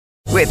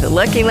With the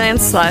Lucky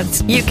Land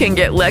Slots, you can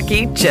get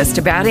lucky just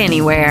about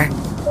anywhere.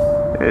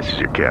 This is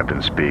your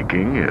captain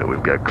speaking.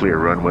 We've got clear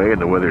runway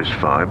and the weather's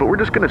fine, but we're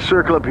just going to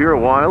circle up here a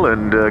while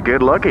and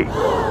get lucky.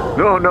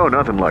 No,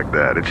 nothing like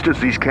that. It's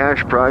just these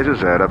cash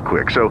prizes add up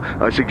quick. So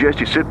I suggest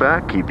you sit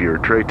back, keep your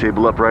tray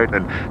table upright,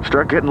 and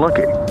start getting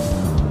lucky.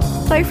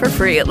 Play for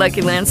free at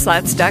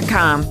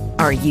LuckyLandSlots.com.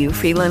 Are you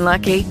feeling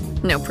lucky?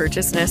 No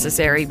purchase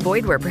necessary.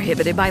 Void where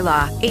prohibited by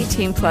law.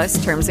 18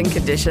 plus terms and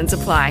conditions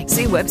apply.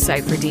 See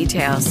website for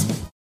details.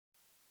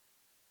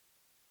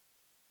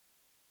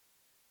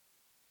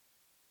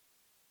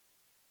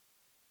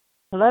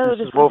 Hello,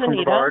 this is Will from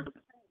Anita. Brevard.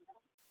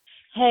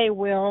 Hey,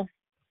 Will.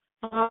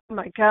 Oh,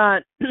 my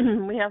God.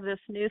 We have this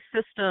new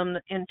system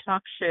in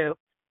TalkShoe,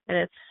 and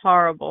it's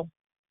horrible.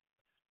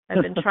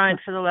 I've been trying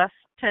for the last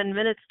 10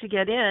 minutes to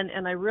get in,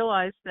 and I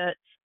realized that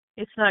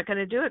it's not going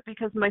to do it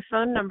because my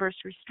phone number is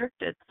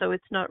restricted, so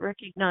it's not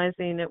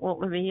recognizing it won't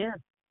let me in.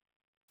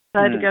 So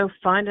I had to go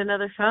find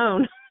another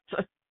phone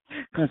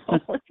to call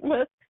it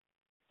with.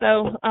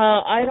 So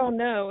I don't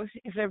know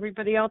if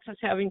everybody else is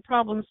having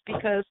problems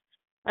because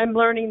I'm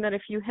learning that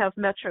if you have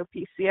Metro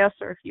PCS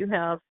or if you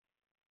have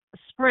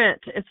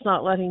Sprint, it's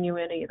not letting you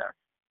in either.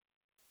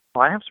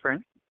 Well, I have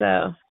Sprint.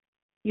 So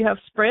you have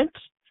Sprint?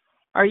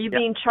 Are you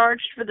being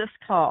charged for this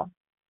call?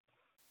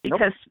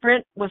 Because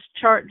Sprint was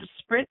charged.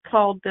 Sprint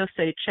called this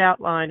a chat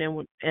line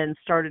and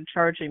started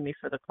charging me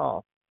for the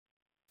call.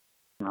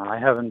 No, I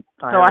haven't.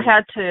 I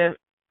had to.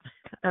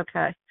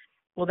 Okay.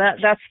 Well,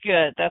 that's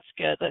good. That's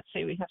good. Let's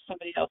see. We have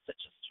somebody else that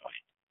just joined.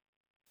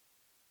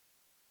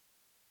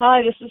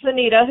 Hi, this is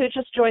Anita, who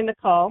just joined the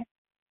call.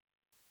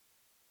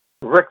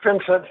 Rick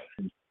Vincent.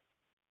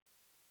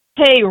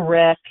 Hey,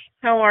 Rick.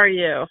 How are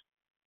you?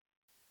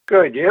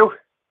 Good, you?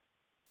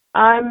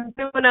 I'm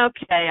doing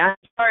okay. I'm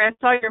sorry. I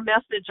saw your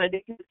message. I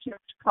didn't get a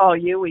chance to call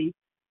you.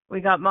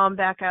 We got Mom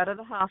back out of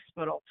the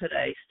hospital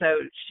today, so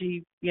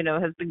she,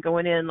 has been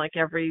going in like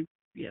every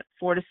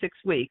 4 to 6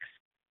 weeks.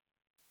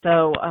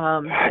 So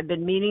I've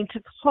been meaning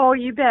to call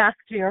you back,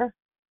 dear.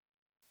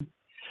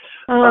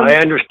 I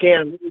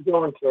understand what you're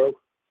going through.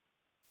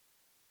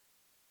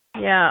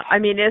 Yeah, I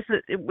mean,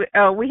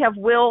 we have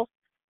Will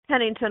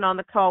Pennington on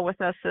the call with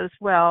us as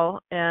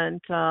well,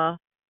 and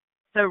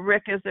so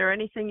Rick, is there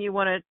anything you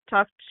want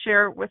to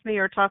share with me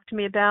or talk to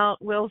me about?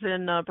 Will's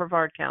in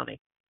Brevard County.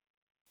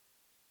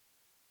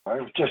 I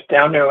was just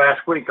down there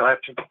last week. I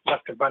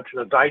left a bunch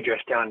of the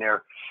digest down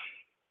there.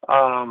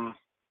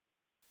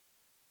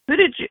 Who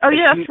did you? Oh,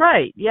 yeah, that's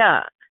right.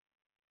 Yeah.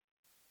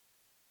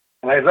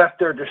 And I left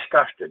there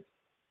disgusted.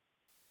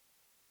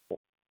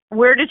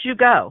 Where did you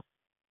go?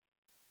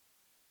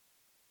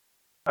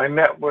 I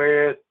met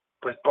with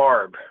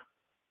Barb.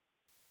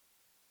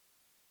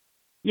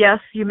 Yes,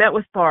 you met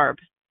with Barb.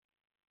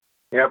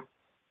 Yep.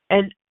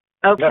 And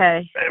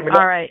okay,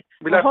 all right.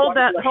 Well, hold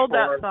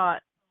that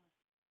thought.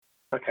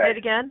 Okay. Say it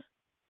again.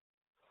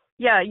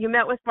 Yeah, you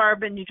met with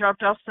Barb and you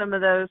dropped off some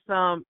of those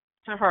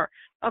to her.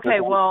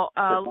 Okay. Well,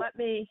 let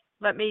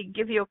me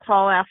give you a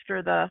call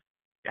after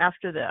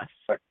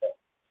this.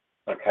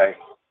 Okay.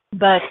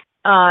 But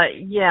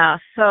yeah.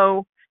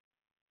 So,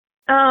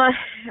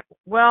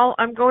 well,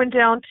 I'm going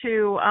down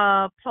to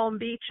Palm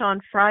Beach on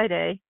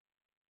Friday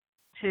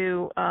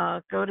to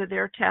go to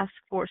their task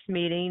force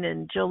meeting,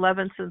 and Jill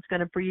Levinson's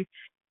going to be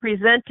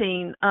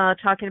presenting,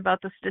 talking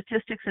about the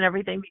statistics and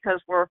everything, because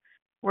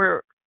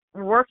we're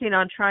working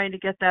on trying to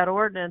get that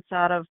ordinance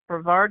out of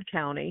Brevard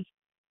County.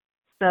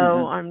 So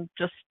I'm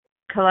just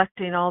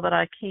collecting all that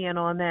I can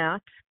on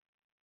that.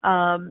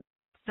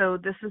 So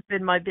this has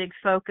been my big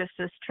focus,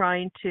 is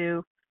trying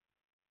to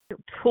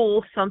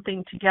pull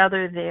something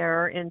together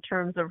there in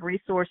terms of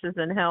resources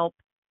and help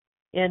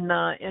in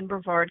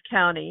Brevard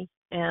County.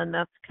 And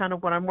that's kind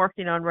of what I'm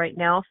working on right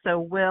now.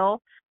 So,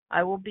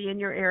 I will be in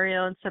your area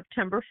on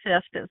September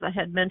 5th, as I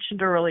had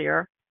mentioned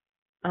earlier.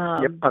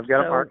 Yep, I've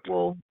got it marked.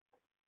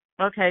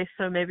 Okay,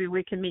 so maybe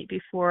we can meet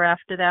before or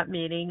after that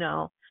meeting.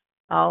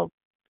 I'll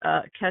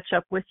catch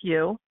up with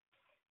you.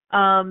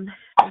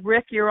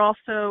 Rick, you're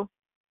also,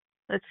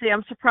 let's see,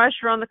 I'm surprised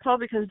you're on the call,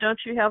 because don't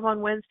you have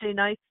on Wednesday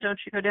nights, don't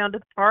you go down to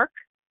the park?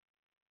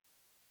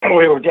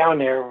 We were down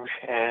there,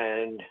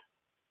 and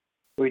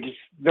we just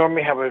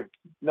normally have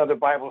another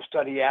Bible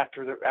study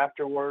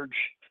afterwards,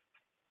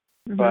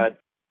 but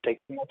they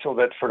canceled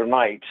it for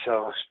tonight,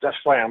 so that's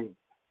why I'm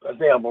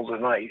available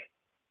tonight.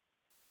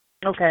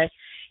 Okay.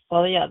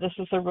 Well, yeah, this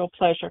is a real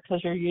pleasure,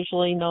 because you're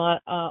usually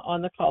not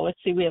on the call. Let's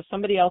see, we have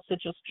somebody else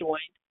that just joined.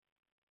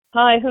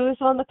 Hi, who is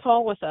on the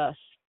call with us?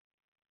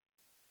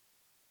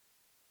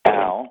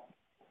 Al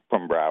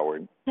from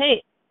Broward.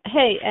 Hey,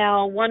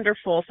 Al,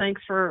 wonderful.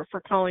 Thanks for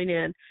calling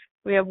in.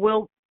 We have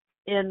Will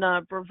in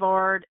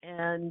Brevard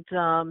and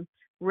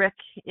Rick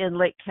in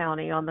Lake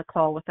County on the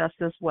call with us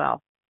as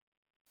well.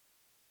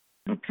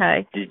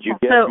 Okay. Did you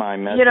get my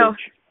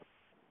message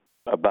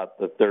about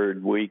the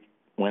third week,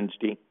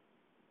 Wednesday?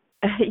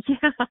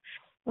 Yeah.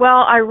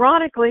 Well,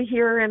 ironically,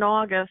 here in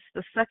August,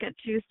 the second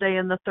Tuesday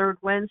and the third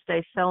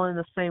Wednesday fell in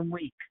the same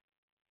week.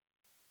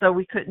 So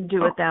we couldn't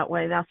do it that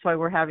way. That's why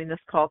we're having this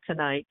call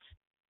tonight.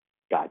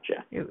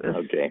 Gotcha. It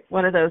was okay.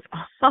 one of those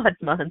odd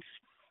months.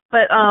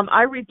 But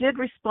I did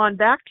respond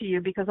back to you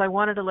because I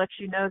wanted to let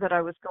you know that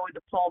I was going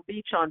to Palm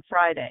Beach on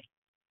Friday.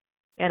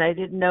 And I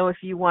didn't know if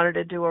you wanted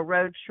to do a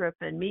road trip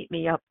and meet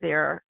me up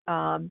there.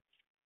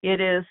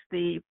 It is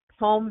the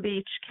Palm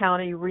Beach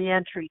County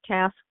Reentry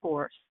Task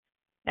Force.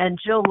 And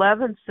Jill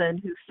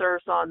Levinson, who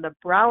serves on the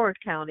Broward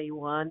County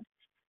one,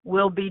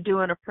 will be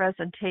doing a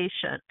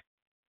presentation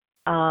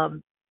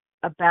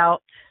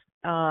about,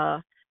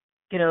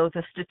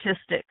 the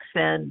statistics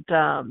and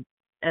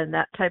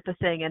that type of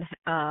thing, and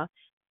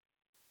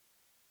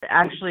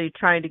actually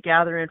trying to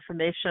gather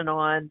information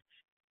on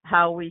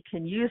how we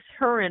can use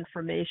her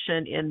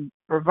information in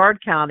Brevard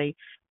County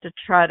to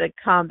try to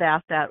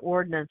combat that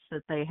ordinance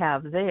that they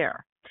have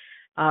there.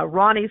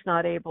 Ronnie's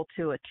not able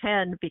to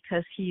attend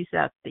because he's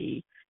at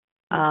the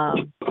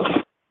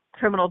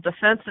Criminal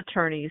Defense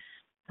Attorneys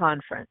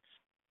Conference.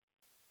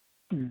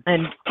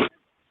 And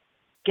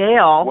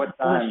Gail was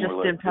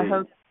just in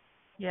Pahokee.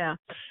 Yeah,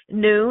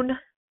 noon.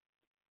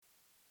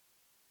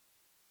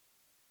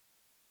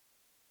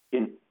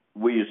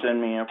 Will you send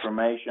me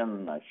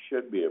information? I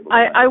should be able to.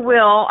 I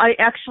will. I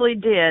actually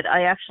did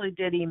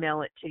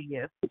email it to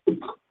you.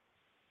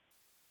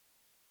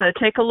 So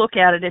take a look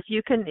at it. If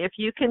you can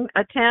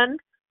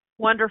attend,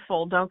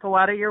 wonderful. Don't go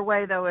out of your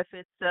way though if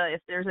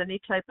there's any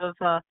type of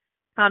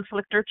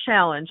conflict or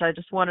challenge. I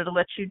just wanted to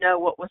let you know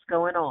what was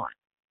going on.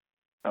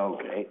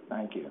 Okay,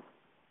 thank you.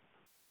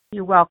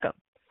 You're welcome.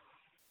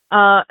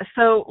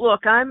 So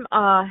look, I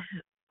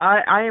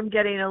am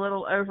getting a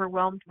little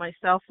overwhelmed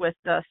myself with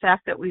the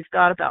fact that we've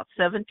got about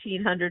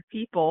 1,700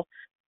 people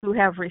who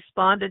have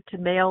responded to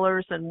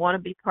mailers and want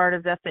to be part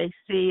of FAC,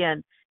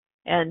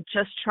 and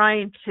just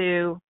trying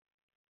to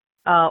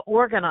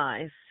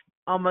organize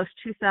almost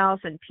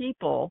 2,000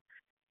 people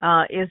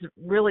is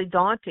really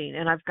daunting.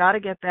 And I've got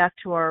to get back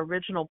to our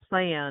original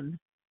plan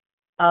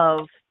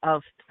of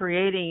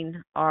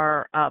creating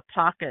our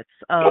pockets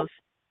of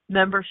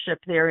membership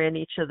there in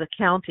each of the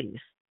counties.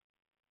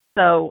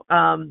 So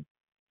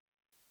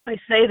I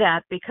say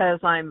that because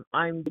I'm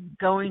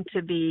going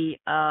to be,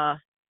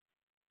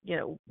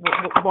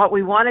 what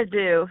we want to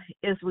do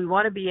is we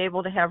want to be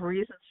able to have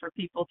reasons for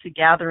people to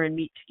gather and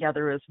meet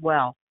together as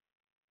well.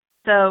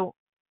 So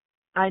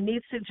I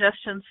need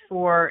suggestions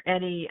for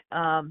any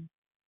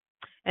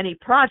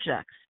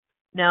projects.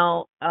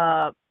 Now,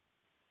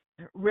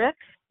 Rick,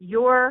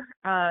 your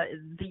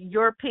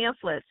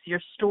pamphlets, your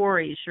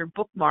stories, your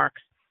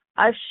bookmarks,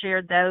 I've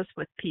shared those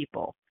with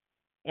people.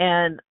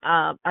 And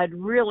I'd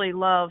really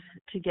love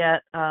to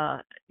get,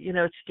 more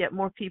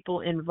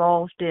people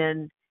involved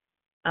in,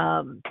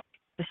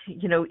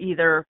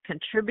 either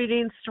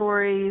contributing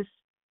stories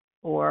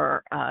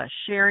or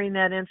sharing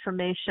that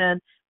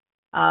information.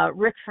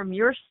 Rick, from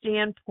your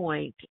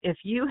standpoint, if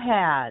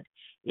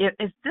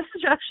this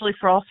is actually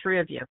for all three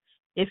of you,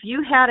 if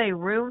you had a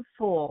room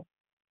full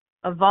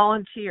of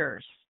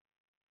volunteers,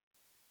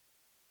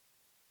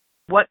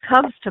 what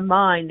comes to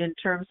mind in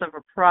terms of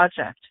a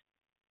project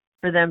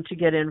for them to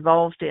get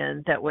involved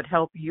in that would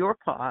help your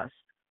cause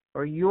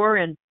or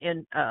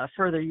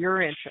further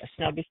your interest?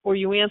 Now, before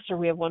you answer,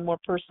 we have one more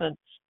person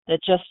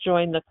that just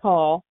joined the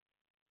call.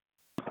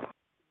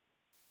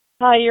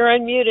 Hi, you're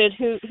unmuted.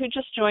 Who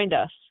just joined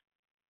us?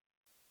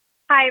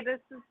 Hi, this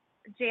is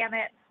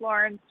Janet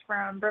Florence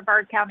from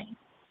Brevard County.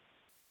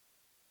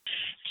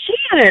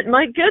 Janet,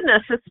 my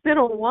goodness, it's been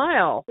a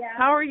while. Yeah.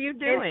 How are you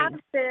doing? It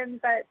has been,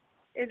 but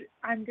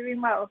I'm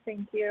doing well,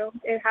 thank you.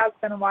 It has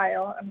been a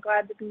while. I'm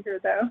glad to be here,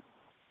 though.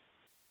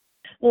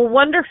 Well,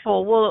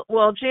 wonderful.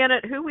 Well,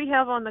 Janet, who we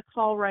have on the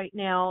call right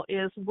now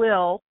is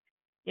Will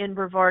in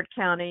Brevard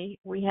County.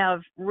 We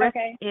have Rick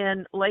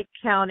in Lake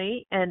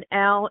County and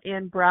Al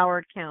in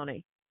Broward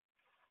County.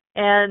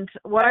 And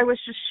what I was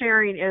just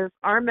sharing is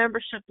our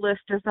membership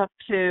list is up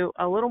to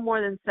a little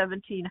more than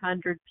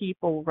 1,700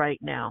 people right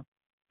now.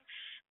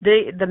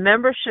 The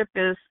membership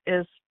is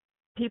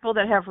people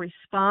that have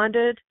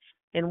responded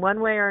in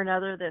one way or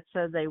another that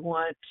said they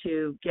want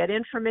to get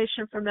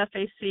information from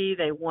FAC,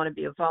 they want to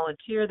be a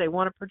volunteer, they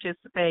want to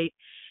participate.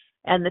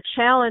 And the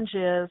challenge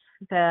is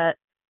that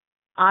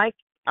I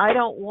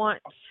don't want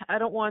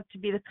to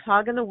be the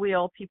cog in the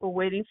wheel, people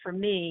waiting for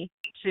me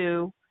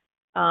to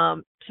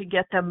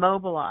get them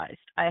mobilized.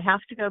 I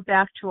have to go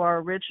back to our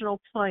original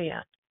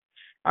plan.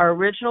 Our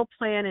original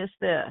plan is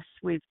this.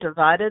 We've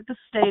divided the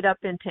state up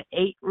into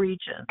 8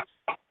 regions.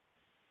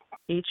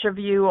 Each of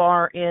you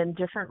are in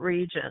different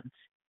regions.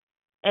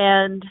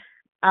 And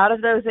out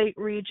of those 8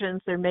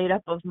 regions, they're made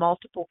up of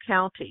multiple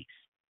counties.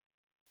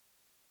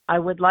 I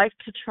would like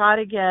to try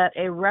to get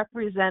a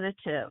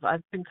representative.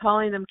 I've been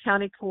calling them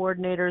county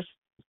coordinators.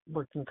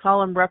 We can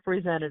call them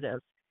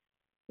representatives.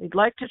 We'd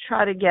like to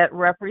try to get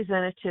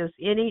representatives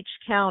in each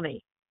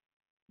county,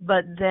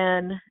 but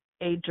then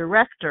a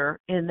director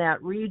in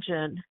that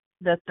region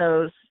that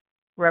those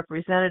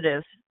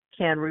representatives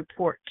can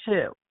report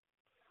to.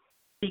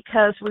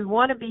 Because we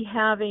want to be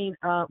having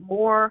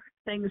more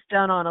things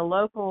done on a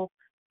local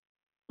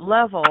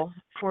level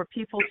for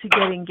people to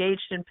get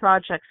engaged in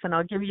projects. And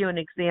I'll give you an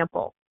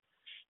example.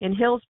 in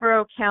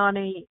Hillsborough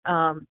County,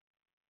 I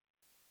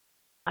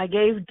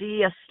gave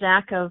Dee a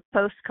stack of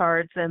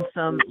postcards and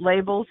some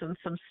labels and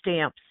some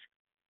stamps.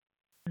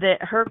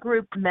 That her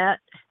group met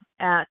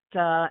at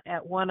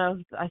one of,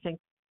 I think,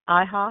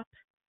 IHOP,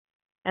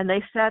 and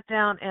they sat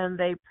down and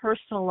they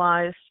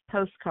personalized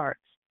postcards.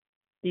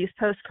 These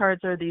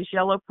postcards are these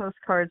yellow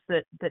postcards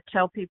that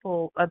tell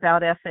people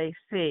about FAC.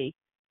 They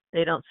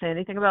don't say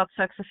anything about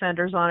sex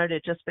offenders on it.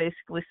 It just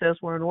basically says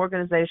we're an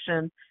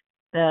organization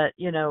that,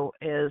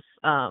 is,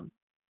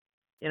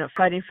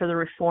 fighting for the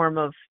reform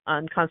of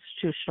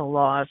unconstitutional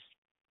laws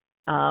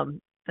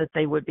that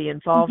they would be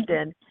involved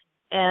in.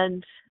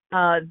 And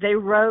they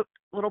wrote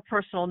little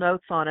personal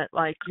notes on it,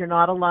 like, you're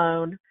not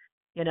alone,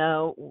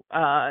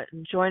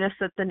 join us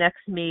at the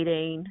next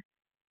meeting.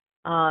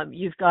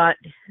 You've got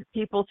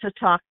people to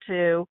talk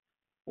to,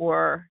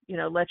 or,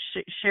 let's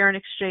share and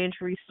exchange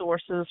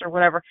resources or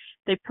whatever.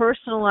 They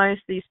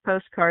personalized these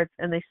postcards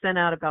and they sent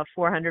out about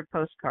 400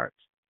 postcards.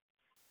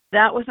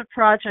 That was a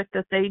project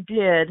that they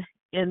did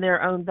in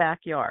their own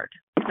backyard.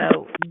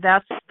 So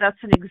that's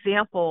an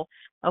example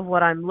of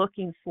what I'm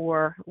looking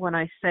for when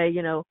I say,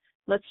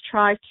 let's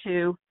try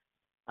to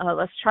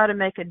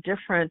make a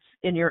difference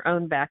in your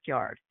own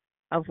backyard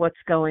of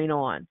what's going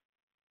on.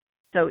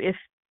 So if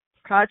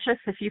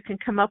you can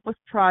come up with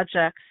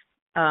projects,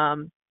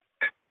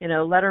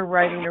 letter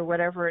writing or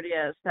whatever it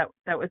is,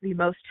 that would be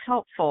most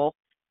helpful.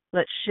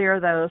 Let's share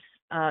those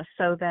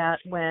so that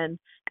when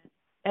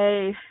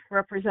a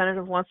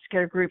representative wants to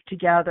get a group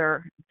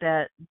together,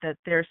 that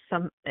there's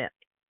some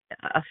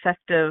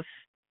effective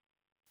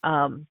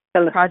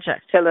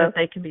project that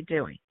they can be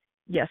doing.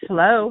 Yes,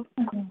 hello?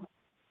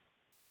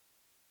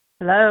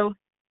 Hello?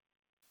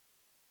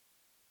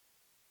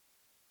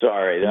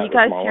 Sorry, that you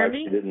guys was my hear wife.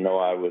 me? She didn't know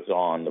I was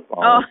on the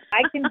phone. Oh,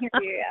 I can hear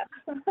you, yes.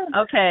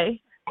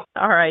 Okay.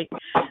 All right.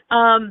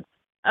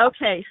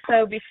 Okay,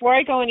 so before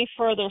I go any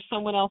further,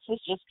 someone else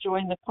has just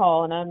joined the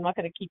call, and I'm not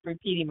going to keep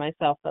repeating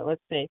myself, but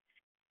let's see.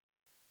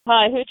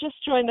 Hi, who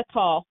just joined the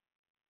call?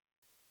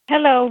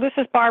 Hello, this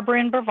is Barbara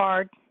in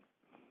Brevard.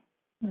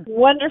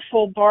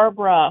 Wonderful,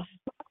 Barbara.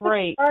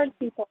 Great. Brevard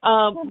people.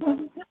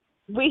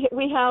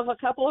 We have a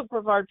couple of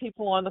Brevard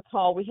people on the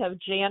call. We have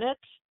Janet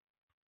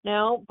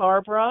now,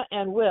 Barbara,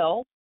 and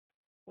Will.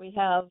 We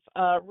have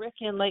Rick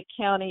in Lake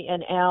County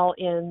and Al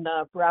in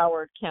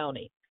Broward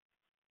County.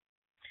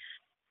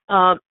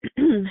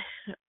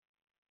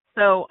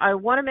 So I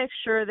want to make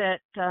sure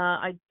that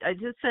I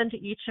did send to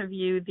each of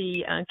you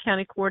the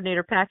county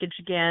coordinator package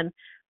again,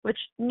 which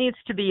needs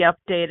to be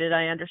updated,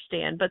 I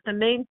understand. But the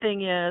main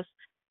thing is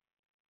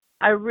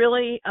I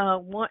really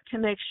want to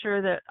make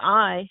sure that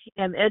I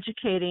am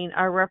educating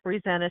our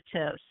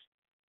representatives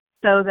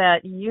so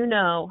that you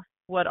know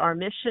what our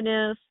mission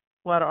is,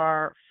 what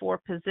our 4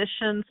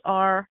 positions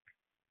are,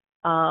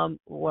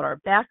 what our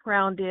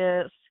background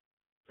is,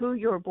 who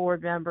your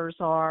board members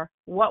are,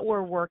 what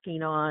we're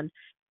working on,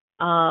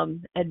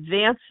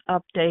 advance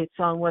updates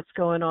on what's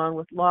going on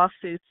with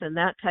lawsuits and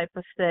that type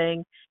of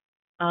thing,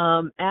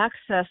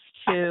 access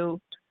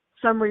to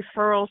some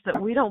referrals that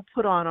we don't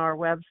put on our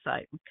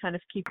website. We kind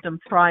of keep them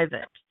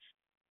private.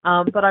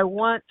 But I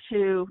want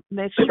to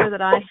make sure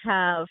that I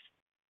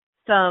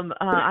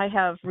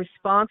have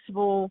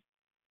responsible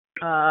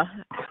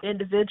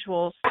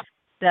individuals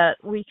that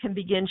we can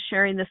begin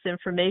sharing this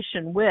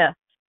information with.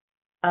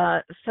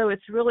 So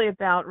it's really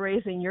about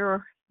raising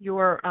your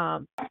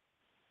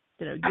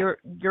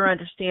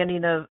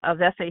understanding of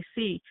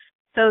FAC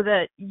so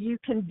that you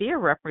can be a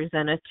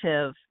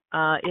representative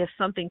if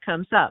something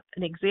comes up.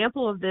 An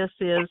example of this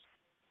is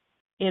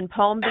in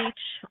Palm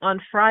Beach on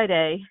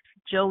Friday.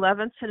 Jill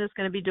Levinson is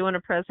going to be doing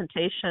a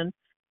presentation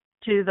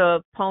to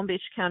the Palm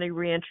Beach County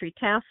Reentry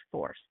Task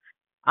Force.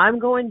 I'm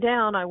going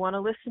down. I want to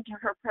listen to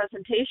her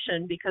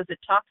presentation because it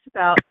talks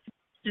about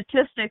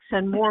statistics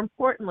and, more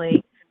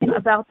importantly,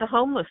 about the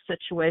homeless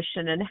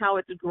situation and how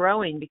it's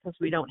growing because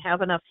we don't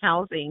have enough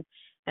housing.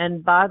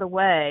 And by the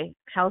way,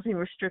 housing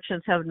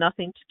restrictions have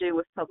nothing to do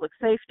with public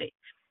safety.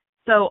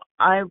 So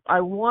I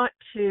want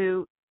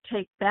to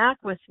take back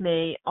with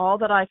me all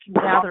that I can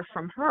gather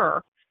from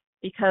her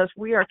because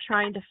we are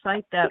trying to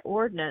fight that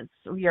ordinance.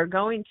 We are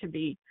going to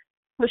be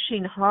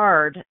pushing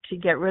hard to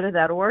get rid of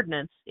that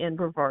ordinance in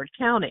Brevard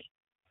County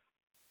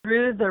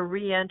through the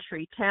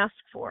Reentry Task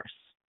Force.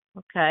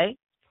 Okay?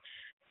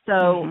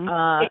 So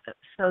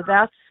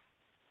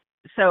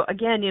so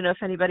again,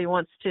 if anybody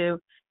wants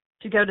to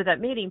go to that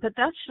meeting, but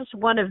that's just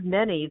one of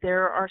many.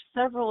 There are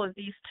several of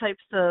these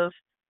types of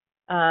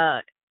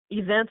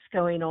events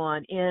going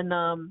on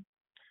in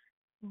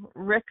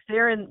Rick,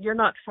 you're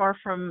not far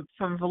from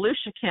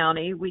Volusia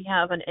County. We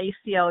have an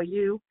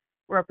ACLU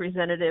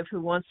representative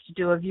who wants to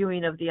do a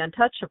viewing of The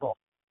Untouchable.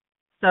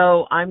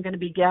 So I'm going to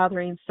be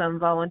gathering some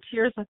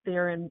volunteers up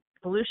there in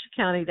Volusia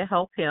County to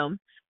help him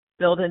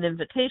build an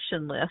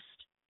invitation list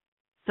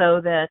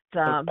so that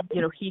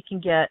he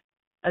can get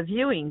a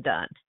viewing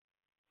done.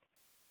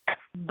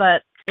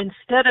 But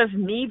instead of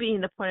me being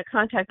the point of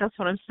contact, that's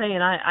what I'm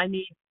saying. I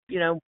need,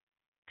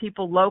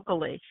 people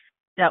locally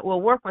that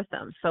will work with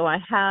them. So I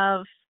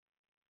have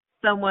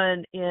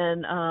someone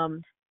in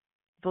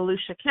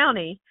Volusia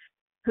County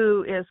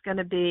who is going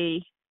to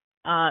be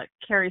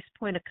Carrie's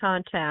point of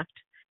contact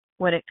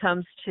when it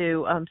comes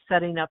to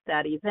setting up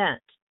that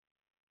event.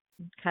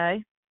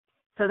 Okay?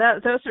 So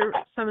those are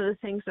some of the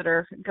things that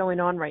are going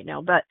on right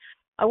now. But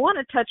I want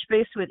to touch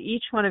base with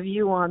each one of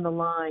you on the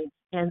line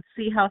and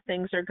see how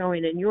things are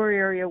going in your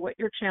area, what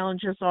your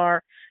challenges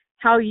are,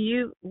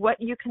 what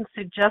you can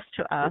suggest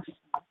to us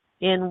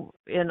in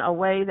a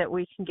way that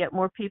we can get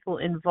more people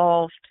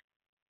involved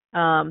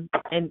and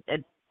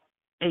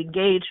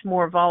engage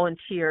more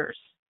volunteers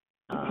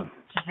to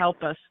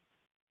help us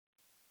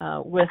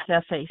with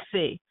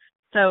FAC.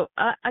 So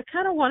I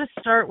kind of want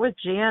to start with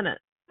Janet,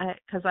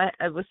 because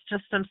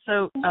I'm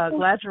so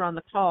glad you're on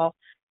the call.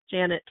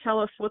 Janet, tell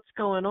us what's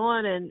going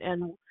on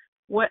and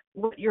what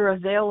you're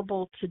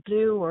available to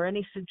do, or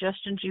any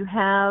suggestions you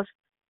have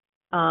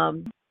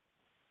for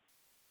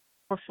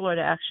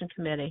Florida Action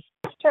Committee.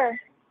 Sure.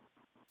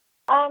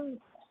 Well,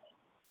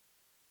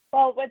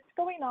 what's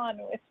going on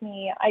with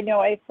me, I know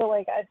I feel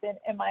like I've been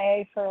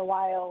MIA for a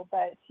while,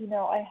 but,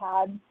 I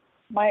had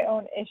my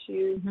own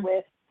issues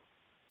with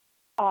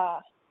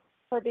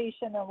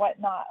probation and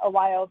whatnot a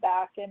while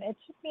back, and it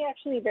took me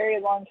actually a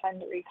very long time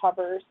to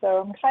recover. So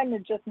I'm kind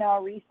of just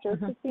now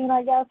resurfacing,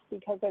 I guess,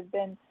 because I've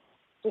been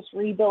just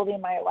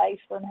rebuilding my life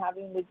from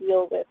having to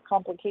deal with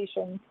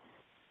complications.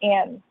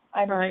 And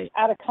I'm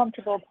at a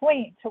comfortable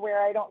point to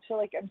where I don't feel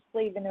like I'm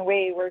slaving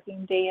away,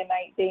 working day and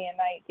night.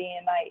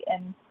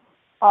 And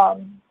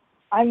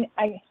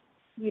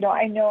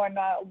I know I'm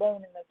not alone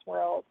in this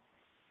world.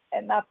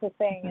 And that's the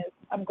thing is,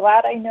 I'm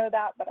glad I know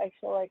that, but I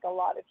feel like a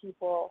lot of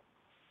people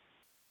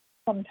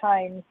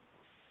sometimes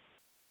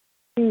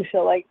do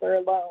feel like they're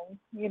alone.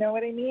 You know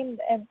what I mean?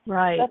 And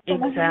that's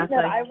something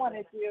that I want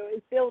to do,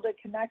 is be able to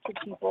connect with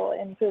people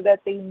and so that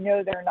they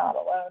know they're not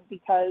alone,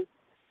 because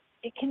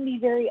it can be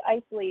very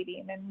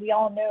isolating, and we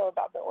all know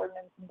about the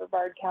ordinance in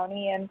Brevard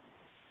County, and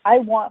I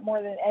want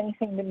more than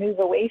anything to move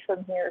away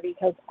from here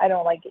because I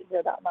don't like it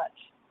here that much.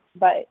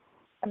 But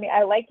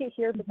I like it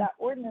here, but that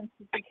ordinance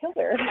is a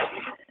killer.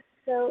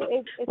 So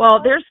it's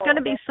there's going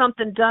to be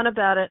something done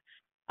about it.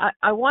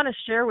 I want to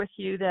share with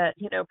you that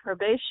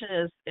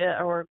probation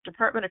or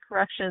Department of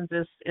Corrections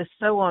is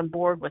so on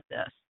board with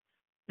this.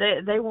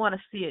 They want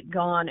to see it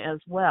gone as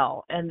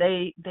well, and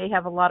they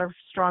have a lot of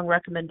strong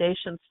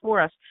recommendations for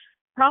us.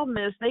 Problem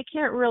is, they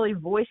can't really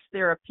voice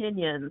their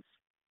opinions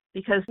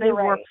because they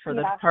work for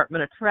the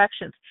Department of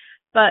Corrections.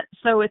 But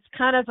so it's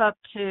kind of up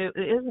to,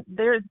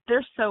 they're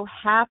so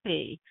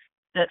happy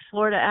that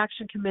Florida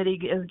Action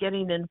Committee is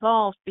getting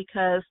involved,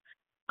 because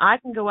I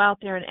can go out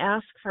there and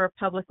ask for a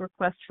public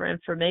request for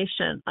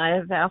information. I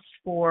have asked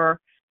for,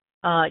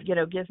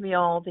 give me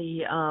all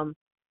the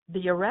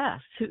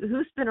arrests,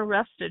 who's been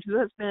arrested, who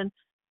has been,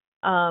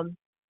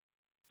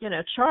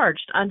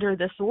 charged under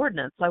this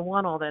ordinance. I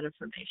want all that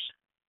information.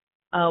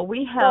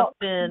 We have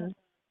been,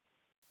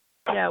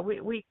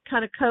 we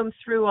kind of combed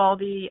through all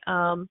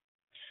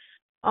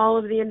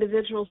of the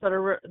individuals that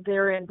are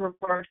there in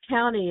Brevard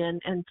County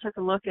and took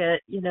a look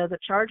at, the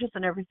charges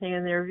and everything,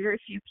 and there are very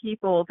few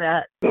people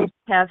that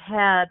have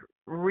had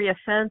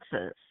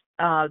reoffenses,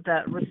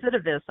 that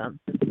recidivism.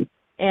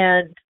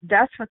 And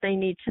that's what they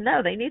need to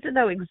know. They need to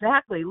know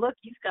exactly, look,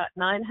 you've got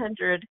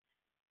 900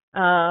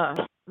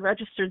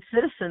 registered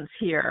citizens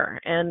here,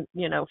 and,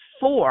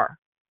 4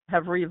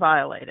 have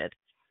reviolated.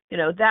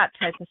 That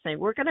type of thing.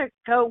 We're going to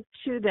go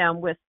to them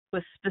with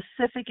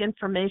specific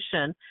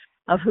information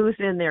of who's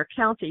in their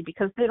county,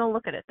 because they don't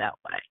look at it that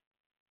way.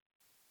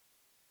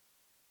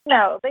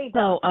 No, they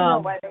don't. You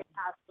know why they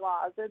pass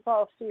laws. It's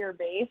all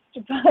fear-based.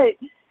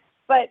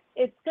 But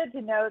it's good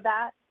to know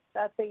that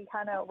they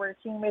kind of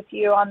working with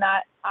you on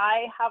that.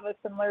 I have a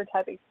similar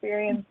type of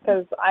experience,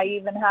 because I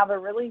even have a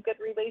really good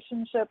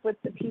relationship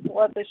with the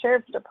people at the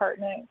Sheriff's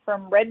Department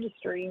from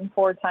registering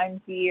 4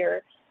 times a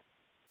year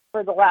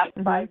for the last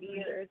 5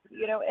 years,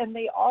 and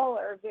they all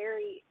are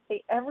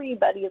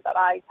everybody that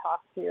I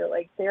talk to,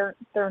 like, they're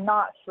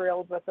not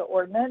thrilled with the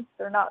ordinance.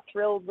 They're not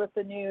thrilled with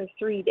the new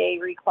 3-day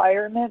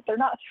requirement. They're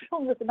not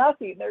thrilled with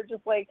nothing. They're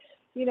just like,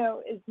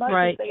 as much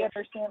as they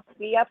understand what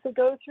we have to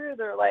go through,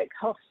 they're like,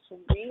 oh,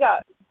 we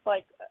got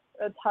like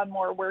a ton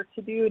more work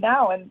to do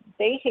now, and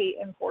they hate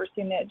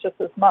enforcing it just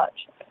as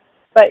much.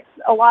 But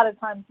a lot of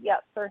times,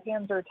 yes, their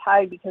hands are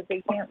tied because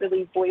they can't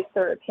really voice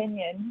their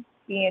opinion,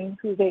 being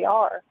who they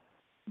are.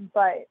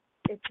 But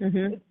it's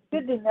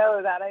good to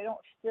know that I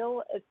don't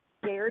feel as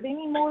scared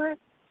anymore,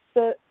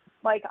 that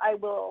like I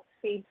will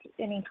face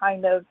any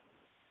kind of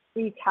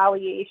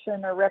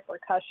retaliation or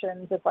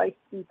repercussions if I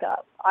speak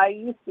up. I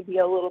used to be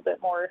a little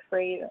bit more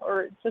afraid,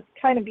 or just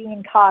kind of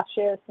being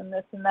cautious and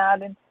this and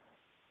that, and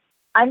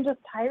I'm just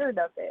tired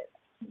of it.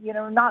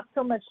 Not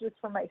so much just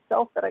for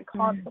myself, but I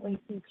constantly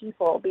see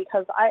people,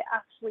 because I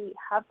actually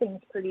have things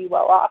pretty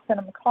well off, and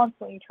I'm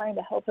constantly trying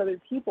to help other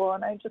people,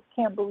 and I just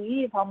can't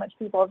believe how much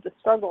people have to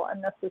struggle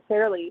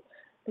unnecessarily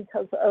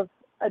because of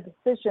a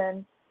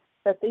decision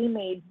that they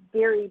made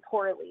very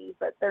poorly,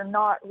 but they're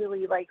not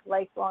really like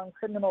lifelong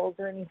criminals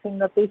or anything,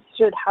 that they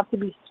should have to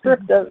be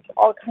stripped of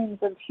all kinds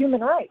of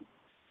human rights.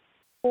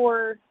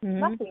 for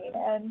nothing.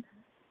 And,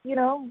 you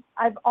know,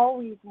 I've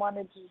always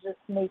wanted to just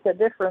make a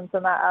difference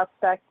in that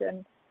aspect.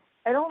 And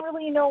I don't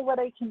really know what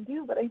I can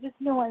do, but I just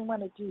know I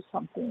want to do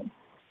something.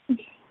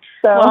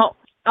 So.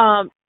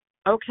 Well,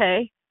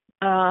 okay.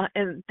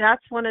 And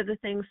that's one of the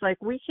things, like,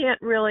 we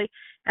can't really,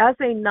 as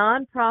a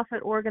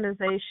nonprofit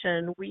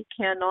organization, we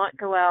cannot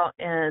go out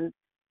and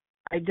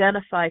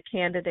identify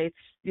candidates,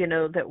 you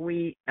know, that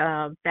we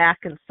back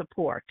and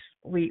support.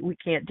 We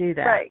can't do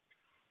that. Right.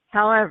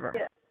 However,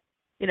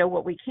 you know,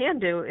 what we can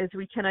do is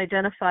we can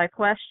identify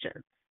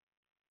questions.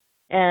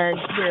 And,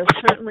 you know,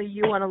 certainly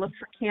you want to look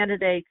for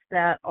candidates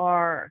that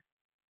are,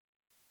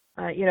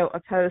 you know,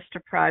 opposed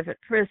to private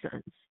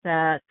prisons,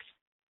 that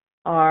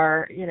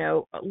are, you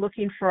know,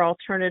 looking for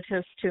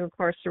alternatives to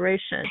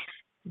incarceration,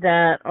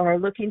 that are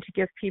looking to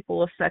give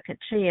people a second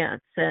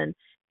chance, and,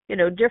 you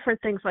know,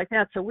 different things like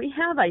that. So we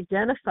have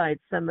identified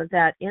some of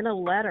that in a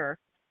letter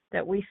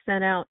that we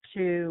sent out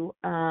to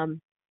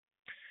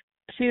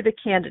the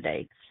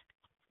candidates.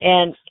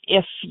 And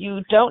if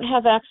you don't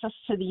have access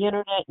to the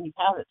internet and you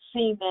haven't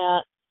seen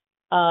that,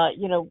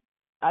 you know,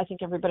 I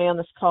think everybody on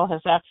this call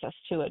has access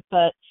to it.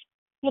 But,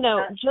 you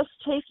know, just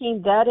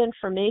taking that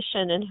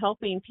information and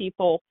helping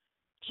people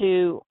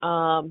to,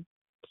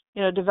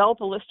 you know, develop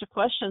a list of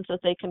questions that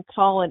they can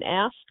call and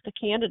ask the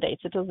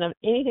candidates. It doesn't have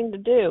anything to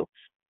do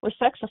with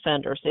sex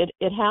offenders.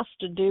 It has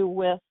to do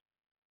with,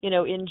 you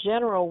know, in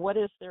general, what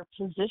is their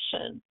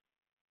position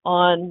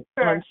on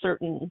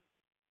certain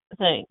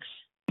things.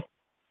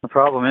 The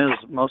problem is,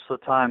 most of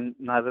the time,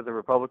 neither the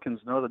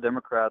Republicans nor the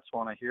Democrats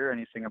want to hear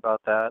anything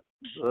about that.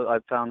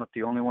 I've found that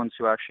the only ones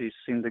who actually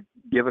seem to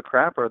give a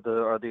crap are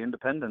the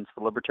independents,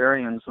 the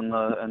libertarians, and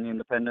the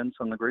independents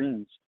and the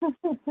Greens.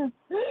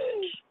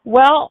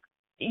 Well,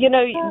 you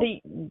know,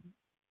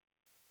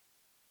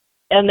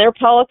 and they're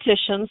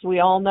politicians. We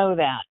all know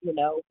that, you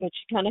know, but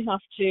you kind of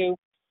have to.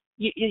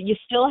 You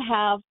still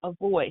have a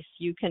voice.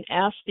 You can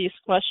ask these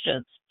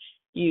questions.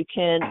 You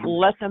can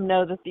let them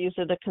know that these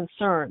are the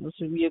concerns.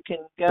 You can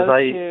go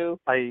to.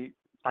 I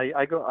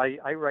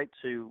write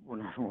to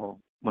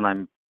when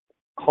I'm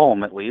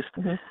home, at least.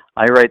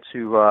 I write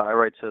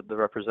to the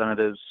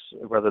representatives,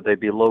 whether they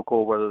be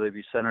local, whether they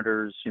be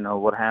senators, you know,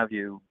 what have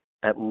you,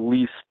 at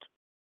least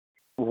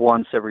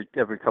once every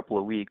couple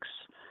of weeks.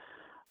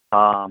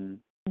 From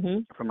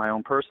my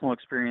own personal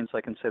experience, I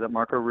can say that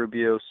Marco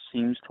Rubio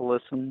seems to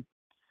listen.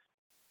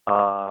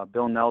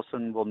 Bill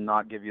Nelson will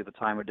not give you the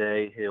time of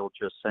day. He'll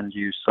just send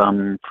you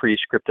some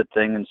pre-scripted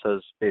thing and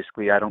says,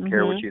 basically, I don't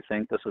care what you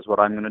think. This is what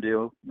I'm going to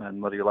do, and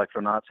whether you like it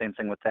or not. Same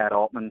thing with Tad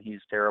Altman.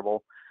 He's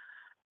terrible.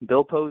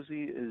 Bill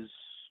Posey is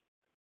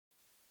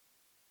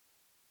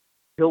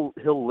he'll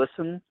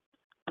listen,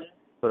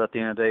 but at the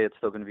end of the day, it's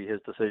still going to be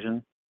his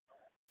decision.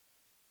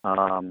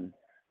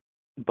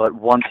 But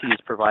once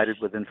he's provided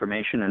with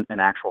information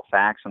and actual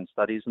facts and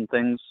studies and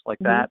things like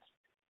that,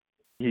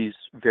 he's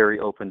very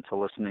open to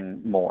listening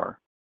more.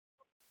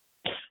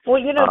 Well,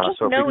 you know,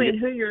 just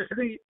knowing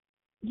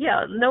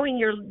knowing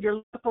your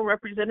local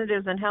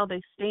representatives and how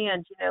they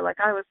stand, you know, like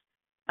I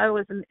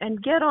was,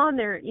 and get on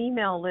their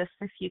email list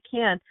if you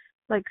can.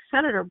 Like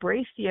Senator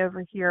Bracey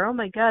over here, oh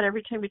my God,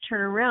 every time you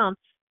turn around,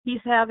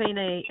 he's having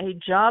a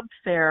job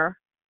fair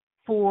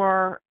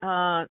for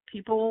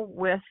people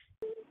with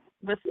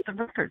the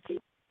records,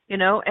 you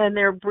know, and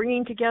they're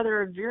bringing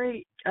together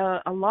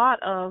a lot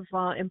of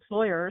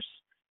employers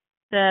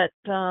that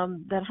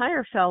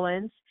hire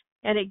felons,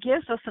 and it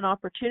gives us an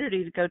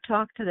opportunity to go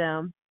talk to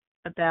them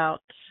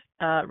about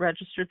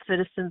registered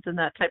citizens and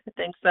that type of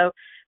thing. So,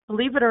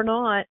 believe it or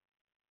not,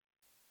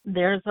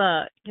 there's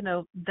that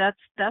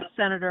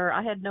senator.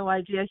 I had no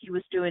idea he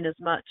was doing as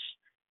much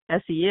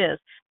as he is,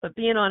 but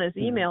being on his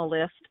email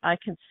list, I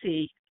can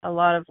see a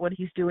lot of what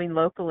he's doing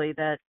locally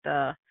that's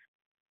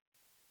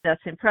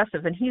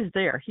impressive, and he's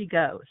there. He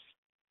goes.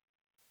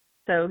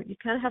 So you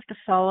kind of have to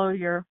follow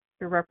your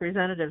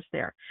representatives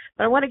there.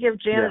 But I want to give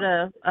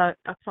Janet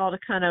a call to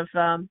kind of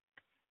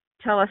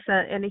tell us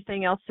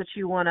anything else that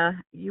you want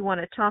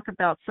to talk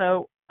about.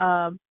 So,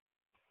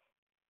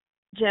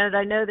 Janet,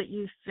 I know that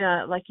you've,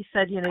 like you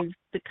said, you know,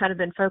 you've kind of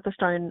been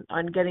focused on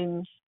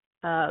getting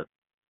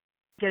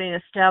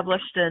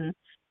established and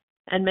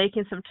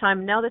making some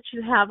time. Now that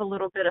you have a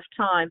little bit of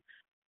time,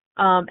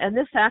 and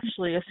this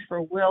actually is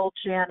for Will,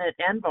 Janet,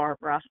 and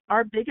Barbara,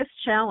 our biggest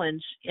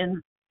challenge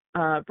in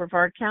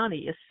Brevard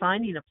County is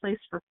finding a place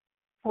for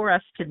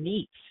us to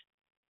meet.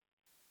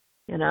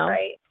 You know,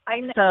 right? I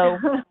know.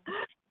 So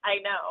I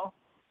know.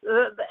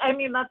 I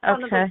mean, that's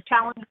one of the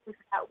challenges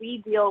that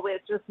we deal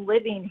with just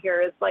living here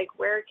is like,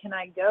 where can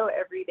I go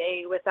every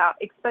day without,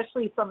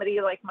 especially somebody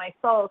like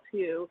myself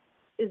who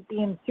is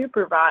being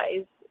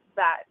supervised,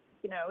 that,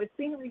 you know, it's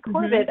being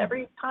recorded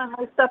every time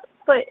I step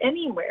foot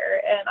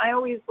anywhere. And I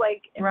always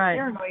am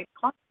paranoid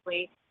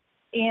constantly.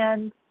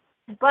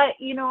 But,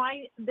 you know,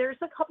 there's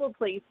a couple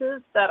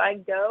places that I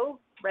go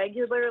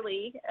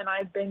regularly, and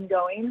I've been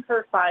going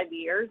for 5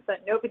 years,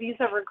 that nobody's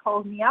ever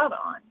called me out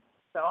on.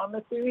 So I'm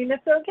assuming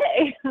it's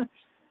okay.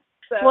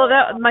 Well,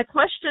 my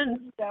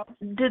question,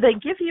 do they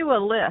give you a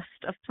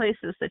list of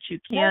places that you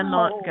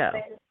cannot go?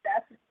 They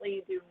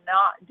definitely do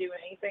not do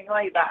anything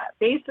like that.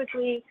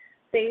 Basically,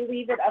 they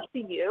leave it up to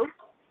you.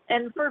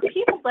 And for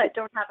people that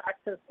don't have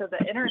access to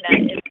the internet,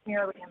 it's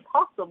nearly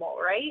impossible,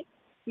 right?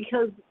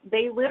 Because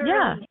they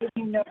literally give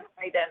you no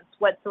guidance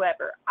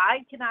whatsoever.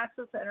 I can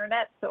access the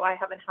internet, so I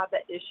haven't had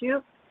that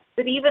issue.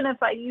 But even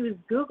if I use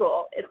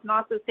Google, it's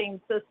not the same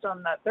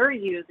system that they're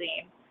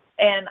using.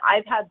 And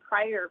I've had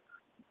prior,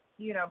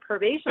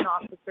 probation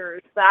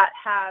officers that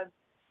have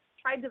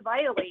tried to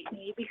violate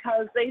me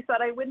because they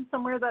said I went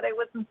somewhere that I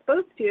wasn't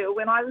supposed to,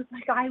 when I was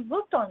like, I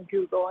looked on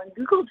Google, and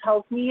Google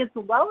tells me it's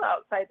well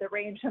outside the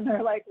range. And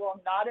they're like, well,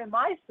 not in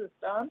my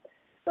system.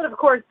 But of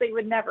course, they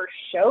would never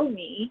show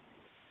me.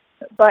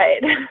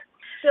 But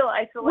still,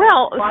 I feel like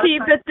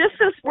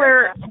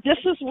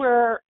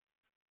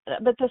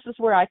but this is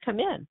where I come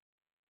in.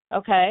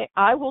 Okay,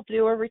 I will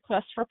do a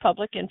request for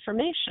public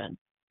information.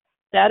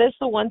 That is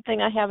the one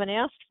thing I haven't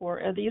asked for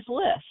are these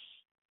lists.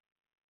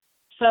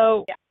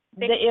 So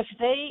if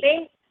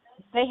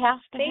they have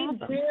to have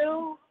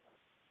them.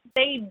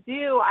 They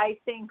do, I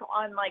think,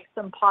 on like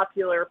some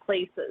popular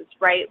places,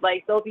 right?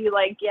 Like they'll be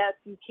like, yes,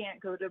 you can't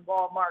go to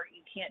Walmart,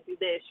 you can't do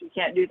this, you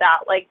can't do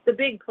that. Like the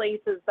big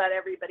places that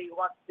everybody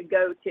wants to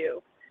go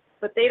to.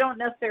 But they don't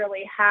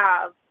necessarily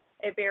have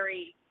a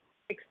very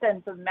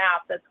extensive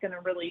map that's going to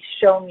really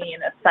show me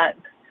in a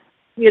sense.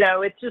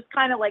 It's just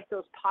kind of like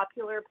those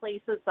popular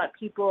places that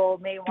people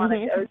may want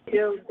to go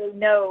to. They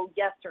know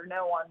yes or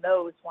no on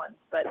those ones,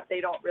 but they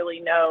don't really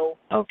know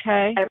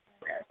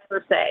everywhere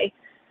per se.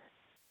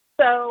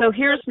 So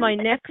here's my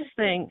next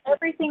thing.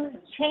 Everything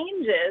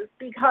changes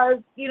because,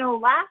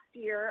 last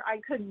year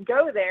I couldn't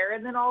go there,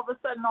 and then all of a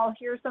sudden I'll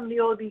hear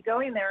somebody will be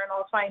going there and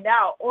I'll find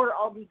out, or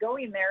I'll be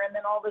going there and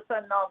then all of a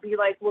sudden I'll be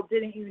like, well,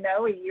 didn't you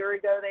know a year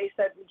ago they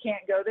said we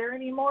can't go there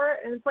anymore?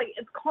 And it's like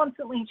it's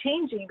constantly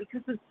changing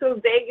because it's so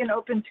vague and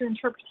open to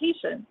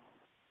interpretation.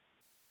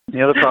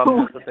 The other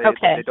problem that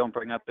they don't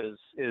bring up is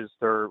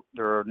there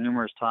are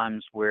numerous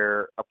times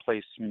where a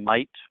place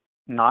might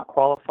not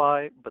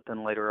qualify, but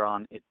then later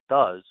on it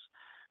does.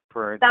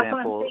 For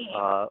example,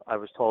 I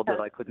was told that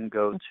I couldn't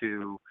go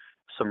to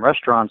some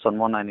restaurants on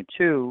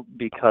 192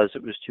 because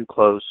it was too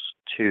close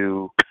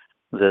to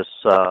this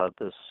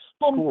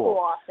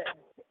school.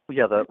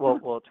 Yeah,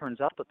 well, it turns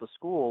out that the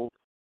school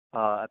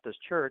at this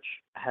church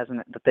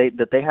hasn't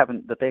they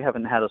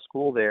haven't had a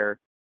school there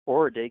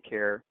or a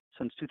daycare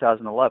since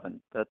 2011.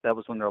 That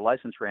was when their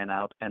license ran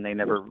out, and they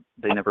never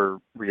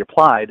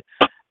reapplied,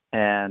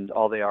 and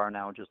all they are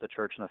now is just a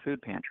church and a food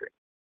pantry.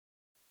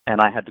 And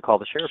I had to call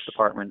the sheriff's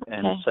department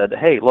and said,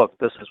 hey, look,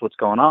 this is what's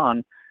going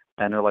on.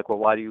 And they're like, well,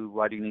 why do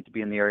you need to be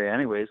in the area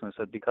anyways? And I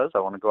said, because I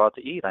want to go out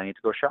to eat. I need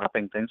to go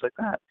shopping, things like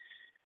that.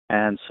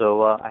 And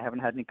so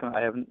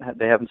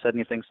they haven't said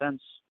anything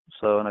since.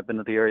 So, and I've been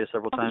to the area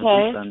several times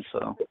since then.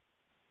 So.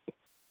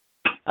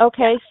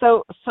 Okay,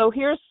 so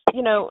here's,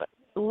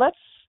 let's,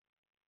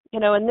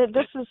 and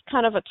this is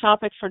kind of a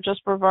topic for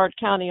just Brevard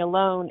County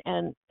alone,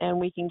 and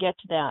we can get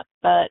to that.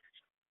 But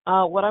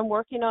what I'm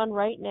working on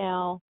right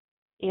now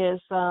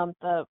is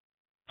the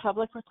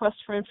public request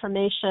for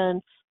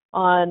information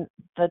on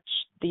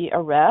the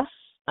arrests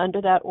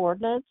under that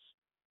ordinance.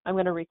 I'm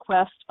going to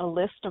request a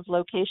list of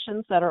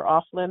locations that are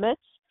off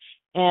limits,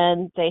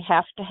 and they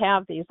have to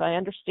have these. I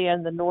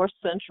understand the north,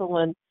 central,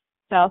 and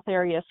south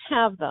areas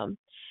have them.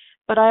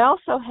 But I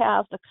also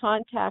have the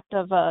contact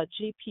of a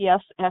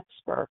GPS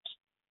expert,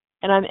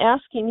 and I'm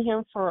asking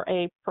him for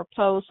a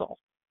proposal.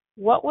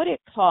 What would it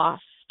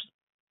cost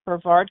for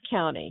Brevard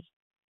County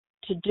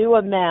to do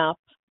a map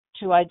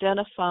to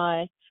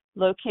identify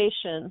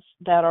locations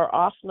that are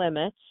off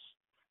limits,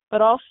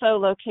 but also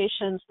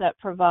locations that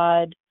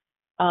provide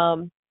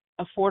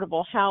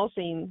affordable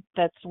housing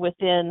that's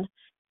within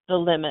the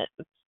limit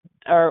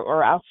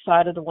or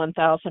outside of the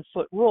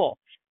 1,000-foot rule?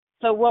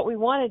 So what we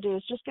want to do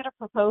is just get a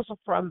proposal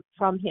from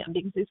him,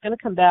 because he's going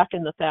to come back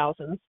in the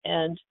thousands,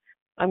 and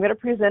I'm going to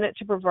present it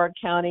to Brevard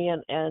County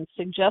and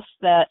suggest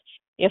that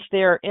if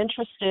they're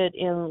interested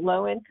in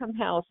low-income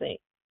housing,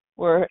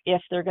 or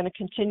if they're going to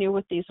continue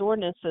with these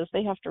ordinances,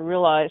 they have to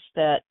realize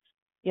that,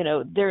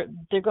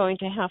 they're going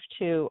to have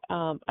to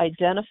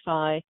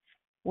identify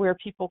where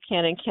people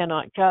can and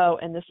cannot go,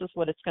 and this is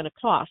what it's going to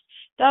cost.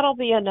 That'll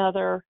be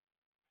another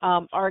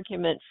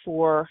argument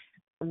for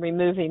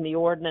removing the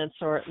ordinance,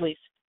 or at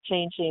least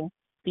changing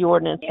the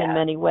ordinance in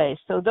many ways.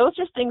 So those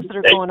are things that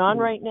are going on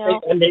right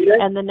now,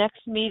 and the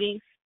next meeting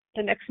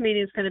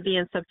is going to be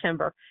in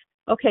September.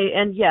 Okay,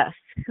 and yes,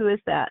 who is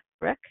that?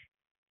 Rick?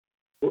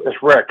 It's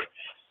Rick.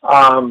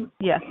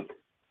 Yes.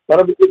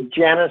 That'll be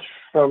Janice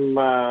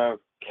from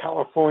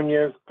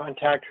California.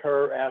 Contact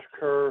her, ask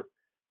her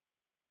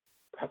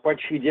what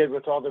she did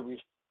with all the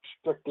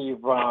restrictive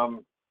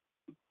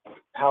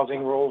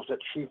housing rules that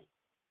she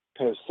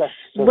has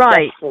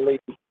successfully.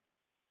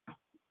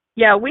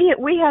 Yeah,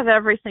 we have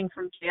everything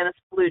from Janice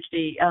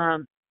Bellucci.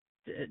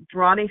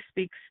 Ronnie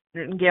speaks,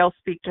 and Gail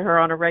speak to her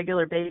on a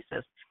regular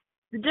basis.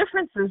 The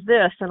difference is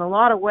this: in a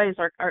lot of ways,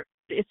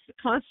 it's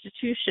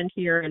constitution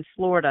here in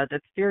Florida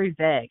that's very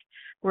vague,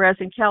 whereas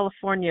in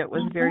California it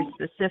was very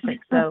specific.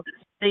 So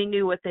they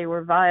knew what they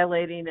were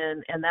violating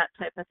and that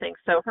type of thing.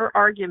 So her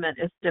argument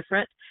is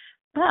different.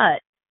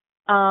 But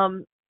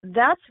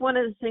that's one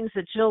of the things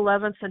that Jill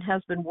Levinson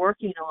has been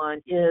working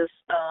on is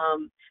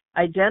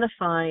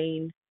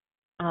identifying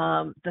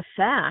the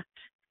fact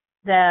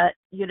that,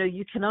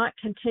 you cannot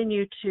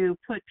continue to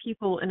put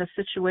people in a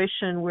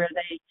situation where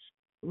they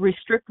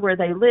restrict where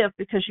they live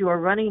because you are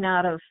running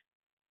out of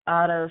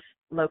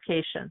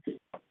locations.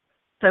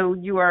 So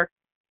you are,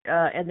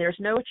 and there's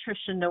no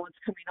attrition, no one's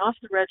coming off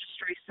the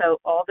registry, so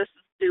all this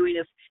is doing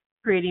is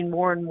creating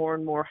more and more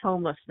and more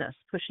homelessness,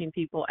 pushing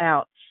people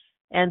out.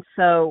 And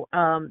so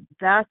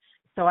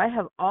so I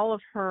have all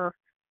of her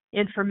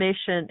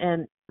information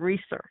and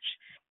research.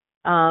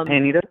 Hey,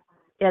 Anita?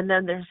 And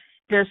then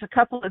there's a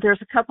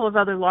couple of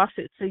other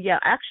lawsuits. So yeah,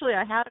 actually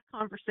I had a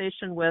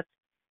conversation with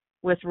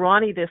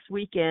Ronnie this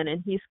weekend,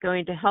 and he's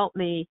going to help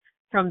me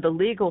from the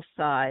legal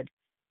side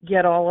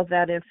get all of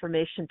that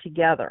information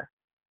together.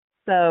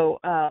 So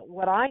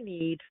what I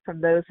need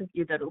from those of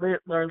you that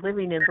are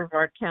living in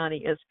Brevard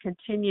County is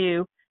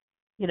continue,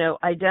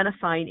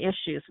 identifying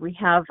issues. We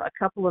have a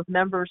couple of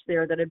members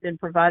there that have been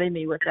providing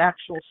me with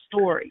actual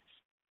stories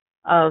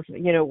of,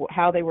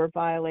 how they were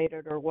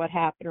violated or what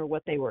happened or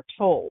what they were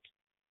told.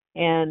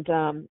 And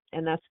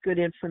that's good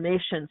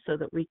information so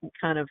that we can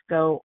kind of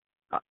go,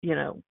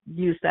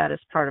 use that as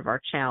part of our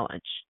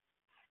challenge.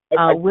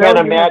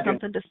 Will, you have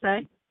something to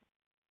say?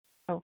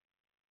 Oh.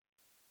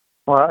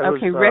 Well,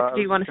 okay, Rick,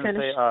 do you want to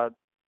finish?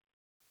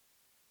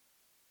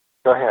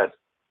 Go ahead.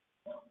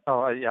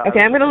 Oh, yeah.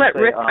 Okay, I'm going to let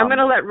Rick. I'm going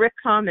to let Rick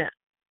comment.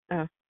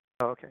 Oh,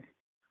 okay.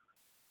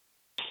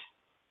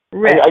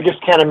 Rick, I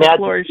just can't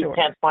imagine you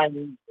can't find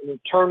an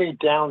attorney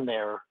down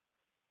there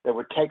that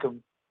would take a.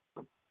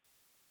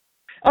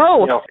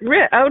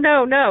 Rick. Oh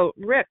no,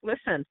 Rick.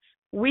 Listen,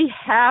 we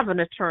have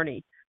an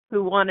attorney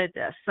who wanted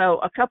this. So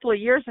a couple of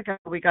years ago,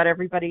 we got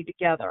everybody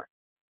together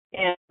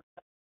and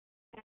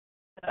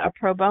a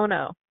pro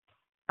bono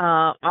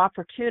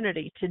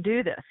opportunity to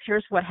do this.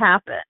 Here's what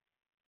happened.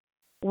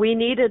 We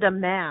needed a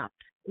map.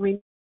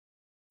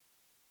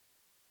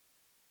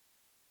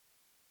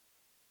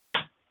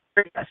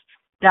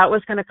 That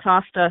was going to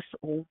cost us,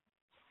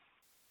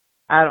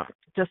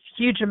 just a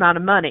huge amount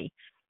of money.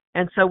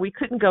 And so we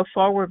couldn't go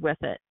forward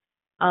with it.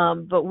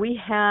 But we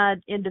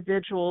had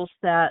individuals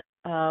that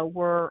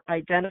were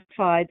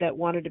identified that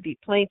wanted to be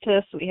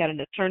plaintiffs. We had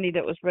an attorney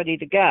that was ready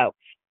to go.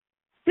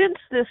 Since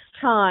this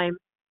time,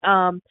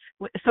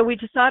 so we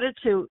decided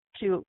to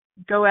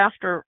go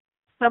after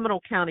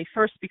Seminole County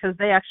first because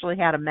they actually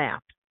had a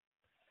map.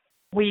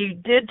 We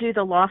did do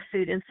the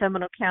lawsuit in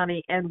Seminole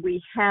County, and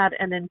we had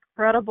an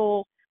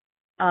incredible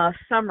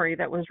summary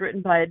that was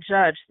written by a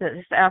judge that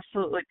is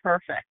absolutely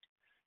perfect.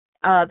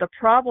 The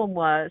problem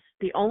was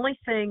the only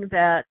thing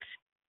that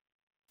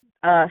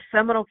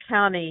Seminole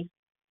County,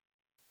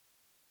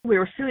 we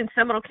were suing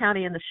Seminole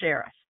County and the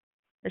sheriff.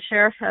 The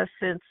sheriff has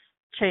since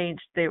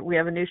changed. We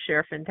have a new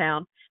sheriff in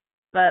town.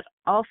 But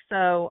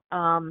also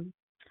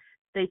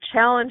they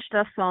challenged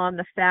us on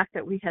the fact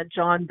that we had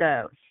John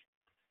Doe's.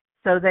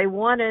 So they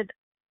wanted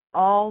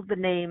all the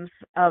names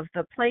of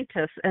the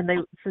plaintiffs, and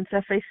since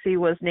FAC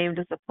was named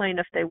as a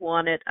plaintiff, they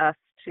wanted us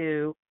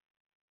to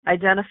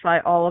identify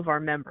all of our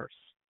members.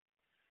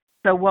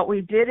 So what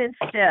we did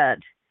instead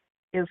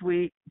is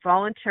we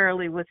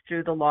voluntarily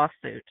withdrew the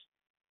lawsuit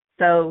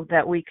so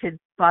that we could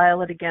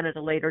file it again at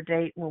a later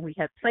date when we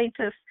had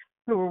plaintiffs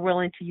who were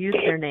willing to use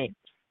their names.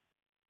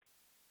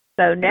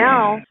 So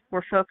now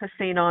we're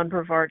focusing on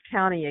Brevard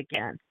County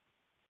again.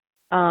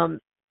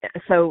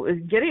 So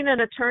getting an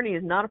attorney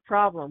is not a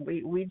problem.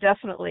 We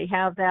definitely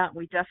have that.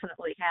 We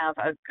definitely have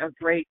a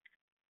great,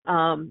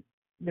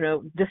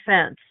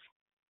 defense.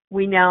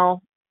 We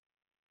now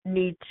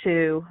need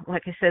to,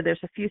 like I said, there's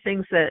a few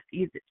things that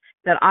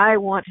I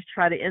want to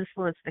try to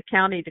influence the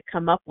county to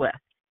come up with,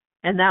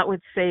 and that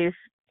would save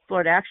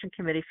Florida Action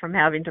Committee from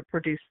having to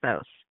produce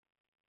those.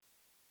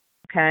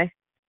 Okay?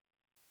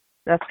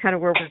 That's kind of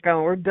where we're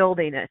going. We're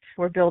building it.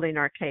 We're building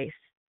our case.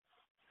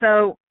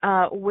 So,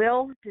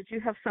 Will, did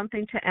you have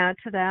something to add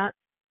to that?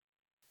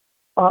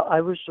 I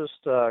was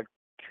just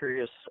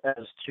curious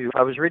as to,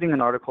 I was reading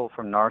an article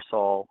from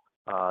Narsol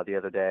the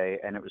other day,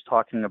 and it was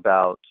talking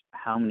about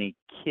how many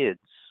kids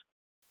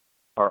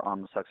are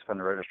on the sex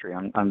offender registry.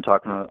 I'm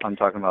talking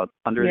about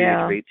under the age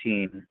of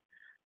 18,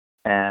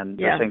 and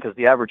they're saying because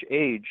the average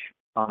age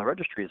on the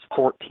registry is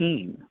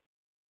 14.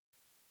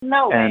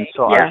 No way. And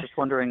so I was just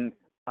wondering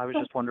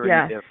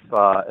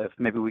if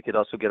maybe we could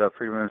also get a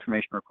Freedom of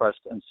Information request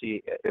and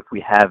see if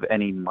we have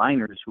any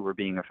minors who are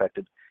being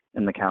affected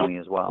in the county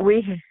as well.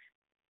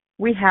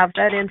 We have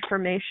that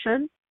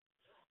information,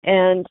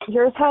 and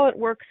here's how it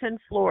works in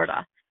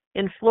Florida.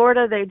 In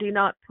Florida, they do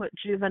not put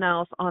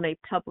juveniles on a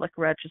public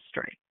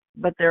registry,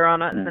 but they are on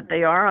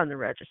the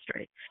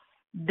registry.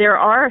 There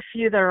are a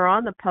few that are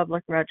on the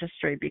public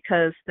registry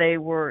because they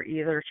were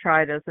either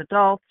tried as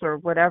adults or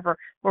whatever,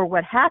 or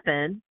what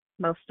happened.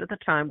 Most of the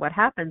time what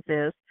happens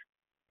is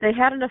they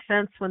had an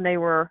offense when they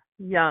were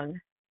young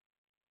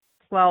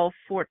 12,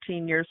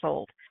 14 years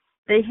old.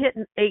 They hit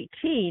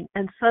 18,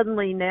 and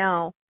suddenly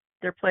now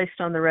they're placed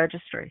on the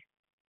registry,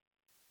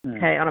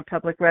 okay, on a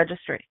public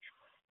registry,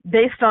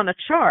 based on a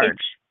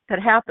charge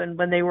that happened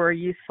when they were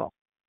youthful.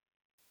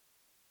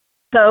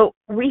 So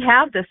we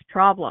have this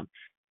problem.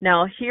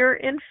 Now, here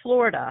in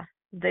Florida,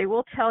 they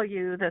will tell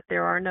you that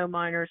there are no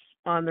minors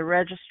on the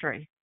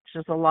registry,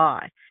 which is a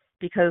lie,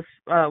 because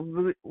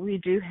we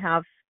do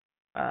have,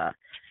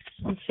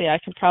 let's see, I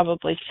can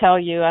probably tell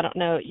you, I don't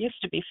know, it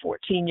used to be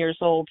 14 years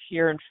old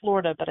here in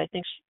Florida, but I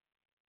think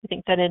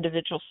that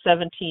individual's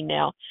 17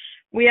 now.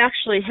 We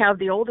actually have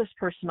the oldest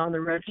person on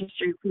the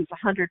registry who's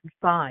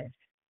 105.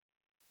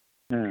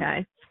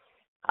 Okay.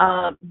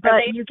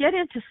 But you get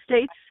into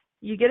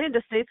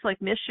states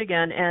like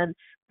Michigan, and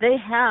they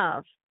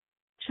have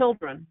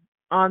children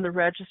on the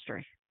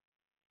registry.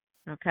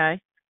 Okay.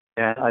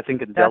 Yeah, I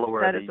think in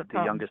Delaware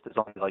the youngest is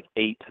only like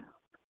 8.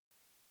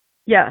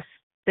 Yes,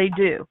 they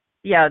do.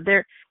 Yeah,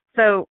 they're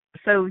so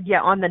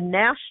yeah, on the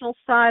national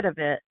side of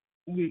it,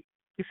 you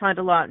find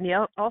a lot.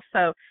 And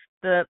also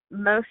the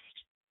most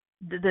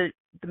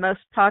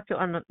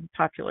popular, not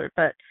popular,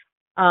 but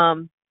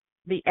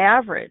the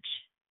average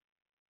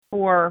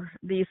for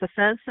these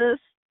offenses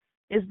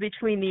is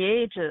between the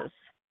ages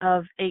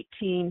of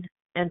 18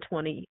 and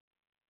 22.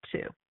 I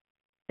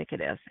think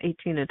it is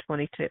 18 and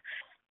 22,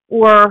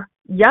 or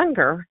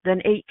younger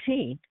than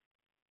 18,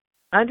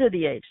 under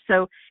the age.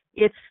 So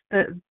it's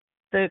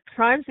the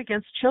crimes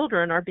against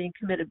children are being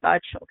committed by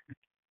children.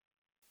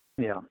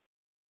 Yeah.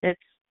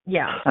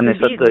 And they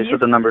said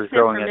the number is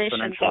growing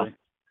exponentially.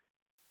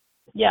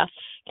 Yeah,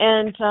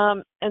 and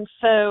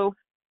so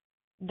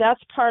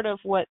that's part of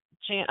what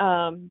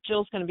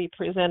Jill's going to be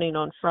presenting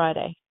on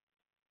Friday.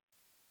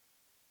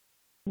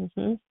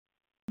 Mm-hmm.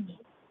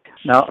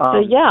 Now, so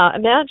yeah,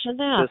 imagine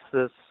that.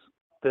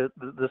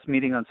 This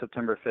meeting on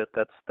September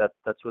 5th.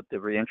 That's with the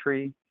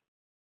reentry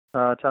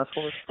task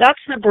force. That's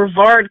the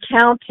Brevard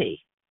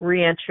County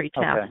Reentry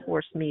Task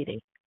Force meeting.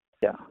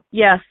 Yeah.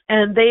 Yes,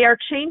 and they are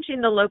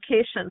changing the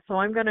location. So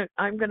I'm gonna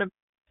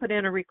put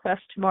in a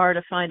request tomorrow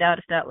to find out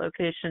if that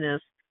location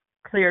is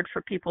cleared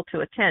for people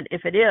to attend.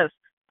 If it is,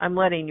 I'm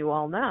letting you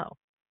all know,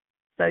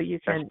 so you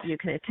can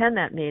attend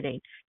that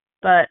meeting.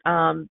 But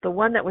the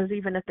one that was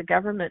even at the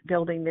government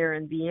building there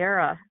in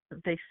Vieira,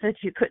 they said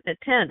you couldn't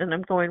attend, and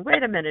I'm going,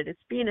 wait a minute, it's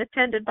being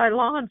attended by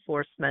law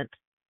enforcement.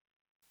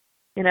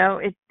 You know,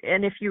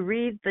 and if you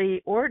read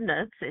the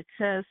ordinance, it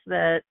says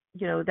that,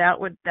 you know, that's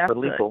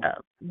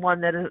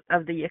one that is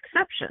of the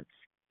exceptions.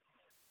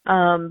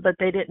 But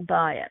they didn't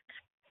buy it.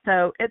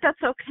 So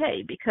that's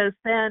okay, because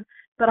then,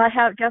 but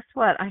guess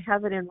what? I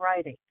have it in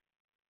writing.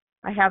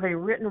 I have a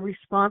written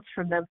response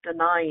from them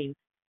denying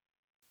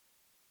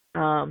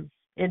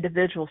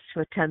individuals to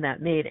attend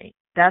that meeting.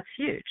 That's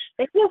huge.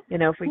 You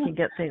know, if we can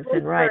get things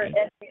in writing.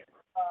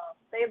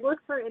 They look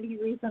for any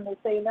reason to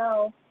say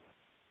no.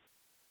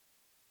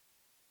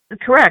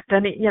 Correct,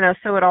 and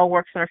so it all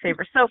works in our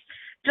favor. So,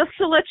 just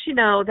to let you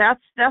know,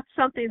 that's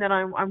something that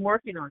I'm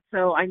working on.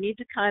 So I need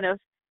to kind of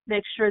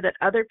make sure that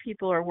other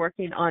people are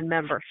working on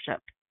membership,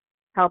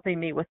 helping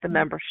me with the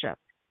membership.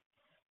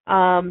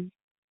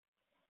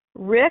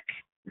 Rick,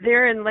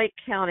 they're in Lake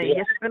County.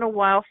 Yeah. It's been a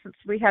while since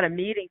we had a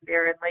meeting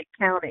there in Lake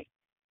County,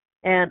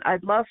 and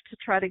I'd love to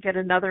try to get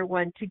another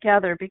one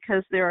together,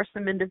 because there are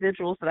some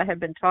individuals that I have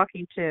been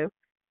talking to.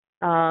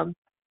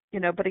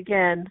 But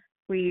again,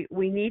 we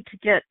need to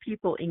get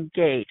people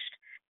engaged.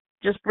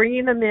 Just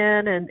bringing them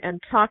in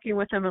and talking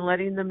with them and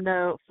letting them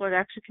know Florida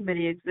Action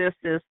Committee exists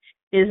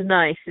is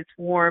nice. It's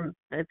warm.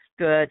 It's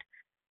good.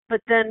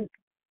 But then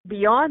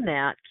beyond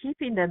that,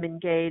 keeping them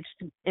engaged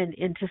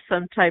into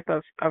some type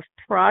of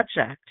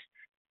project.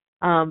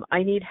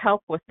 I need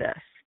help with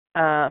this.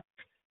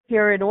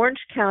 Here in Orange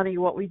County,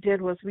 what we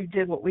did was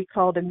what we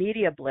called a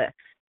media blitz,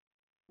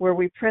 where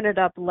we printed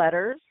up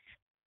letters.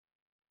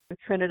 We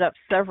printed up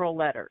several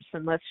letters,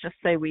 and let's just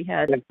say we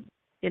had,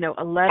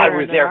 a letter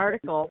and an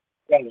article.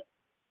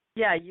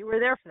 Yeah, you were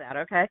there for that,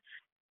 okay?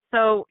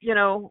 So,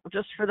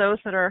 just for those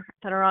that are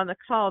on the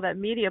call, that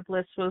media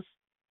blitz was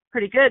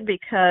pretty good,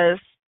 because,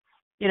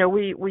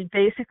 we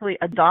basically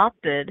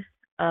adopted,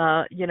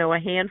 a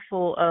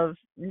handful of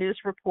news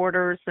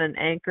reporters and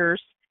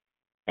anchors,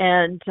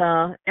 and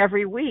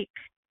every week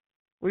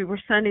we were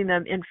sending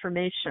them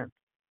information.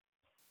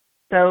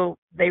 So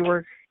they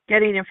were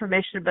getting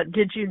information, but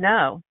did you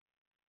know,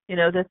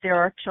 that there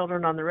are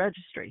children on the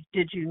registry?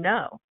 Did you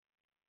know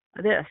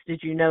this? Did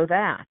you know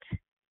that?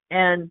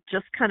 And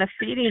just kind of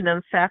feeding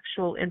them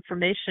factual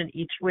information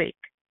each week.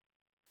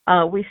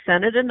 We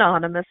sent it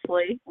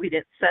anonymously. We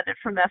didn't send it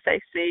from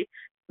FAC.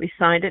 We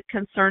signed it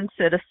Concerned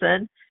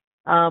Citizen.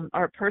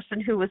 Our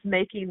person who was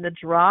making the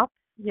drop,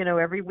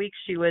 every week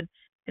she would,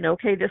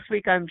 okay, this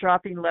week I'm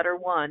dropping letter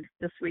 1.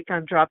 This week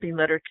I'm dropping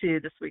letter 2.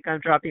 This week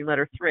I'm dropping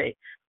letter 3.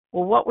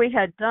 Well, what we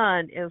had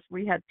done is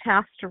we had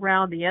passed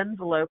around the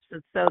envelopes,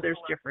 and so there's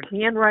different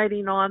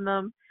handwriting on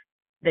them.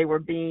 They were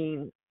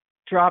being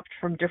dropped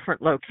from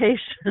different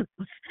locations.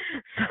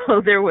 So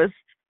there was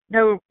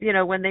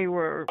when they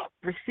were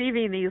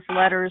receiving these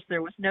letters,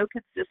 there was no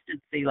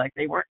consistency. Like,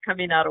 they weren't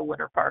coming out of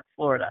Winter Park,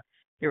 Florida.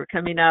 They were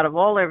coming out of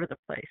all over the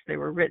place. They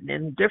were written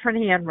in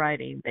different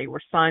handwriting. They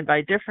were signed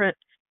by different,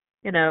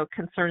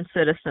 concerned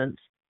citizens.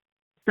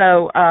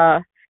 So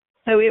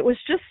it was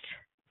just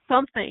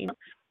something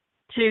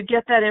to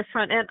get that in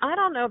front. And I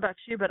don't know about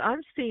you, but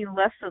I'm seeing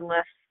less and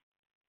less,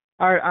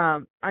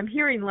 I'm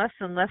hearing less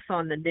and less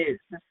on the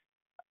news.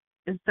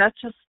 Is that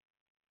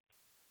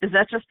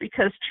just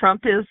because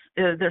Trump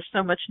there's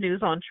so much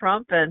news on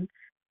Trump and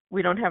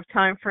we don't have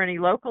time for any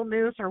local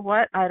news, or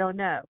what? I don't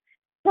know.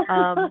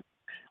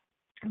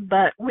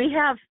 But we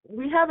have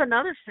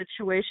another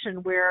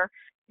situation where,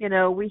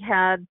 we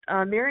had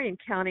Marion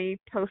County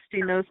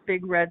posting those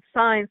big red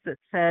signs that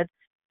said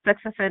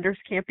sex offenders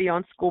can't be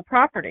on school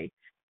property.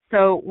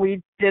 So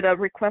we did a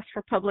request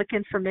for public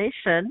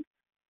information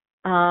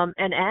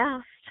and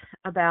asked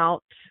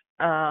about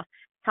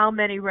how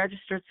many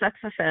registered sex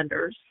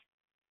offenders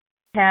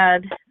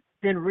had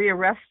been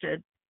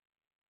rearrested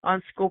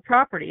on school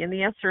property, and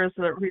the answer is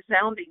a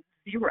resounding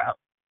 0.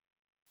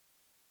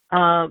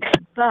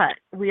 But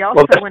we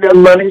also went out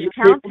to each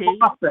county.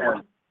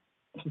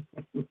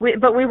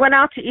 We went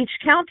out to each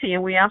county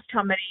and we asked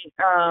how many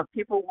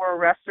people were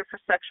arrested for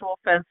sexual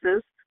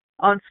offenses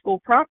on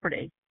school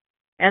property,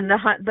 and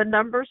the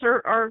numbers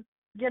are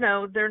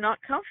they're not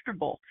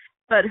comfortable.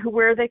 But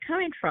where are they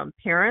coming from?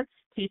 Parents,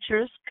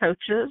 teachers,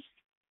 coaches,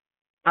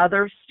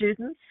 other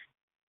students.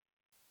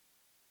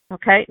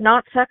 Okay,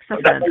 not sex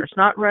offenders,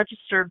 not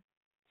registered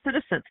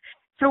citizens.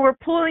 So we're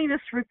pulling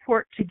this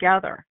report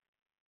together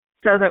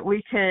so that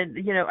we can,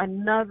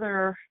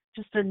 another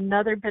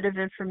bit of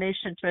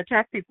information to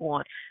attack people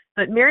on.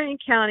 But Marion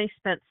County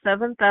spent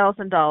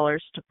 $7,000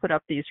 to put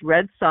up these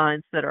red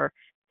signs that are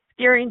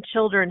scaring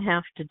children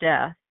half to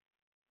death,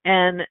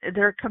 and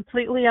they're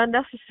completely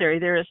unnecessary.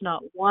 There is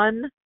not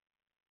one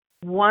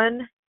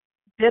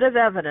bit of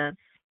evidence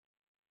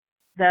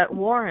that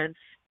warrants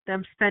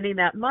them spending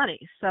that money.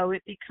 So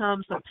it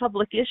becomes a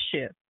public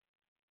issue,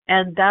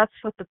 and that's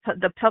what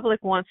the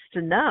public wants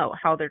to know,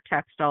 how their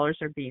tax dollars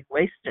are being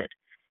wasted.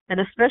 And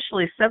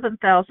especially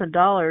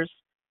 $7,000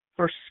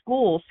 for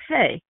schools.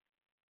 Hey,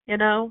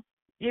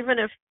 even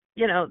if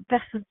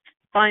that's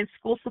buying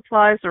school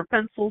supplies or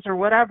pencils or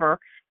whatever,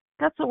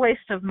 that's a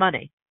waste of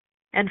money,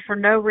 and for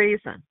no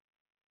reason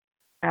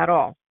at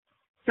all.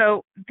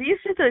 So these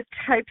are the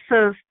types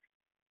of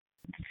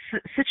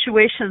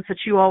situations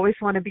that you always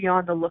want to be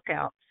on the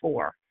lookout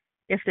for.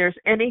 If there's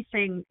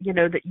anything,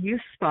 that you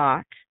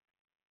spot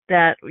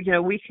that,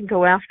 we can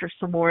go after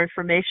some more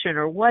information,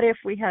 or what if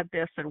we had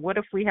this and what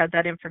if we had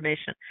that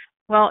information?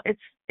 Well,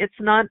 it's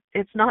not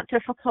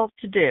difficult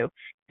to do,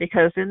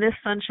 because in this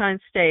Sunshine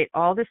State,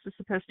 all this is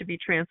supposed to be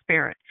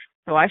transparent.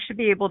 So I should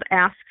be able to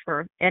ask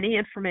for any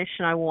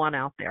information I want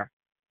out there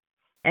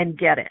and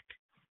get it.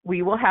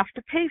 We will have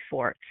to pay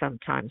for it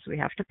sometimes. We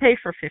have to pay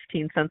for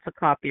 15 cents a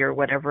copy or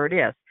whatever it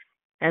is.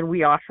 And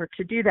we offer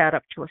to do that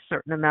up to a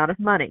certain amount of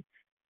money.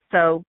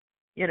 So,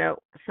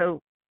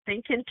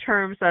 think in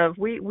terms of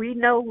we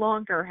no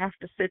longer have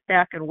to sit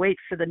back and wait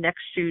for the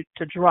next shoe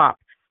to drop.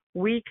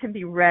 We can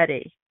be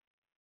ready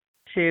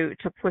to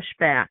push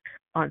back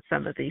on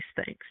some of these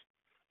things.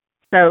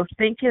 So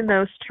think in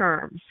those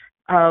terms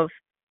of,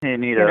 hey,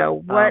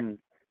 Anita,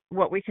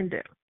 what we can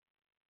do.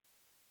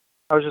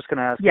 I was just going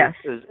to ask, yes.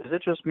 Is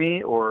it just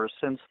me, or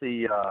since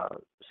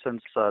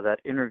that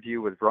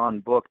interview with Ron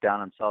Book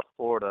down in South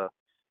Florida,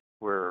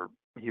 where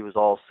he was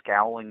all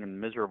scowling and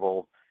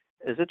miserable,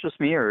 is it just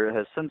me, or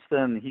has since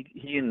then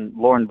he and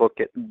Lauren Book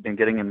been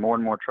getting in more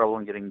and more trouble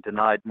and getting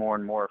denied more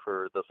and more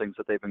for the things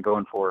that they've been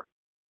going for?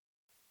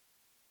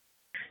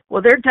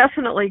 Well, they're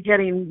definitely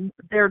getting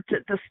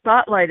the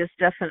spotlight is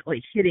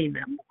definitely hitting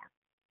them more.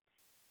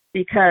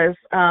 Because,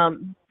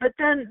 but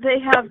then they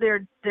have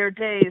their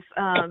days.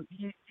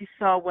 You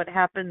saw what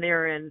happened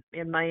there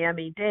in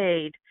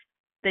Miami-Dade.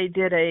 They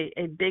did a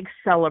big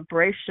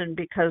celebration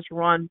because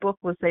Ron Book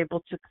was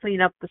able to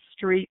clean up the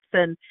streets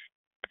and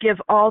give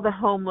all the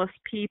homeless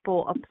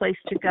people a place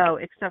to go,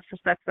 except for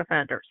sex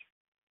offenders.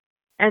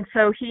 And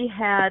so he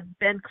had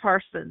Ben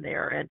Carson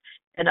there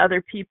and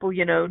other people,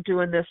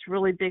 doing this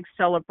really big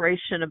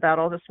celebration about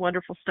all this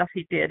wonderful stuff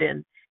he did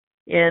in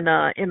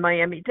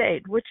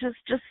Miami-Dade, which is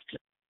just,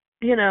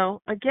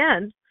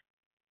 again,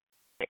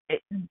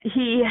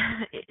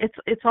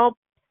 it's all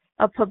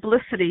a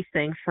publicity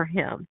thing for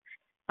him.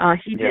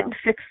 He didn't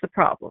fix the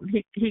problem.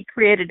 He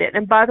created it.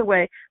 And by the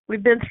way,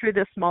 we've been through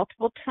this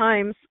multiple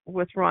times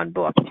with Ron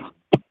Book.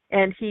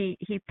 And he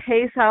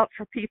pays out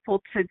for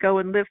people to go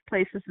and live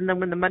places, and then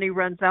when the money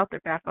runs out, they're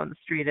back on the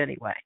street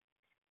anyway,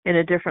 in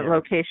a different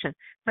location.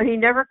 So he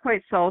never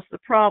quite solves the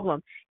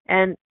problem.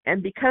 And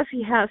because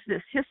he has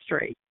this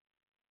history,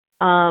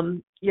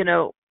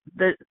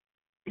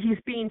 he's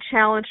being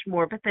challenged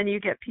more. But then you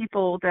get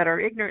people that are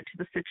ignorant to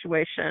the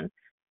situation,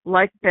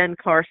 like Ben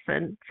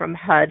Carson from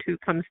HUD, who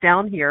comes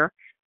down here.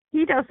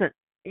 He doesn't,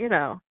 he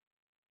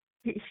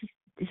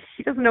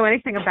doesn't know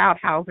anything about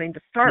housing to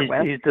start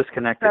with. He's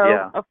disconnected,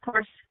 so, of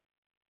course,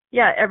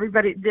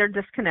 everybody, they're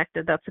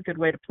disconnected. That's a good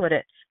way to put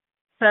it.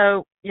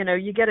 So,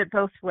 you get it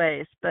both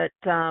ways, but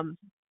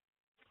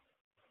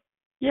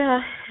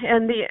yeah,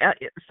 and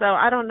so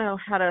I don't know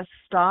how to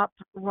stop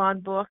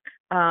Ron Book,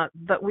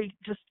 but we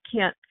just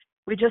can't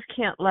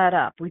let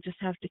up. We just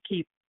have to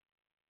keep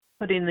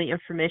putting the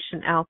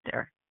information out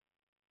there.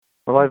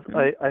 Well,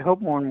 I hope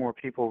more and more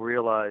people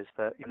realize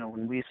that,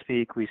 when we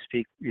speak, with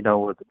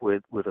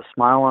a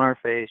smile on our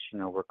face.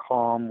 We're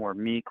calm, we're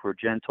meek, we're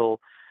gentle.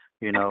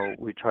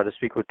 We try to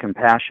speak with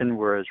compassion,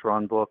 whereas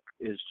Ron Book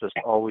is just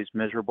always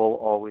miserable,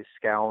 always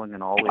scowling,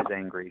 and always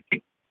angry.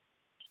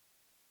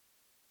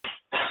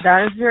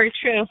 That is very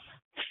true.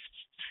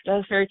 That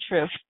is very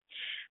true.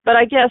 But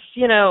I guess,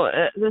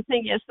 the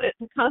thing is that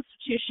the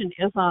Constitution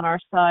is on our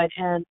side,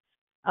 and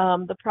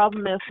the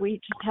problem is we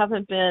just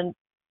haven't been,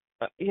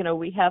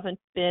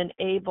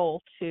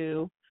 able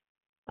to,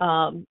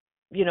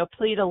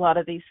 plead a lot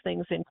of these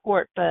things in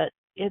court, but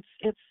it's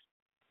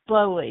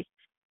slowly,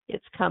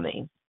 it's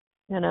coming,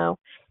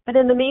 But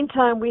in the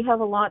meantime, we have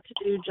a lot to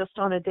do just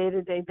on a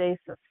day-to-day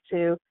basis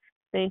to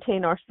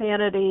maintain our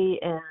sanity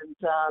and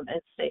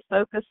stay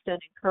focused and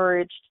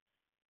encouraged,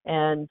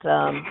 and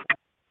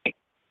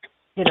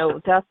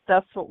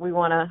that's what we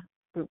want to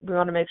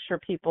make sure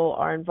people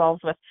are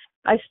involved with.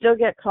 I still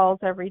get calls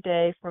every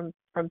day from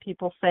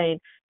people saying,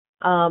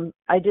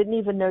 I didn't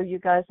even know you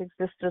guys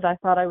existed. I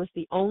thought I was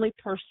the only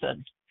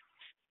person,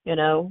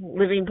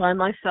 living by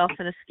myself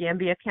in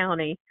Escambia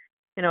County.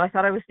 I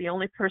thought I was the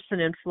only person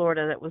in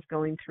Florida that was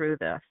going through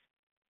this.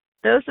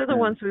 Those are the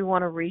ones we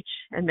want to reach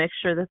and make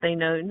sure that they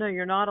know, no,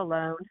 you're not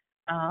alone.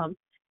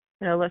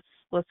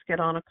 Let's get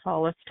on a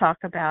call. Let's talk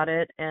about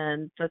it,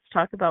 and let's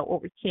talk about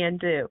what we can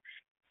do.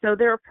 So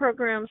there are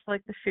programs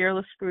like the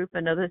Fearless Group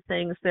and other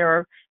things. There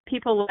are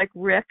people like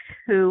Rick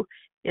who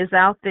is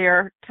out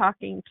there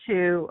talking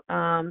to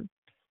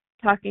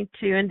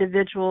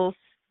individuals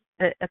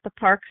at the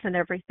parks and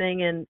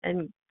everything, and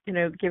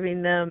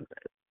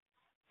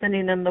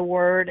sending them the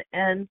word.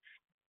 And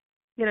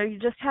you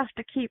just have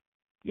to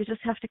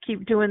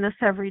keep doing this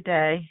every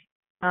day.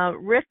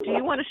 Rick, do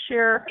you want to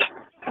share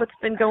what's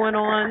been going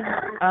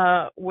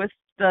on with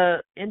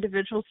the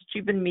individuals that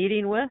you've been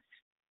meeting with?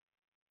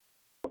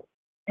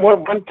 Well,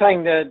 one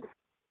thing that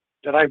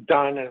I've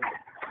done is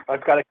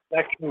I've got a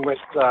connection with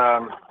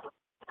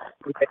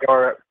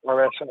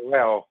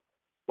RSOL.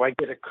 Where I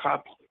get the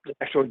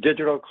actual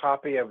digital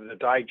copy of the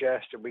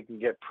digest that we can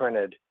get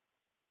printed.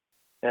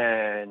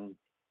 And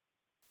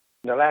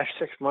in the last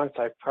 6 months,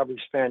 I've probably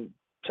spent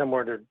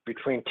somewhere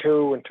between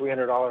 $200 and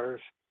 $300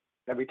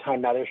 every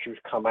time that issue's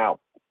come out.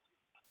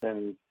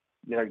 And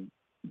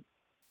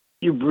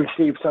you've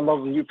received some of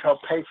them. You've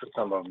helped pay for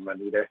some of them,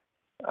 Anita.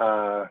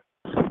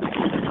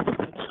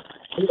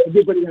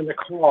 Everybody on the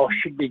call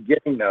should be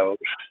getting those,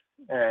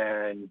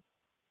 and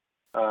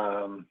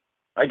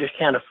I just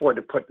can't afford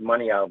to put the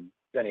money out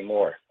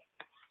anymore.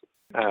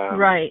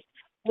 Right.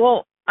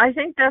 Well, I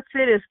think that's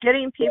it, is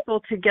getting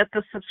people to get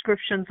the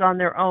subscriptions on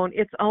their own.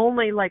 It's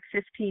only like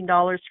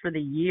 $15 for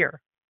the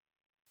year,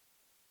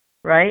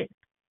 right?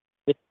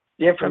 The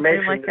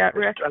information, something like that,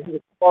 Rick? I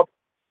think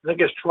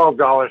it's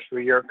 $12 for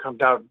a year. It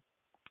comes out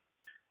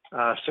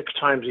 6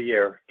 times a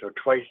year, so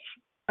twice.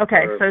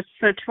 Okay,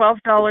 so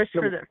 $12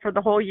 for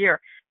the whole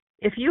year.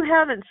 If you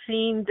haven't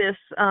seen this,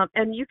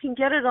 and you can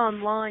get it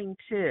online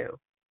too,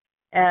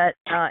 at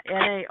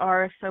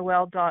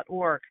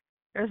narsol.org.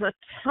 There's a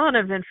ton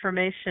of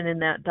information in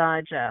that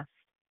digest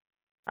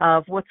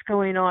of what's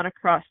going on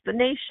across the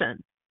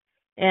nation.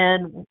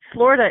 And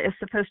Florida is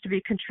supposed to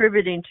be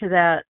contributing to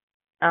that.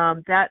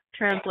 That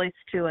translates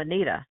to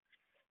Anita.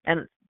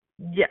 And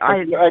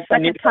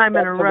second time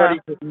in a row.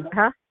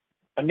 Huh?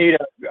 Anita,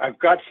 I've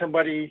got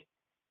somebody,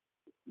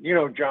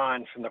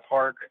 John from the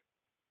park.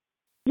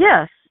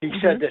 Yes. He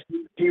said that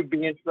he'd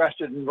be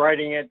interested in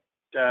writing it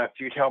if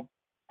you'd help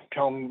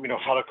tell him,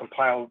 how to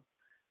compile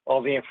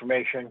all the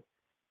information.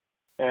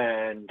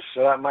 And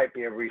so that might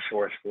be a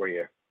resource for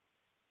you.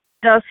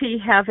 Does he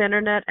have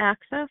internet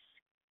access?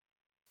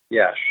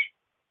 Yes.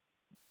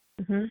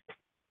 Mm-hmm.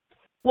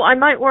 Well, I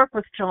might work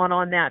with John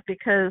on that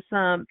because,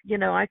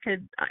 I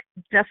could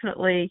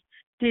definitely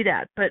do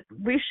that. But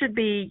we should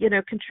be,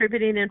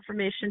 contributing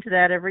information to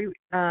that every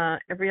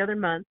other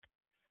month.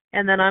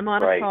 And then I'm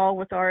on a call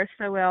with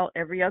RSOL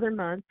every other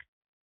month,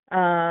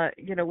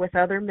 with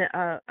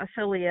other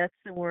affiliates,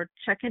 and we're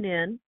checking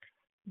in,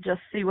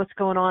 just see what's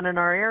going on in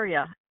our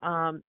area.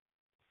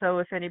 So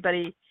if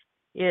anybody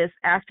is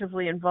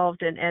actively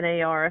involved in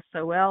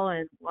NARSOL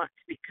and want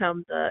to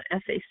become the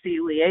FAC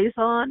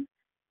liaison,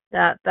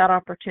 that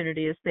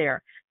opportunity is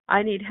there.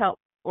 I need help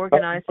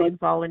organizing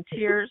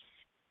volunteers.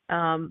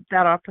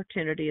 That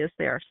opportunity is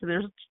there. So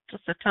there's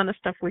just a ton of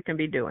stuff we can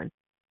be doing.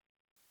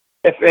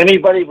 If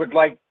anybody would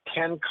like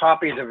 10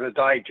 copies of the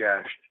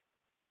digest,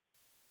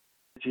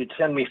 if you'd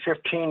send me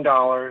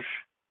 $15,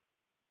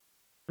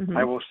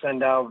 I will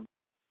send out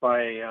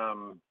by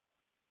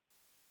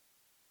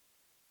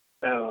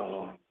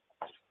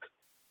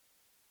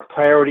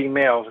priority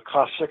mail. It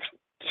costs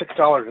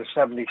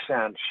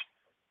 $6.70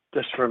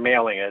 just for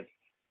mailing it.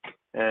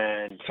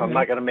 and so I'm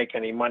not going to make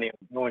any money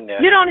doing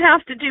that. You don't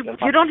have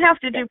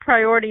to do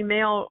priority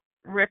mail,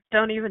 Rick.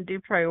 Don't even do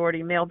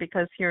priority mail,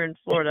 because here in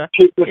Florida,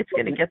 it's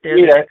going to get there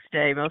the next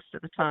day most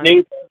of the time.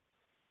 It's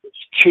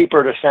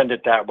cheaper to send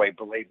it that way,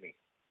 believe me.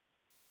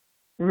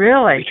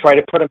 Really? If you try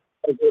to put them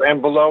in your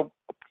envelope,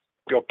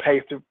 you'll pay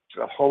through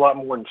a whole lot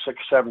more than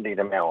 $6.70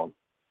 to mail them.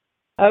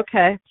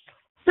 Okay.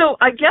 So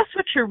I guess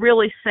what you're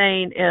really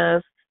saying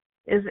is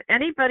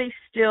anybody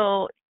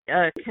still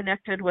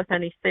connected with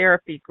any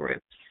therapy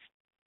groups?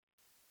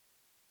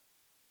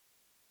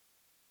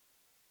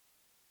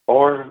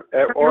 Or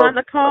on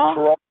the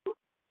call?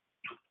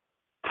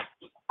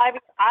 I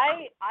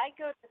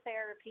go to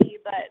therapy,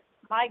 but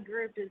my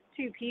group is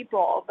 2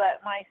 people,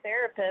 but my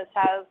therapist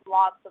has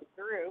lots of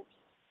groups.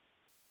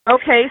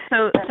 Okay,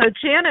 so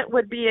Janet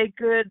would be a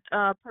good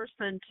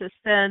person to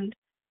send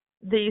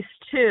these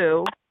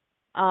to.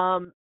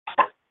 So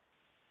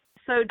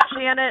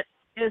Janet,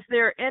 is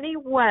there any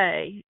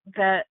way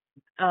that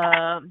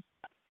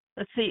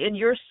let's see, in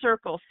your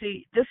circle,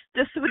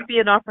 this would be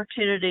an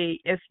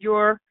opportunity if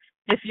you're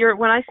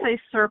when I say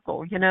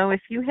circle,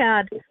 if you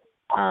had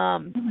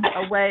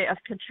a way of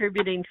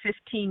contributing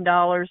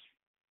 $15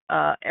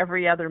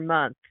 every other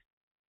month,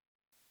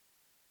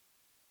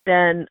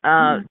 then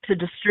to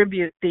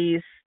distribute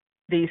these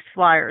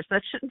flyers.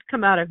 That shouldn't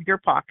come out of your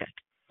pocket.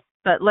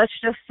 But let's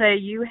just say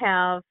you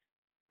have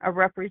a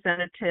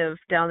representative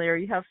down there,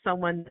 you have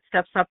someone that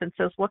steps up and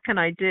says, what can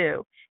I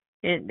do?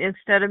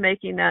 Instead of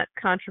making that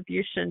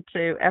contribution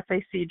to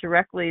FAC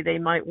directly, they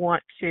might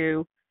want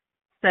to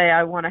say,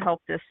 I want to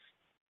help this.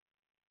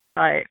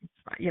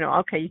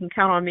 Okay, you can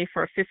count on me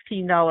for a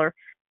 $15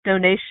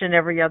 donation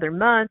every other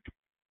month,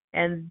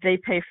 and they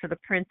pay for the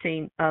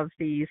printing of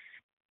these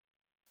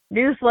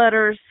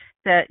newsletters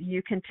that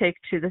you can take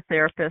to the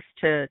therapist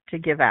to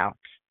give out.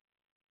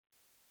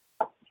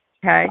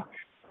 Okay?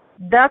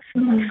 That's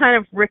kind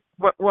of, Rick,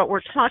 what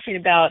we're talking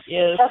about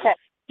is,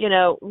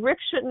 Rick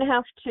shouldn't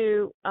have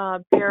to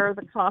bear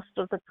the cost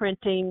of the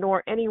printing,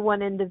 nor any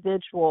one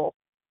individual,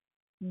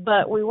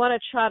 but we want to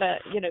try to,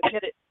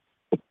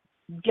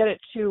 get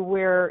it to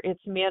where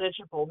it's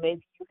manageable.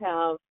 Maybe you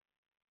have,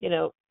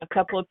 a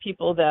couple of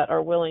people that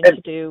are willing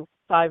to do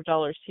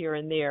 $5 here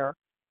and there.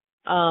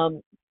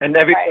 And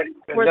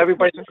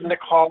everybody in the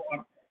call,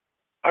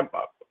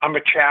 I'm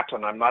a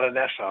chaplain. I'm not an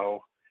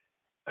SO.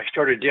 I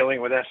started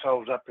dealing with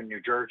SOs up in New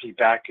Jersey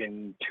back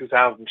in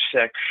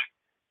 2006,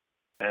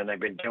 and I've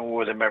been dealing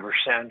with them ever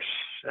since.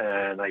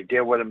 And I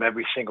deal with them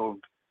every single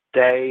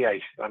day.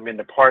 I'm in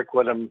the park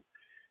with them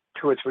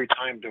 2 or 3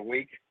 times a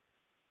week.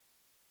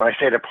 When I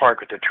say the park,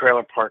 it's a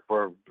trailer park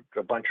where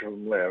a bunch of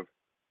them live.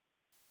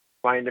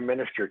 Trying to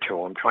minister to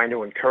them, trying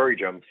to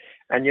encourage them.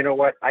 And you know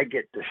what? I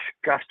get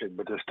disgusted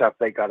with the stuff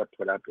they got to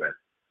put up with.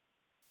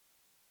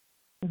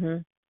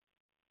 Mm-hmm.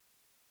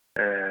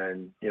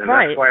 And,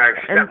 that's why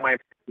I've spent my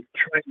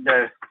trying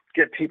to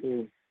get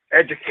people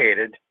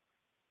educated.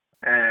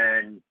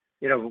 And,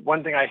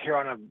 one thing I hear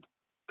I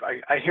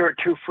hear it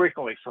too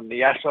frequently from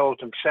the SOs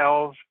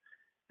themselves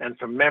and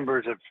from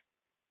members of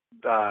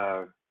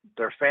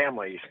their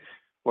families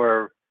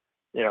where,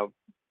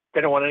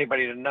 they don't want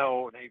anybody to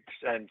know,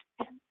 and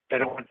they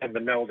don't want them to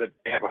know that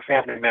they have a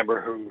family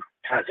member who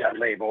has that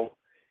label.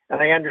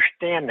 And I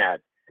understand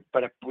that.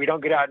 But if we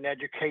don't get out and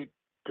educate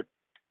the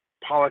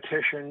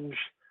politicians,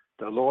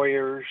 the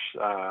lawyers,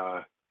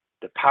 the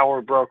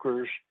power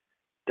brokers,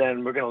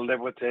 then we're going to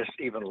live with this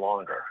even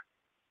longer.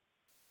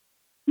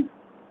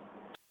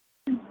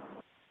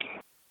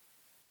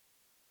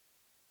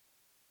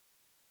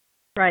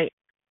 Right.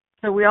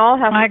 So we all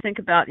have to think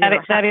about,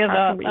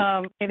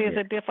 it is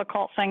a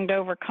difficult thing to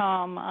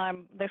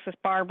overcome. This is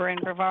Barbara in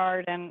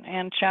Brevard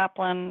and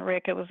Chaplain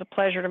Rick. It was a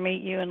pleasure to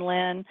meet you and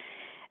Lynn.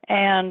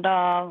 And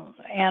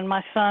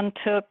my son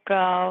took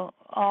all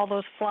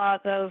those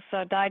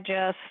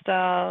digest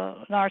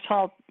Nars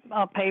Hall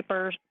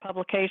papers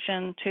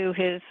publication to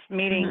his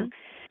meeting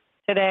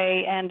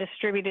today and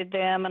distributed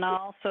them. And I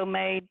also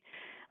made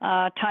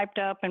typed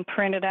up and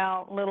printed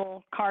out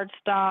little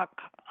cardstock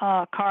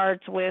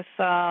cards with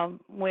our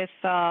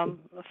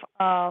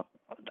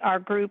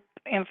group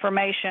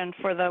information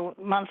for the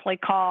monthly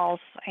calls,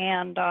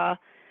 and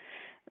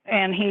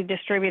he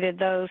distributed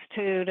those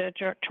too to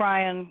try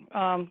and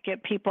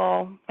get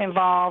people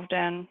involved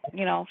and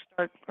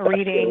start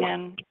reading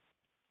and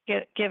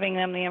giving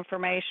them the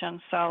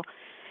information. So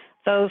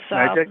those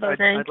I'd like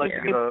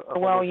to get a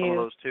hold of some of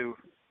those too.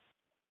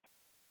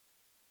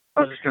 I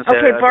was just going to say,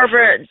 okay,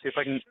 Barbara. See if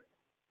I can.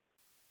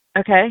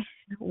 Okay,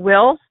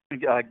 Will.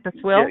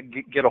 That's Will.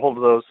 Get a hold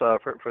of those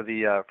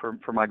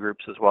for my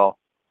groups as well,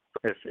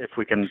 if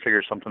we can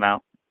figure something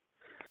out.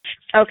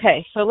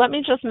 Okay, so let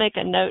me just make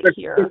a note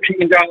here.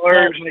 $15,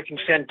 and they can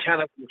send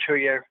 10 of them to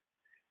you.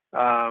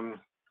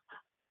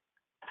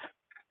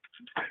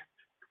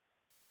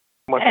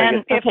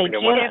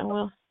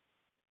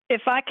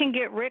 If I can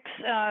get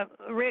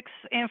Rick's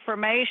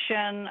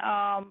information,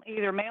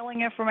 either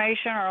mailing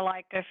information or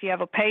like if you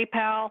have a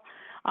PayPal,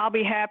 I'll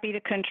be happy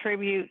to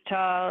contribute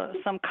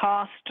some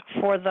cost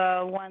for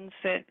the ones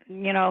that,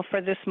 for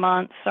this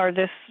month or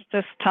this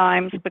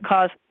times,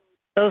 because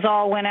those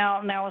all went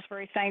out and I was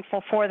very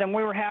thankful for them.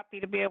 We were happy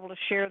to be able to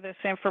share this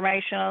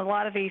information. A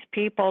lot of these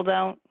people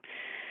don't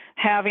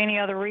have any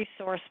other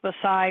resource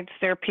besides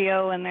their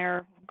PO and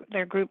their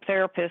group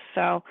therapist.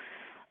 So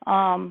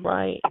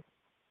right.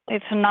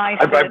 It's nice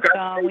I've that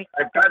got we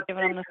PayPal. can give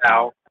them the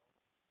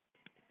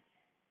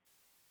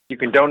You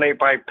can donate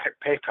by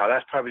PayPal.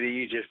 That's probably the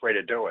easiest way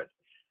to do it.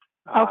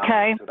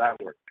 Okay. So that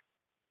works.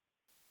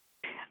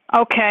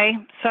 Okay.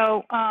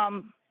 So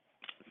I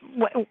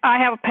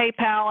have a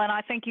PayPal, and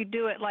I think you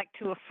do it like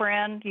to a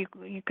friend. You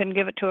can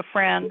give it to a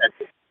friend.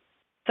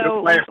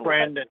 So my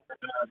friend,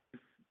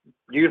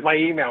 use my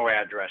email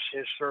address,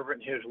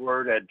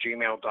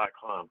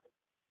 hisservanthisword@gmail.com.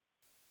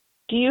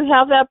 Do you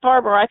have that,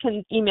 Barbara? I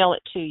can email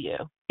it to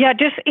you. Yeah,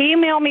 just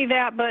email me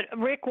that. But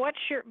Rick,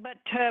 to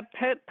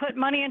put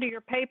money into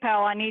your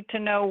PayPal, I need to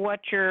know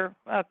what your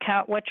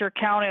account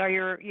or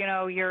your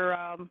email.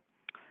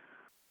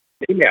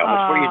 That's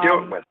what you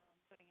do it with.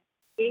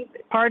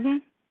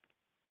 Pardon?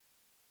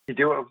 You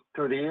do it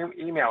through the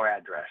email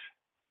address.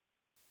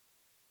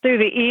 Through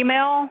the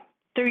email?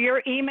 Through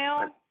your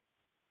email?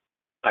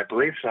 I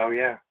believe so.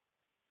 Yeah.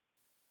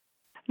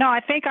 No,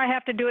 I think I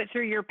have to do it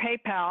through your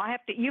PayPal.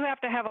 You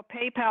have to have a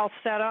PayPal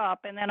set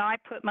up, and then I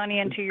put money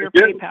into your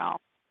PayPal.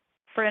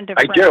 Friend to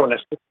friend. I do, and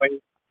it's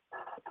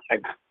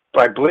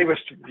I believe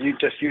you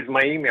just use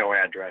my email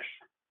address.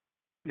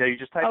 Yeah, you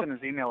just type in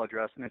his email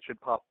address, and it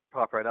should pop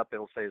right up.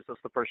 It'll say, "Is this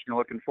the person you're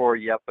looking for?"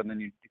 Yep, and then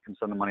you can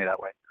send the money that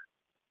way.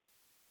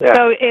 Yeah.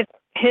 So it's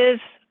his.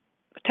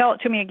 Tell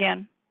it to me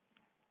again.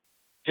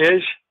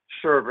 His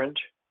servant,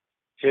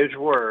 his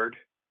word.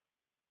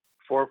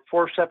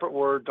 Four separate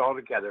words all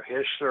together.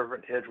 His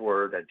servant, his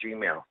word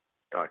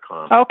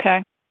 @gmail.com.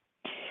 Okay.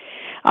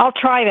 I'll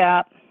try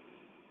that.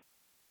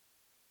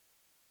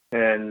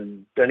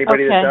 And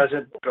anybody that does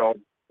it, I'll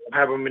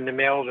have them in the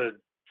mail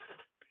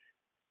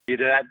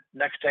either that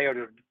next day or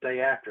the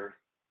day after.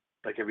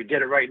 Like if we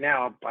did it right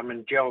now, I'm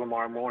in jail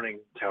tomorrow morning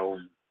till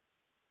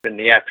in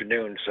the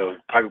afternoon, so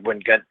probably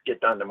wouldn't get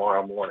done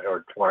tomorrow morning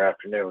or tomorrow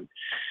afternoon.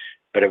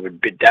 But it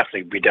would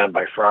definitely be done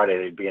by Friday.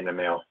 They'd be in the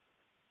mail.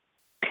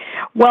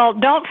 Well,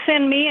 don't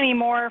send me any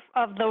more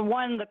of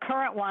the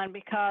current one,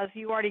 because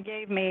you already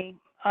gave me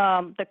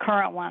the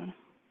current one.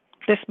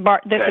 This is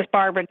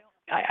Barbara.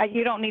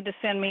 You don't need to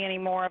send me any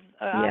more.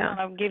 I'm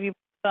going to give you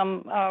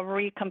some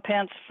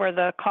recompense for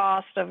the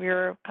cost of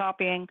your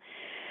copying,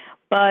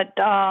 but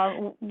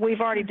we've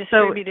already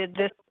distributed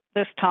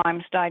this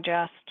time's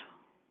digest.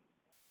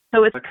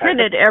 So it's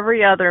printed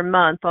every other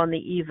month on the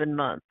even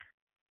month.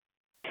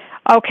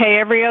 Okay,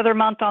 every other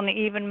month on the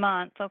even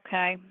month.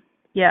 Okay.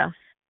 Yes.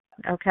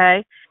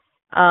 Okay.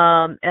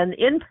 And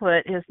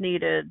input is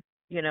needed,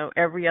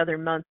 every other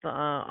month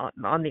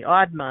on the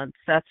odd months.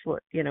 That's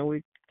what,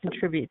 we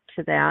contribute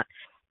to that.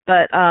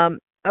 But,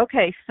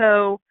 okay,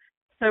 so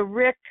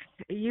Rick,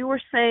 you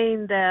were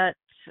saying that,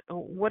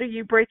 what are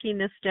you breaking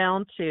this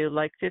down to,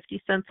 like 50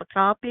 cents a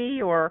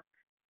copy, or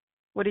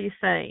what are you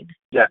saying?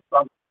 Yeah,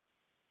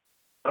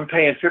 I'm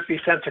paying 50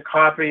 cents a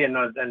copy, and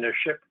they're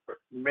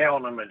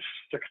mailing them at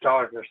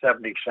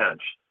 $6.70.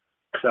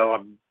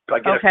 So I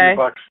get a few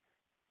bucks.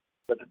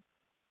 But I'm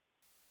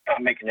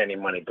not making any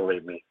money,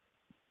 believe me.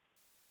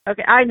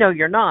 Okay, I know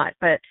you're not,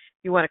 but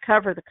you want to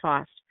cover the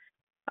cost.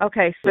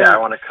 Okay, so yeah, I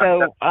want to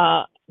cover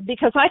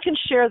because I can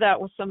share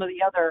that with some of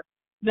the other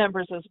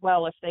members as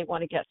well if they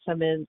want to get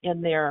some in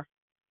there.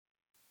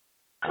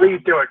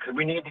 Please do it, because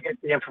we need to get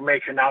the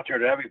information out there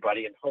to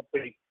everybody, and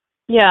hopefully,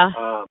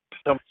 some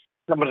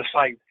of the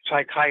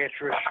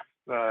psychiatrists,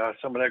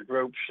 some of their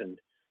groups, and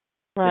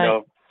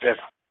if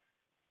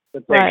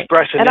they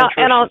express an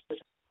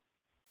interest.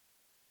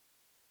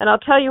 And I'll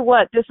tell you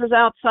what, this is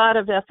outside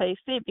of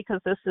FAC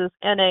because this is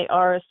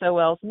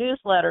NARSOL's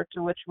newsletter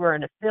to which we're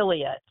an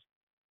affiliate.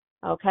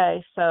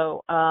 Okay,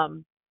 so,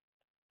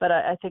 but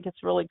I think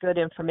it's really good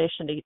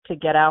information to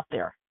get out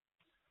there.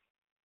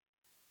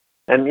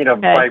 And,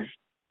 by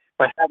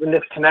having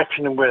this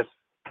connection with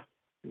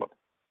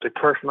the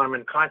person I'm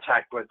in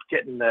contact with,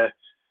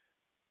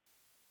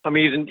 I'm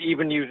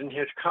even using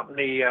his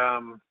company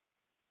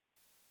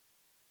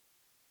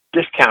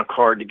discount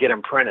card to get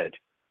them printed.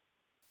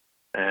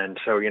 And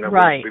so, we've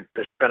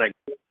been a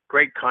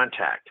great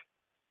contact.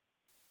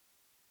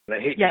 And I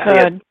hate to see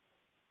it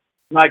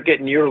not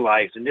getting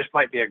utilized, and this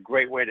might be a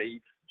great way to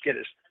get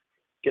it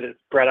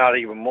spread out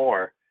even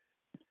more.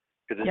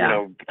 Because,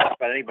 about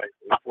anybody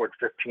can afford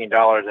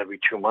 $15 every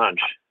 2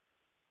 months.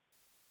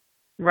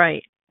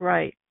 Right.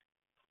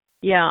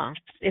 Yeah,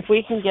 if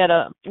we can get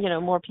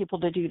more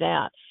people to do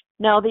that.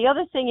 Now, the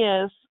other thing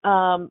is,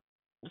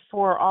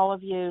 for all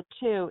of you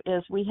too,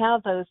 is we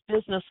have those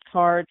business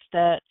cards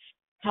that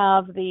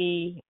have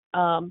the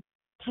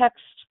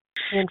text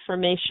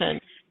information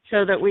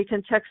so that we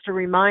can text a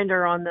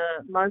reminder on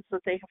the months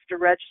that they have to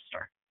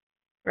register.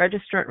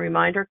 Registrant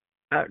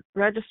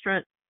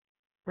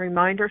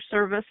reminder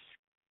service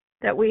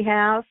that we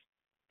have.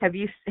 Have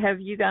you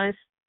guys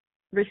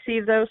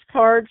receive those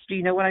cards? Do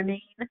you know what I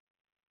mean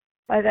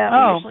by that?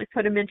 We usually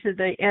put them into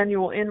the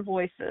annual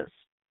invoices.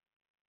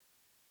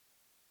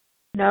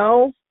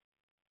 No?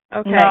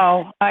 Okay.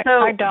 No, I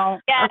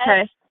don't. Yes.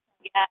 Okay.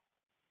 Yeah.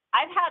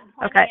 I've had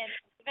plenty, and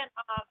even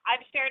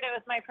I've shared it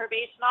with my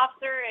probation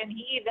officer, and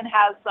he even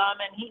has some,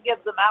 and he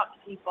gives them out to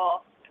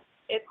people.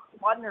 It's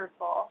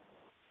wonderful.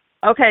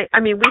 Okay, I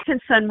mean, we can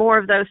send more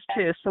of those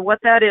too. So what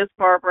that is,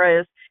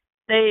 Barbara, is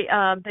they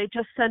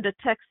just send a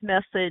text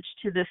message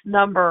to this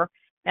number,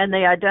 and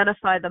they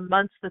identify the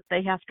months that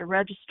they have to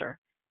register.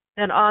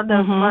 Then on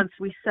those months,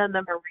 we send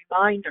them a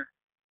reminder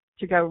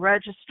to go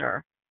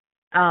register.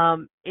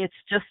 It's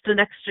just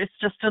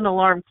an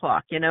alarm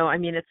clock, you know. I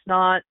mean, it's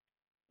not,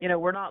 you know,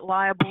 we're not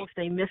liable if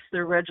they miss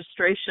their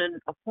registration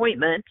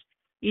appointment.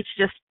 It's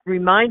just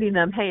reminding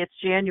them, hey, it's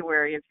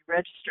January if you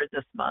registered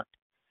this month.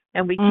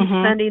 And we keep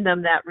sending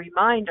them that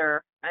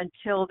reminder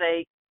until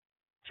they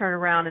turn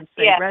around and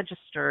say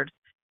registered.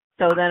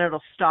 So then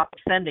it'll stop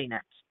sending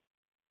it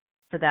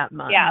for that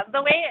month. Yeah,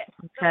 the way it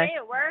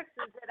works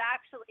is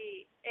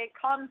it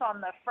comes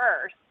on the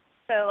 1st.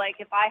 So like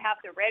if I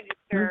have to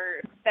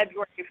register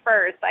February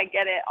 1st, I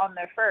get it on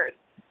the 1st.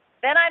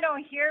 Then I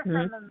don't hear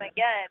from them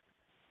again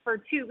for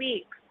 2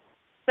 weeks.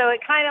 So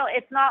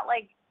it's not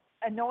like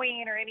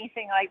annoying or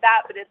anything like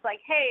that, but it's like,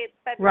 hey, it's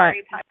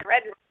February, time to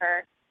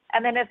register.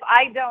 And then if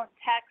I don't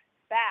text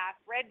back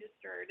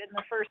registered in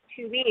the first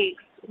 2 weeks,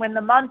 when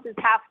the month is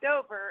half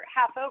over,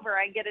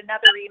 I get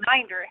another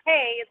reminder,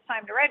 hey, it's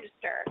time to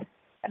register.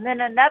 And then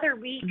another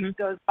week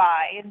goes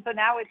by, and so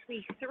now it's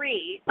week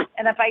 3.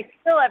 And if I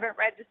still haven't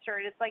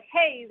registered, it's like,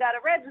 hey, you got to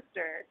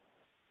register.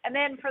 And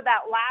then for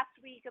that last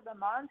week of the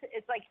month,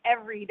 it's like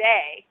every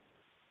day,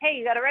 hey,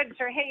 you got to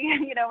register. Hey,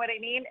 you know what I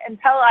mean?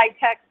 Until I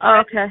text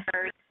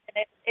register,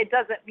 and it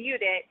doesn't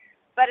mute it.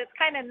 But it's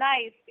kind of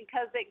nice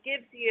because it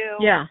gives you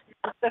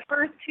the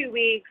first 2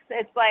 weeks,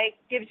 it's like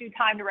gives you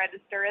time to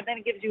register, and then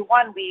it gives you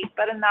 1 week.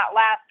 But in that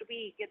last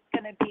week, it's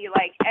going to be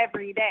like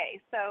every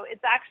day. So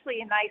it's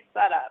actually a nice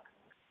setup.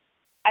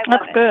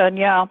 That's good,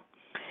 yeah.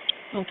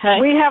 Okay.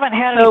 We haven't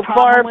had any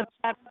problem with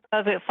that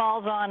because it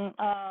falls on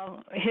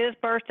his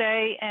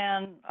birthday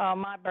and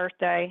my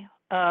birthday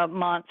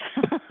month.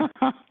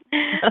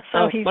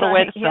 So what a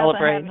way to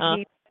celebrate, huh?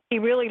 He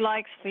really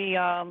likes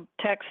the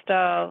text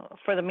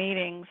for the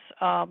meetings.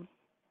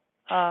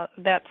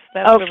 That's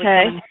really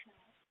good.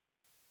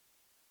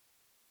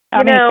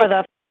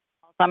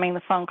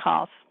 The phone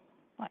calls.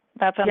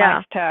 That's a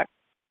nice text.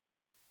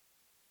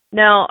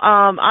 Now,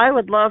 I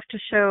would love to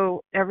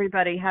show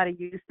everybody how to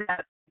use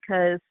that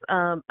because,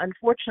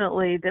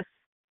 unfortunately, this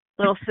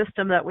little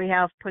system that we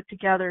have put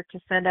together to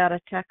send out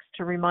a text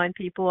to remind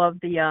people of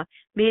the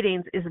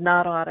meetings is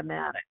not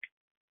automatic.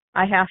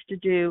 I have to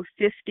do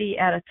 50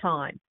 at a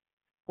time.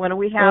 When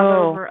we have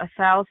over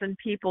 1,000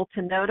 people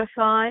to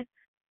notify,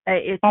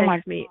 it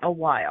takes me a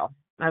while,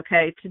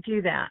 to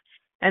do that.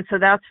 And so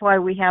that's why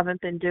we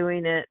haven't been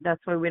doing it.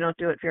 That's why we don't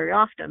do it very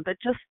often. But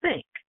just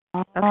think,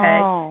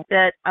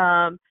 that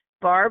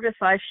Barb,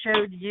 if I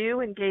showed you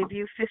and gave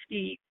you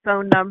 50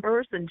 phone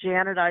numbers, and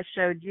Janet, I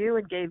showed you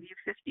and gave you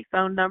 50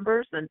 phone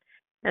numbers, and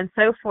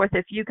so forth,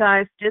 if you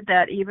guys did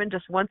that even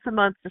just once a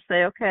month to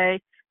say, okay,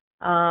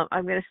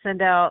 I'm going to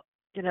send out,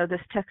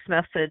 this text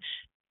message,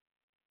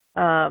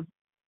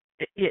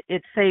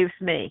 it saves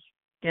me,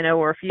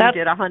 or if you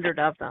did 100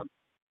 of them.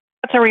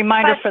 That's a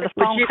reminder for the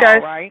phone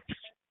call, right?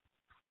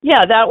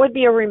 Yeah, that would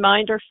be a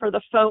reminder for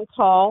the phone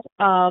call,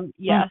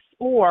 yes,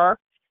 or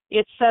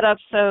it's set up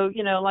so,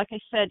 like I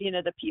said,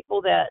 the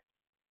people that,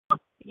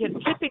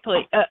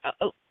 typically,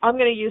 I'm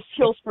going to use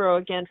Hillsborough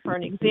again for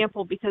an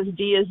example because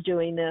Dee is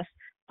doing this.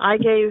 I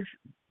gave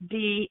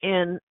Dee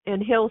in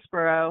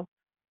Hillsborough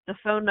the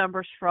phone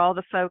numbers for all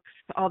the folks,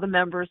 all the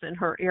members in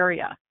her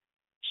area.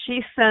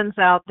 She sends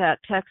out that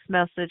text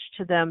message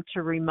to them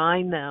to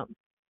remind them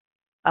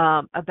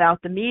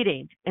about the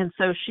meeting. And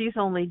so she's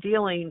only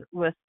dealing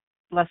with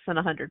less than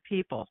 100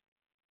 people.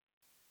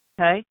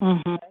 Okay?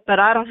 But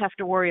I don't have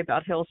to worry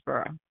about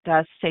Hillsborough.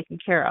 That's taken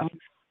care of.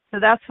 So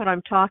that's what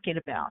I'm talking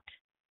about.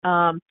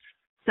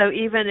 So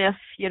even if,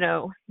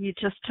 you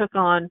just took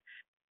on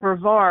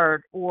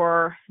Brevard,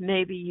 or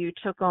maybe you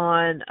took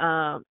on,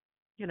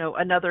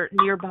 another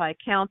nearby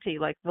county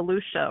like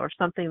Volusia or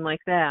something like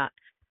that,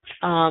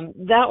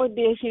 that would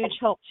be a huge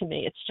help to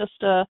me. It's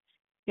just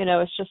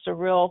a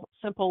real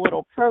simple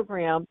little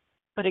program.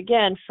 But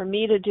again, for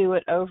me to do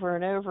it over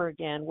and over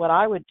again, what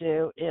I would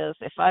do is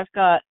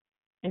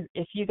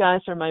if you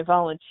guys are my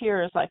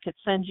volunteers, I could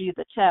send you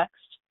the text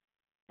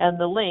and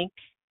the link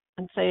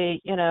and say,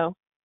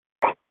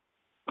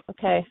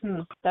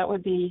 that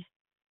would be,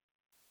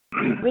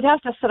 we'd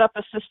have to set up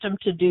a system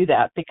to do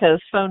that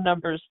because phone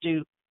numbers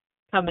do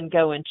come and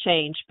go and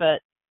change.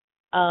 But,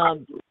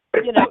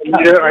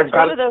 it's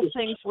one of those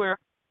things where,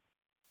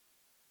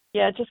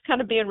 just kind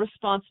of being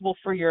responsible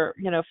for your,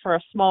 for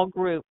a small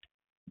group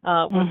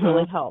would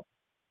really help.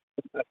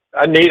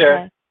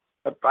 Anita,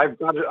 I've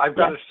got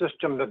a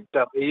system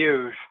that we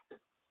use.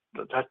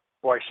 That's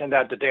where I send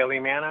out the Daily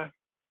Manna.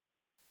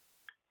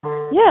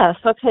 Yes.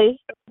 Okay.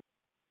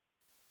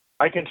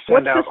 I can What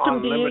send out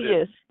system do you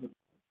unlimited. use?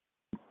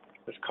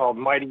 It's called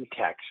Mighty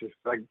Text. It's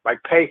like I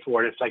pay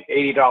for it. It's like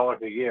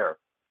 $80 a year.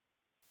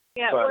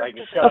 Yeah. But I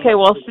can Okay,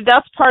 well, see,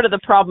 that's part of the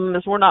problem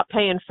is we're not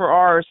paying for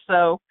ours.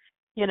 So,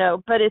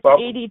 but it's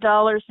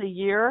 $80 a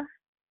year.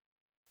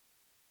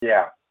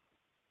 Yeah.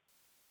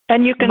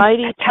 And you can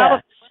Mighty how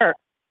does Text. it work?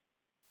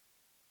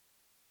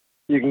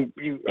 You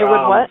It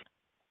would what?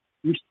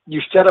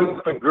 You set them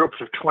up in groups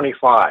of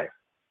 25,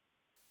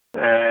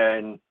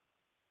 and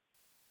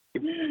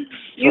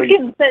you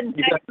can send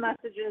text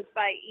messages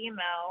by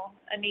email.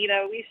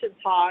 Anita, we should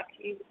talk.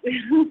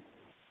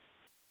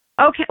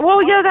 Okay.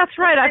 Well, yeah, that's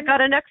right. I've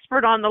got an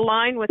expert on the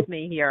line with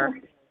me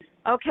here.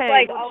 Okay.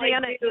 Like well, all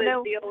Janet, I do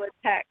is deal with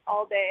tech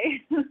all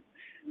day.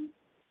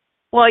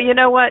 Well, you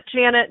know what,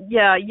 Janet?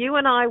 Yeah, you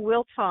and I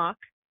will talk.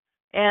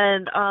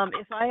 And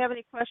if I have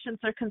any questions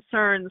or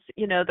concerns,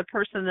 the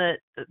person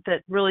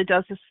that really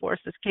does this for us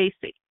is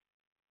Casey.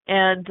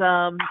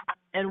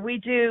 And we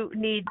do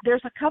need.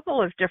 There's a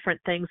couple of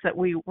different things that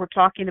we were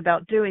talking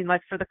about doing,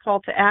 like for the call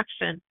to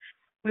action.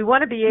 We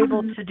want to be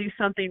able to do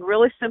something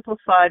really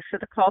simplified for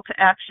the call to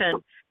action,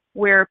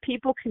 where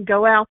people can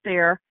go out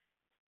there,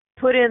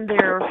 put in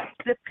their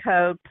zip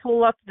code,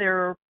 pull up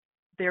their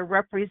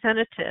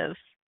representatives,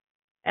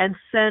 and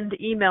send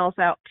emails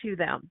out to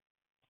them.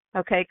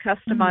 Okay,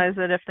 customize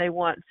it if they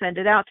want, send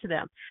it out to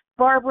them.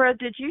 Barbara,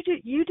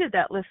 you did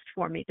that list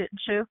for me,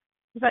 didn't you?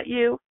 Was that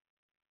you?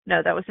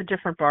 No, that was a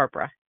different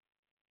Barbara.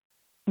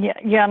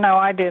 Yeah, no,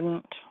 I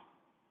didn't.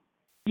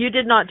 You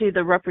did not do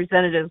the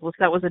representatives list.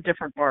 That was a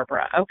different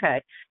Barbara.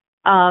 Okay.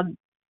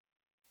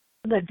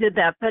 That did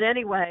that. But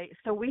anyway,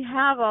 so we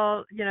have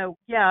you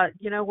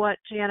know what,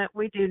 Janet,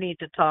 we do need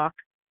to talk.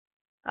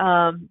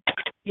 And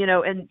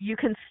you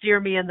can steer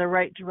me in the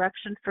right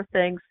direction for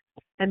things.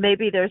 And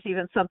maybe there's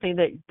even something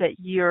that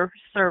your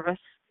service,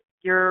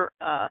 your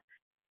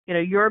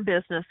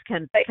business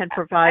can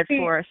provide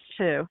for us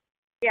too.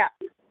 Yeah.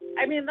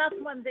 I mean, that's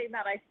one thing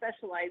that I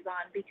specialize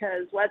on,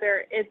 because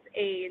whether it's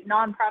a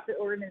nonprofit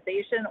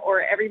organization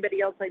or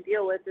everybody else I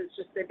deal with is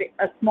just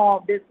a small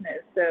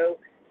business. So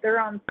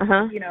they're on,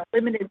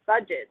 limited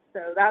budgets.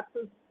 So that's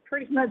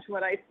pretty much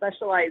what I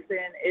specialize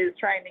in, is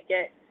trying to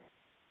get,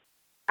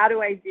 how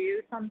do I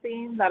do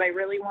something that I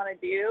really want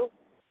to do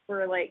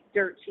for like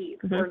dirt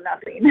cheap or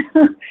nothing?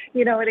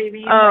 You know what I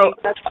mean?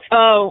 That's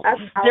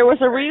there was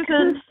a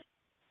reason.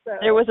 So.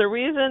 There was a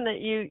reason that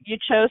you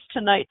chose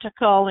tonight to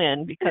call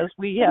in, because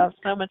we have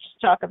so much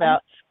to talk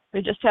about.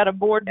 We just had a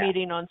board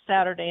meeting on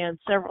Saturday and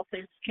several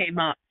things came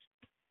up.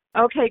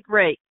 Okay,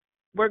 great.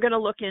 We're going to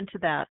look into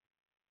that.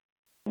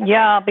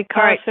 Yeah,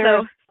 because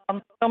there's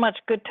so much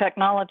good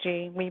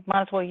technology. We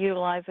might as well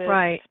utilize it,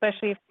 right?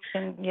 Especially if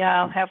we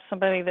can, have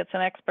somebody that's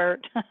an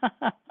expert.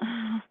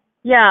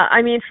 Yeah,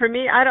 I mean, for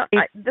me,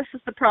 this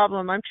is the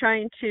problem. I'm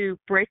trying to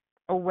break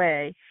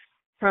away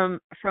from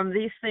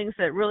these things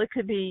that really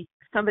could be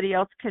somebody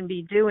else can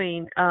be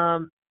doing,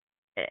 and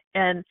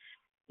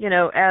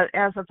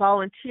as a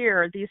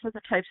volunteer, these are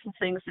the types of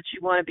things that you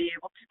want to be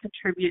able to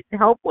contribute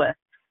and help with,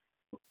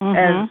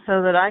 and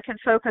so that I can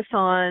focus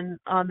on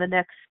the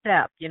next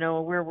step,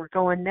 where we're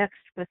going next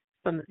with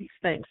some of these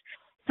things.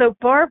 So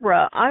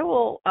Barbara, I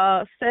will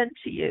send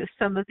to you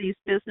some of these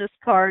business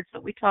cards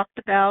that we talked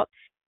about,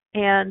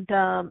 and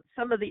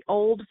some of the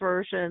old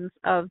versions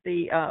of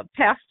the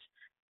past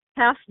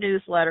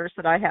newsletters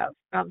that I have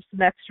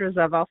some extras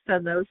of. I'll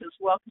send those as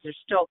well, because there's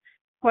still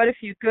quite a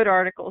few good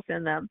articles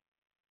in them.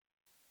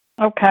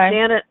 Okay.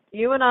 Janet,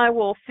 you and I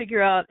will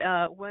figure out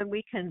when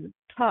we can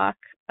talk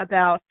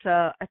about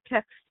a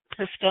text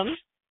system.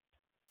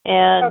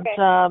 And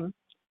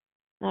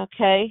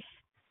okay,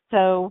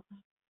 so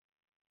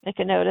make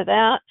a note of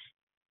that.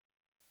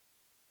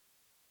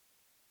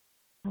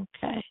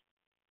 Okay.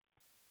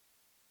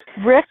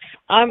 Rick,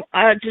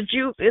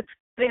 it's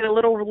getting a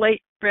little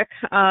late, Rick.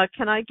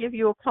 Can I give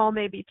you a call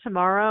maybe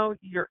tomorrow?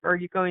 Are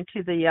you going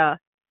to the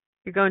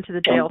you're going to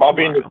the jail I'll tomorrow?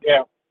 be in the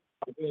jail.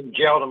 I'll be in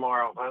jail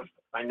tomorrow.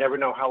 I never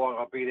know how long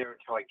I'll be there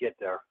until I get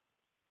there.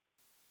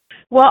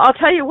 Well, I'll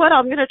tell you what,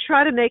 I'm going to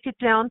try to make it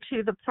down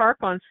to the park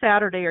on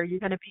Saturday. Are you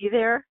going to be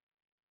there?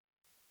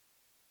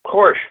 Of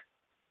course.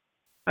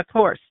 Of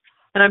course.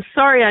 And I'm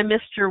sorry I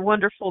missed your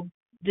wonderful.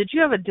 Did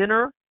you have a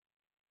dinner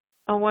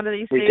on one of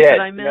these days that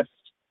I missed?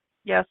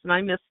 Yes, and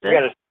I missed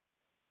it.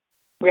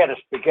 We had a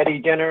spaghetti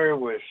dinner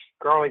with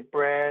garlic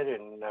bread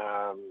and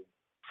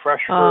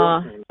fresh fruit,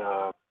 and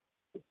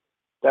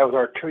that was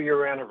our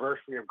 2-year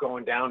anniversary of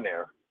going down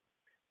there.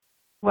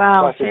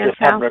 Wow, plus,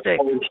 fantastic!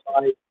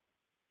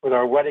 With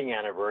our wedding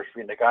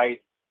anniversary, and the guy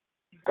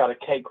got a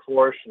cake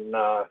for us and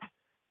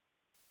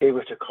gave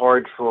us a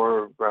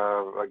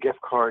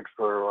gift card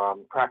for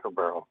Cracker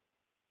Barrel.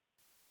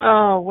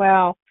 Oh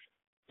wow!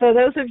 So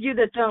those of you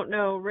that don't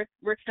know,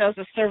 Rick does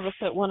a service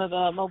at one of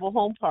the mobile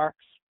home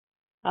parks.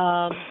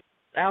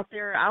 Out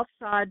there,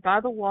 outside by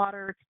the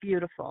water, it's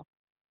beautiful,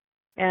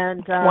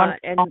 and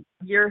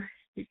you're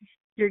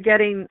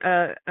getting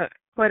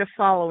quite a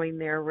following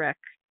there, Rick.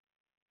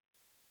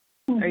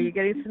 Are you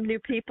getting some new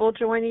people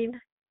joining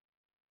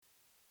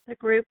the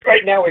group?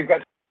 Right now, we've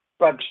got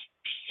about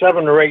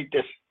 7 or 8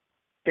 just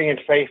being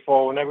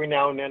faithful, and every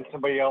now and then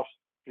somebody else,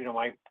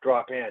 might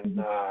drop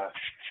in.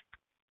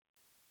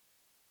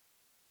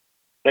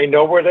 They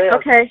know we're there.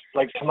 Okay.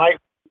 Like tonight.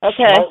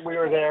 Okay. Tonight we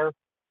were there,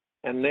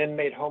 and Lynn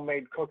made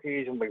homemade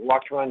cookies, and we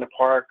walked around the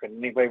park, and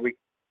anybody we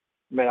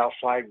met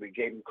outside, we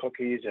gave them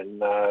cookies,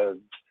 and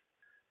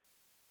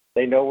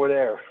they know we're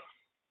there.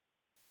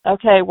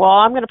 Okay. Well,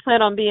 I'm going to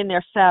plan on being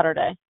there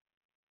Saturday.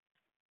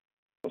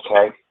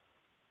 Okay.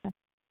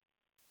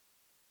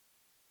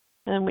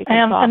 And we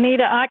can talk.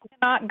 Anita, I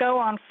cannot go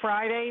on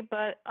Friday,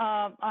 but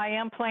I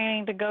am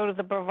planning to go to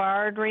the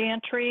Brevard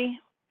reentry,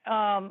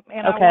 and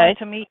I wanted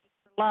to meet you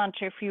for lunch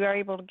if you are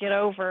able to get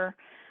over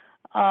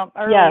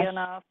early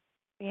enough,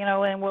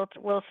 and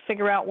we'll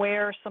figure out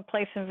where,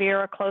 someplace in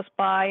Vera close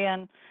by,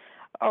 and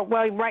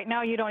right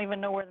now you don't even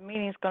know where the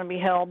meeting's going to be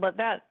held, but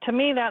that, to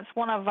me, that's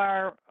one of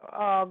our,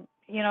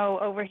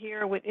 over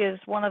here is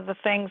one of the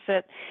things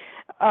that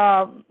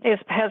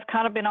has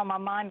kind of been on my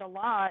mind a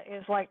lot,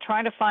 is like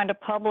trying to find a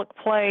public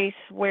place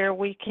where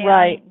we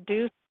can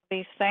do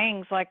these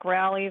things like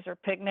rallies or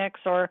picnics,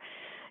 or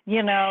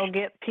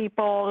get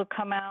people to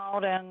come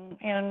out and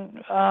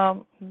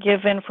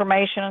give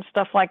information and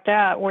stuff like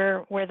that,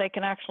 where they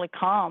can actually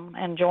come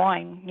and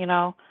join.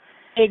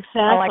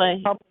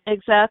 Exactly. Like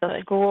exactly.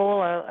 A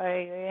school,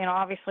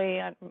 obviously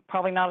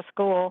probably not a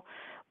school,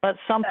 but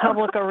some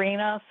public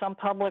arena, some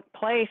public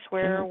place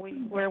where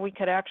we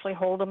could actually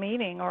hold a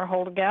meeting or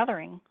hold a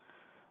gathering.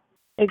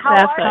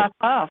 Exactly.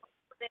 How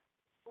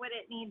would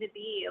it need to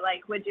be?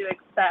 Like, would you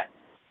expect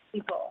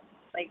people?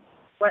 Like,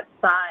 what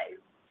size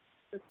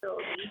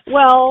facility?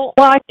 Well,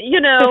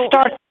 to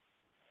start.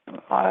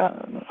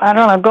 I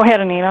don't know. Go ahead,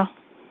 Anita.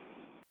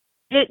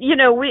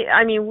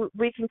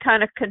 We can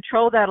kind of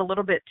control that a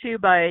little bit too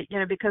by,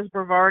 because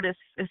Brevard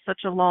is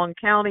such a long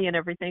county and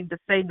everything, to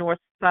say north,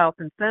 south,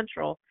 and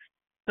central.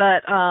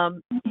 But,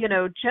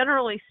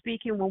 generally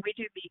speaking, when we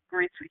do meet and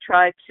greets, we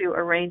try to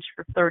arrange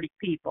for 30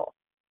 people.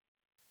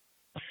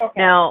 Okay.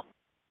 Now,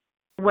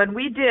 when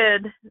we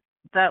did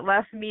that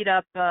last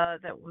meetup,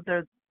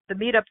 the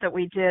meetup that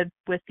we did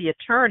with the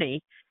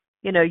attorney,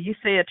 you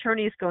say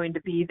attorney's going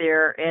to be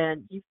there,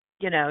 and you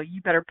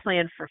better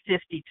plan for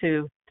 50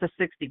 to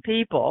 60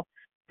 people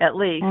at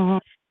least. Mm-hmm.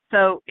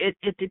 So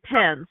it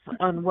depends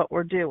on what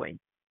we're doing.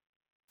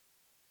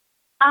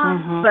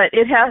 Mm-hmm. But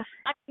it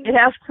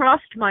has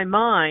crossed my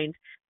mind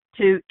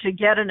to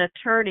get an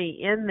attorney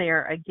in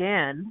there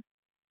again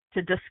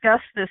to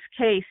discuss this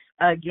case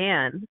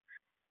again,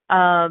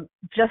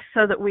 just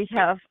so that we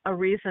have a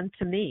reason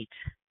to meet.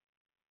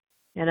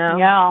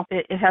 Yeah.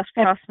 It has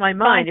crossed my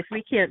mind if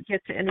we can't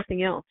get to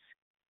anything else.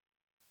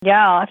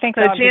 Yeah, I think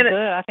that would be Janet,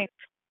 good. I think it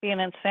would be an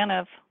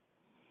incentive.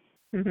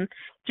 Mm-hmm.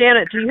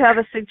 Janet, do you have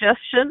a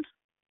suggestion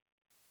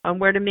on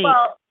where to meet?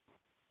 Well,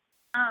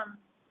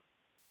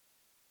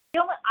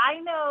 I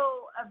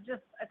know of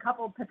just a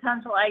couple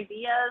potential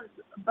ideas,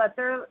 but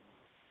they're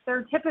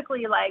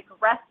typically like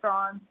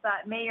restaurants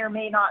that may or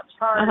may not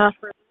charge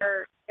for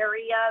their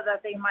area,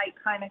 that they might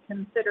kind of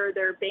consider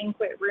their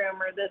banquet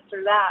room or this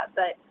or that,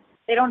 but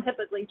they don't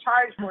typically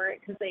charge for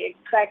it because they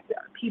expect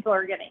people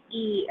are going to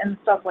eat and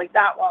stuff like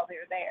that while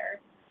they're there.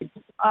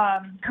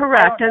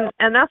 Correct,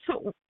 and that's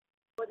what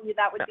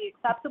that would be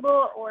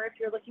acceptable, or if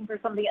you're looking for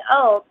something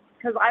else,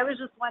 because I was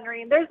just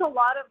wondering, there's a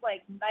lot of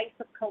like Knights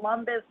of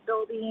Columbus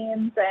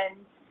buildings and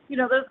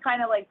those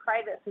kind of like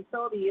private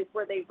facilities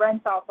where they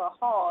rent out the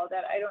hall,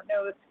 that I don't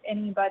know if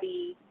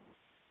anybody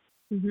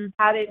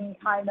had any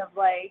kind of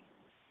like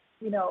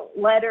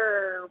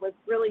letter, was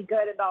really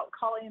good about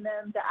calling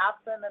them to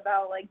ask them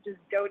about like just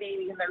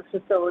donating their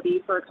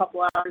facility for a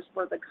couple hours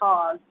for the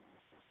cause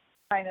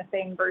kind of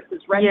thing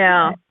versus renting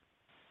it.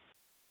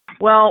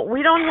 Well,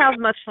 we don't have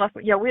much left.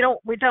 Yeah, we don't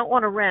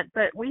want to rent,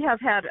 but we have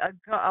had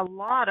a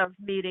lot of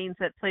meetings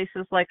at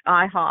places like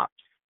IHOP,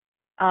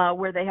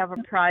 where they have a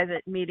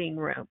private meeting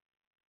room.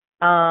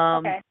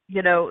 And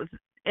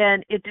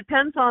it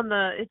depends on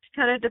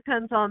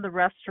the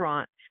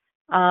restaurant.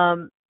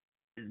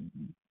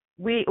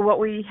 What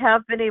we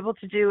have been able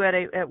to do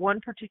at one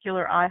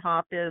particular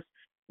IHOP is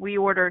we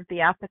ordered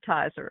the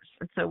appetizers,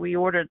 and so we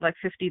ordered like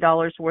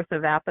 $50 worth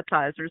of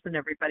appetizers, and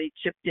everybody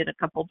chipped in a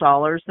couple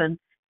dollars, and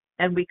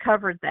we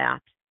covered that.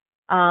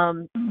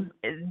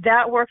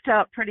 That worked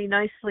out pretty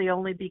nicely,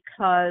 only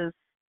because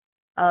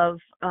of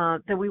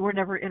that we were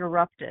never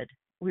interrupted.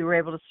 We were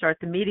able to start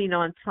the meeting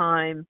on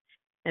time,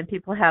 and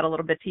people had a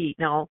little bit to eat.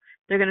 Now,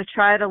 they're going to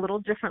try it a little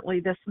differently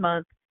this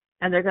month,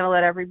 and they're going to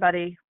let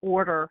everybody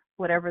order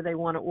whatever they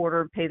want to order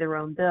and pay their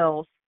own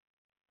bills,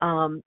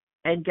 and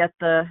get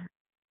they're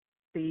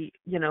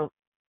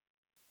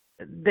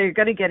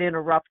going to get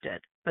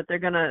interrupted, but they're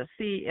going to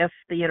see if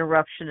the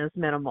interruption is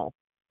minimal.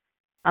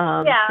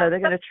 So they're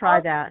going to try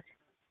that.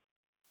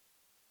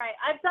 Right.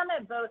 I've done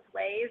it both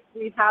ways.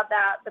 We've had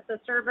that, but the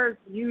servers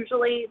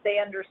usually, they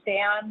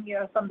understand,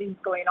 something's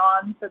going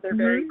on, so they're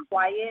very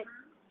quiet.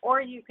 Or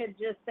you could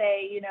just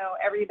say,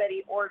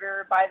 everybody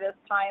order by this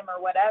time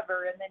or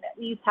whatever, and then at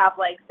least have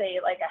like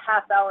a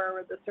half hour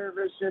where the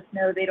servers just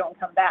know they don't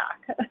come back.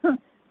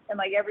 And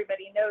like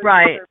everybody knows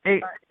right.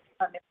 The servers aren't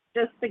coming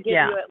just to give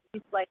you at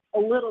least like a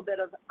little bit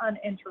of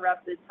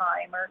uninterrupted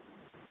time. Or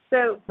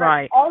so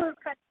right. all those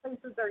kind of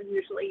places are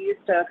usually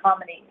used to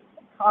accommodating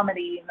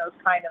those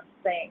kind of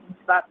things.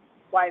 That's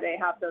why they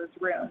have those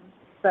rooms.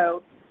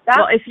 So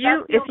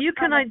if you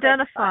can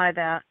identify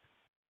that,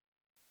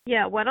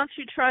 why don't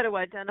you try to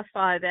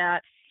identify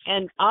that,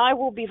 and I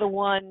will be the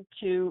one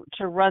to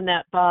run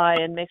that by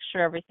and make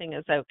sure everything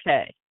is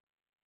okay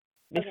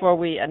before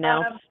we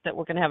announce that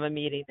we're going to have a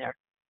meeting there.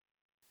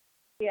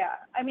 Yeah,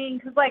 I mean,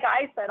 because like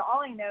I said,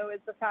 all I know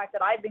is the fact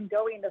that I've been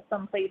going to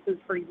some places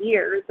for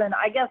years, and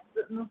I guess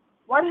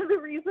one of the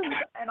reasons,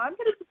 and I'm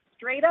going to be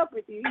straight up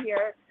with you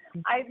here,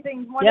 I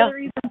think one of the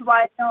reasons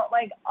why I don't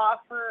like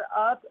offer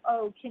up,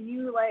 can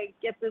you like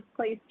get this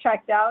place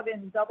checked out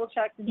and double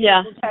check that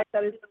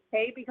it's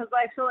okay, because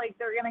I feel like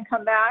they're going to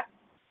come back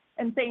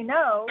and say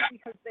no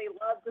because they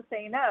love to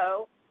say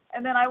no,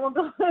 and then I won't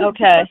go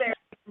there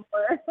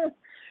anymore.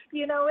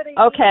 You know what I mean?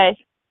 Okay.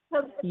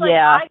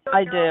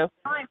 I do.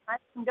 I've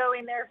been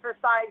going there for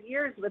 5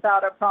 years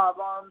without a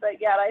problem,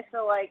 but yet I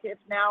feel like if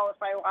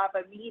I have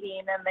a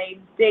meeting and they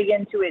dig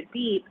into it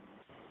deep,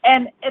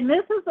 and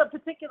this is a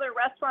particular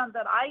restaurant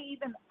that I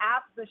even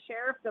asked the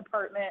sheriff's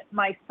department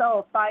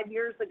myself 5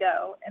 years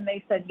ago, and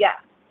they said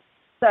yes.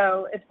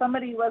 So if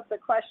somebody was to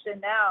question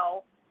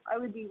now, I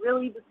would be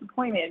really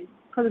disappointed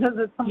because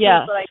it's something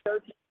that I go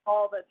to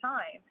all the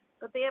time.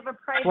 But they have a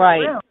private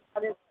room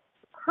that is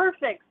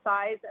perfect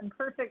size and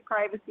perfect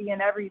privacy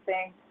and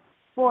everything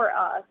for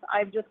us.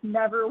 I've just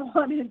never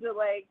wanted to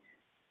like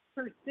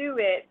pursue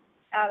it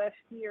out of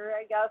fear,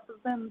 I guess,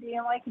 of them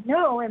being like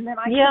no, and then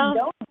I can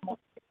go.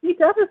 Be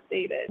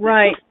devastated.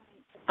 Right.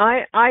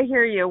 I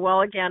hear you.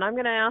 Well, again, I'm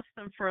going to ask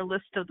them for a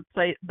list of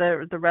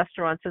the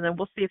restaurants, and then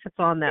we'll see if it's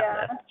on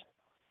that list.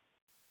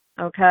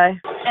 Okay.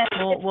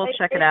 We'll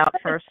check it out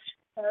first.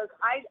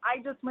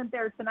 I just went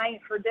there tonight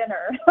for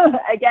dinner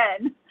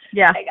again.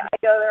 Yeah. I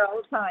go there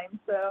all the time.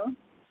 So.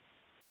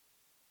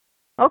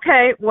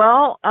 Okay.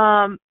 Well,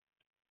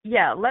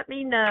 let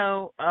me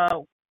know.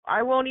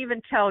 I won't even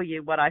tell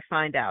you what I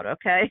find out.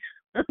 Okay.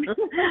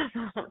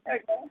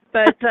 Okay.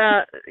 But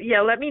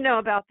let me know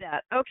about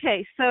that.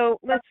 Okay, so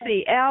let's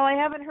see. Al, I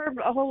haven't heard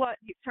a whole lot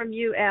from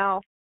you,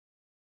 Al.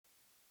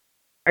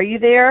 Are you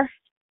there?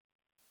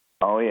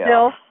 Oh yeah.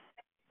 Still?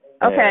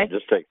 Okay.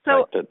 Just take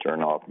a sec to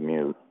turn off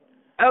mute.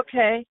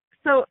 Okay.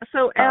 So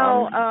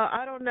Al,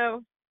 I don't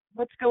know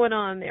what's going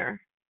on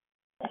there.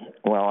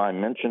 Well, I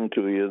mentioned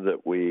to you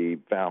that we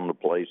found a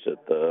place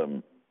at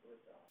the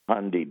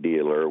Hyundai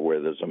dealer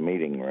where there's a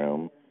meeting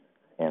room.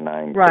 And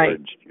I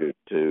encouraged you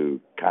to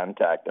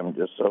contact them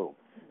just so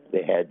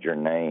they had your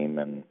name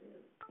and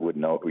would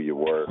know who you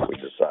were if we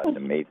decided to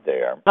meet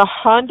there. The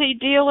Hyundai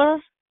dealer?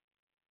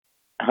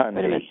 Hyundai.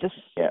 Wait a minute,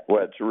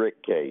 it's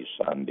Rick Case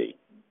Hyundai.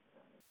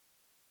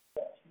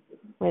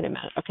 Wait a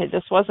minute. Okay,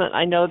 this wasn't.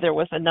 I know there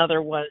was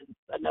another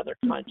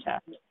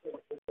contact.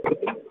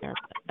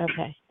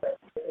 Okay.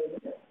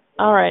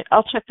 All right,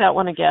 I'll check that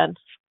one again.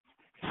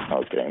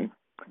 Okay.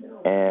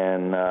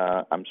 And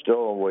I'm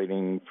still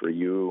waiting for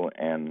you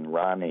and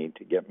Ronnie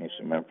to get me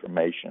some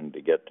information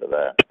to get to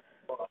that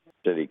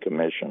city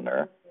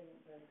commissioner.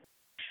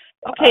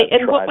 Okay,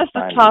 and what was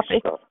the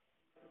topic?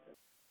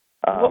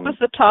 What was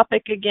the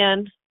topic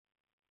again?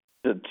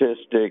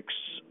 Statistics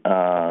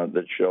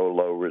that show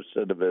low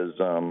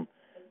recidivism,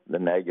 the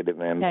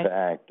negative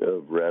impact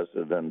of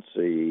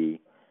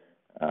residency,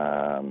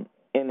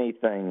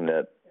 anything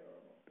that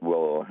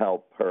will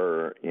help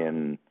her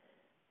in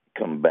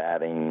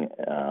combating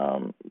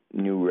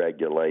new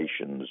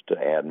regulations to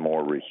add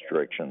more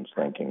restrictions,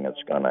 thinking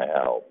it's going to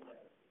help.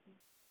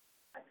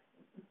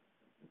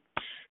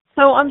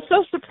 So I'm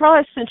so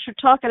surprised, since you're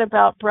talking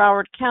about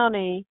Broward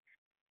County,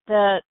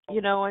 that,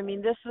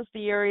 this is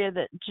the area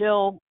that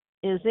Jill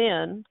is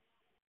in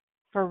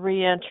for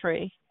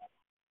reentry.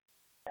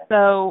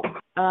 So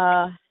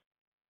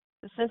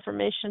this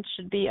information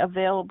should be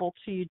available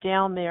to you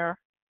down there.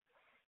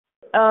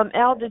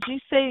 Al, did you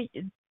say,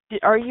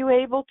 are you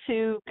able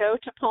to go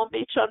to Palm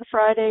Beach on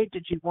Friday?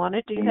 Did you want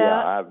to do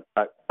that?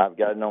 Yeah, I've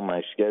got it on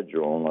my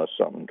schedule unless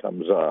something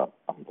comes up.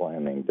 I'm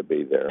planning to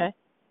be there.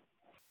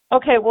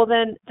 Okay, well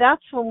then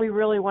that's when we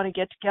really want to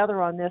get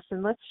together on this,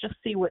 and let's just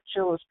see what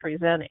Jill is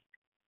presenting.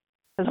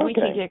 Because we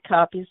can get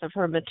copies of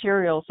her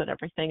materials and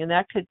everything, and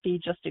that could be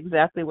just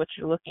exactly what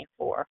you're looking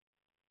for.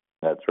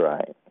 That's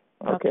right.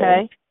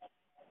 Okay.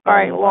 All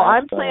right, well,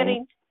 I'm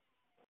planning.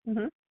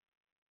 Mm-hmm.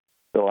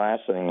 The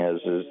last thing is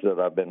that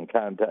I've been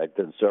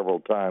contacted several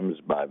times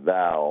by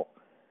Val,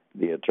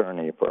 the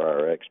attorney for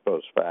our ex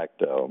post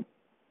facto.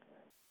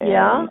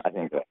 And I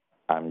think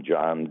I'm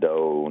John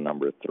Doe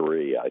number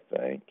 3, I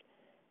think.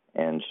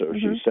 And so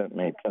she sent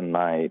me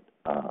tonight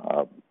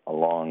a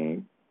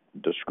long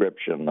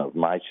description of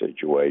my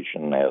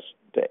situation, asked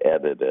to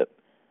edit it.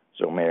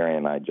 So Mary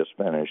and I just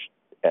finished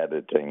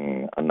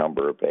editing a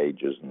number of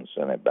pages and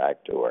sent it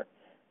back to her.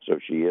 So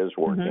she is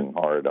working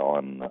hard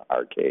on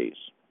our case.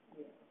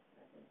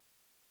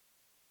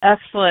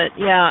 Excellent.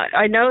 Yeah,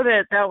 I know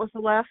that was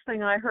the last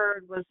thing I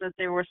heard, was that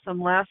there were some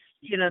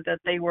that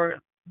they were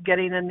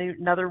getting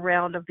another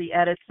round of the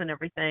edits and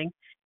everything,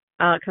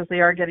 because they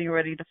are getting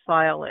ready to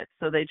file it.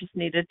 So they just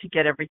needed to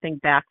get everything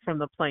back from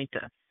the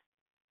plaintiff.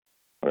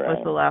 Right.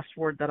 Was the last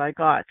word that I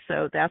got.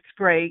 So that's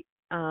great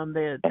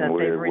that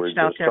they've reached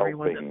out to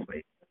everyone this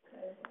week.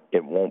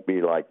 It won't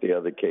be like the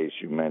other case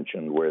you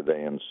mentioned where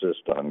they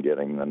insist on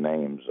getting the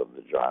names of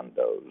the John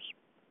Does.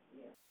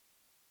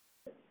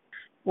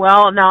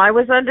 Well, now I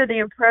was under the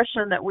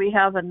impression that we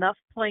have enough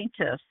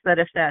plaintiffs that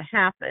if that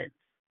happens,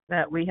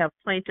 that we have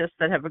plaintiffs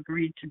that have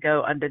agreed to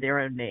go under their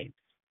own names.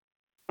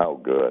 Oh,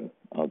 good.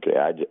 Okay,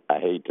 I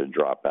hate to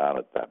drop out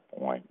at that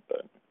point,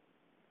 but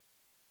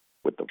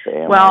with the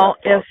family, well,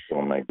 if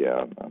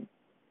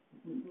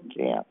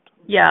can't.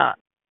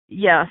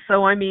 Yeah.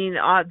 So I mean,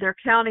 they're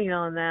counting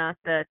on that.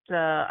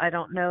 I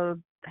don't know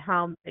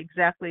how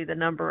exactly the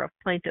number of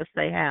plaintiffs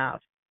they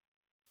have,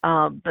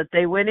 but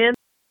they went in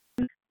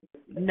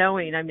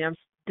knowing. I mean,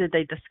 did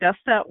they discuss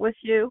that with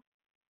you?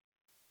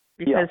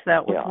 Because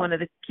that was one of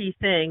the key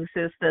things,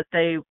 is that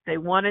they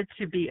wanted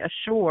to be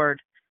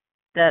assured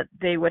that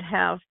they would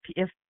have,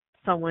 if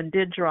someone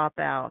did drop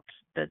out,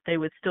 that they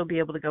would still be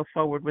able to go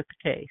forward with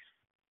the case.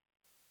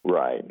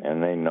 Right,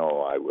 and they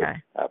know I would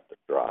have to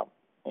drop.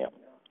 Yeah.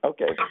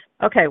 Okay.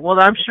 Okay, well,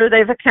 I'm sure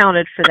they've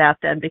accounted for that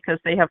then, because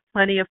they have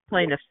plenty of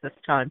plaintiffs this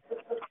time.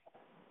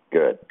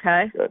 Good.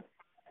 Okay? Good.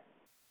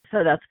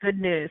 So that's good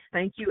news.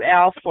 Thank you,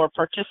 Al, for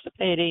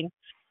participating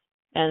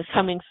and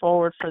coming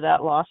forward for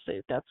that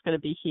lawsuit. That's going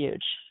to be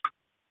huge.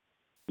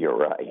 You're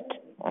right.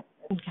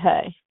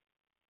 Okay.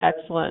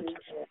 Excellent.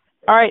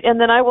 All right, and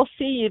then I will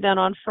see you then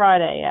on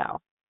Friday,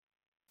 Al.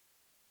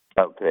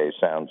 Okay,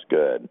 sounds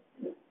good.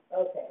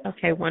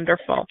 Okay,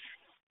 wonderful.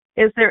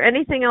 Is there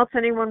anything else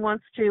anyone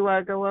wants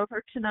to go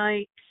over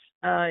tonight?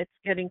 It's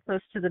getting close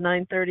to the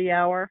 9:30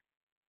 hour.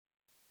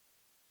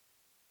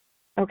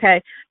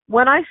 Okay.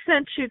 When I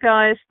sent you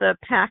guys the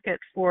packet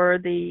for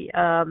the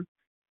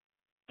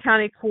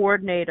county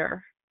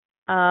coordinator,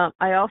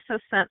 I also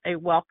sent a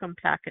welcome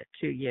packet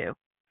to you.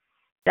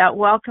 That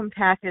welcome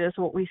packet is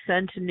what we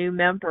send to new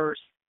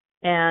members,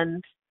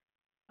 and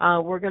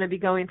we're going to be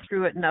going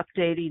through it and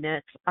updating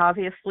it.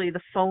 Obviously, the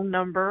phone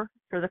number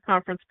for the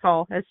conference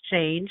call has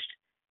changed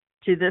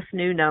to this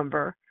new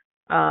number,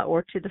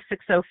 or to the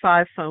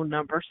 605 phone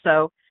number.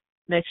 So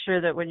make sure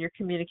that when you're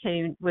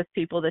communicating with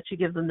people that you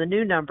give them the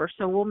new number.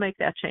 So we'll make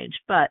that change.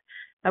 But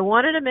I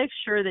wanted to make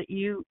sure that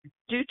you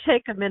do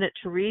take a minute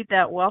to read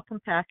that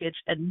welcome package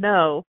and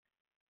know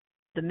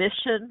the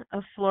mission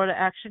of Florida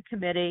Action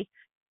Committee,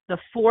 the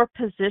 4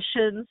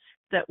 positions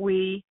that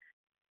we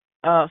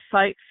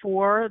fight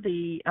for,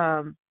 the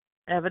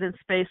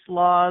evidence-based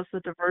laws,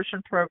 the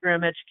diversion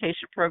program,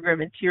 education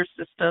program, and tier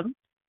system.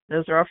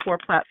 Those are our 4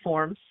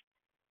 platforms.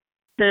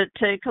 To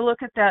take a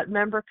look at that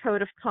member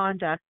code of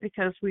conduct,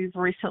 because we've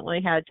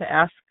recently had to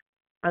ask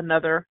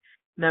another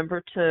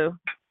member to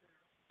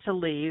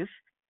leave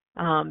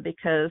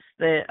because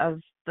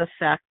of the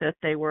fact that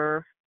they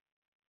were,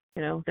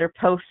 their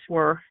posts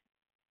were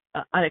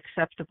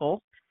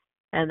unacceptable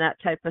and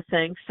that type of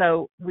thing.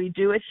 So we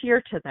do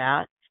adhere to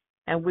that,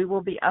 and we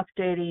will be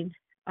updating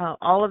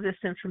all of this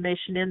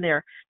information in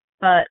there.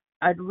 But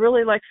I'd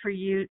really like for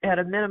you, at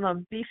a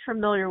minimum, be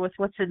familiar with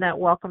what's in that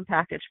welcome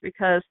package,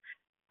 because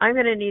I'm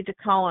going to need to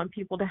call on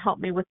people to help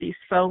me with these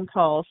phone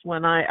calls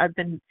when I've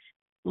been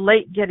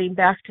late getting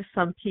back to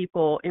some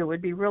people. It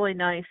would be really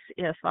nice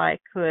if I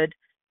could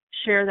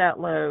share that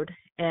load,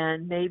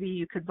 and maybe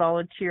you could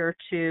volunteer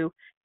to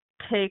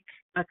take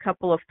a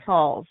couple of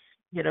calls,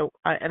 and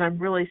I'm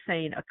really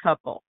saying a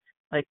couple,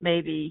 like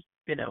maybe,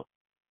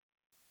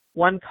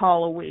 1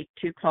 call a week,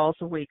 2 calls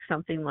a week,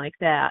 something like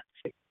that.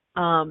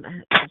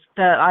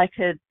 That I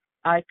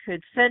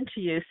could send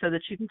to you so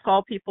that you can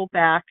call people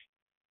back,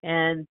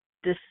 and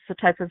this is the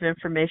type of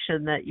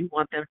information that you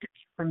want them to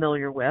be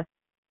familiar with,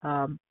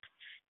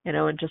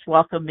 and just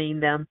welcoming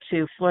them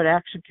to Florida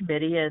Action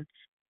Committee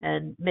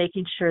and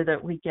making sure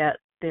that we get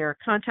their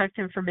contact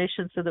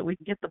information so that we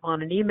can get them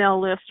on an email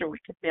list, or we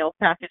can mail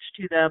a package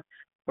to them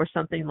or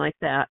something like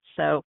that.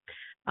 So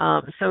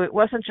it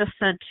wasn't just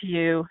sent to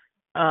you,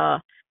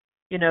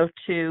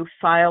 to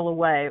file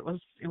away. It was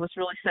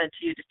really sent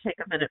to you to take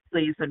a minute,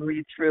 please, and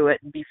read through it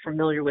and be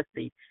familiar with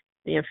the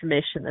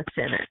information that's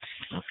in it.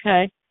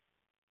 Okay?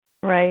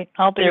 Right.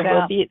 I'll do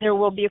that. There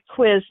will be a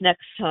quiz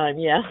next time,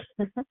 yeah.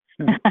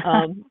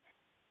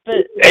 But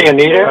hey,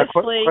 Anita,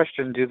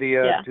 question: do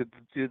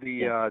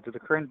the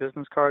current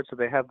business cards, do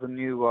they have the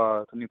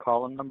new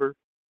call-in number?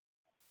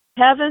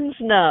 Heavens,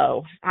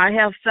 no. I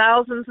have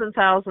thousands and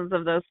thousands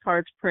of those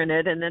cards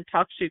printed, and then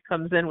TalkShoe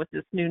comes in with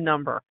this new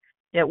number.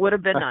 It would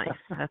have been nice,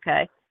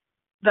 okay?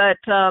 But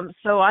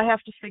so I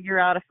have to figure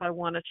out if I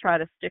want to try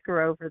to sticker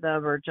over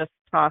them or just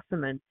toss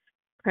them and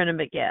print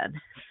them again.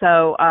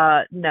 So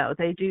no,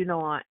 they do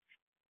not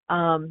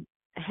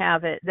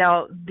have it.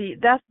 Now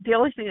the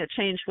only thing that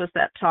changed was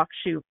that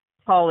TalkShoe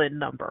call-in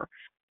number.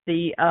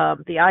 The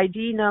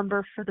ID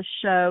number for the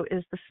show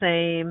is the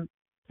same,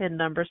 PIN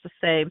number is the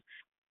same.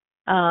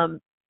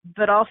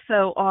 But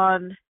also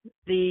on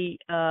the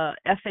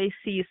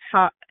FAC's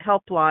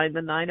helpline,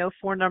 the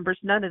 904 numbers,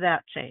 none of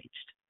that changed.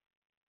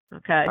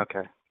 Okay.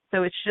 Okay.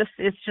 So it's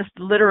just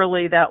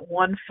literally that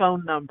one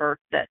phone number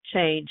that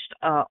changed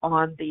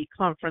on the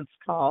conference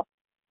call,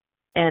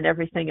 and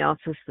everything else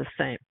is the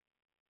same.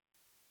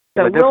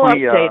 So we'll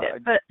update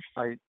it. But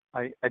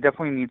I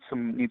definitely need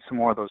some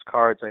more of those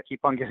cards. I keep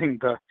on getting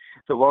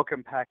the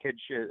welcome package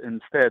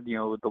instead,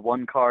 with the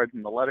one card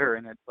and the letter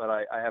in it, but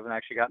I haven't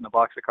actually gotten a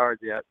box of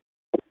cards yet.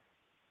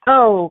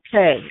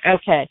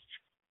 Okay.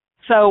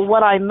 So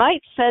what I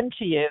might send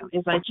to you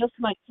is I just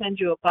might send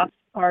you a box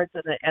of cards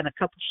and a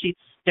couple sheets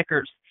of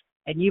stickers,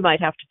 and you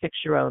might have to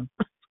fix your own.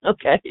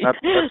 Okay. That's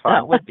fine.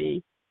 That would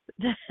be.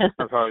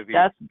 That'll probably be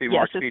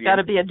more expedient. It's got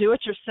to be a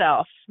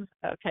do-it-yourself.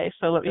 Okay,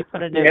 so let me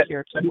put a note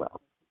here as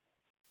well.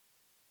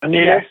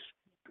 Anita?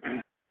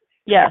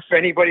 Yes. If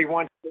anybody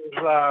wants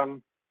those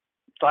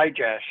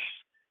digests,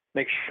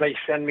 make sure they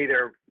send me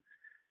their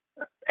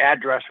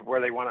address of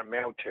where they want it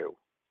mailed to.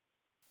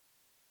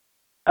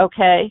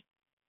 Okay.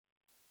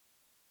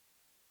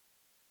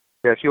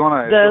 Yeah, if you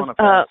want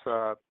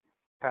to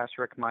pass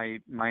Rick my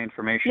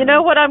information. You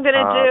know what I'm going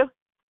to do?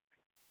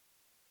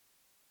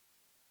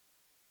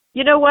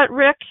 You know what,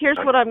 Rick? Here's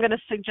what I'm going to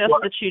suggest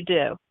that you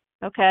do.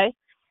 Okay,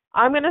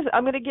 I'm going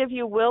to give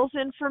you Will's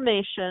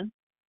information,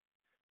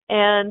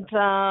 and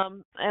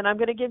I'm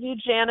going to give you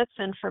Janet's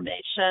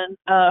information,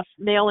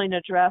 mailing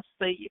address,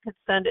 so you can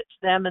send it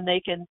to them and they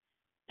can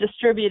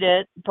distribute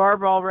it.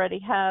 Barbara already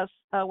has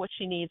what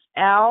she needs.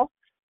 Al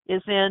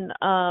is in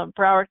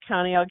Broward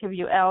County. I'll give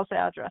you Al's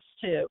address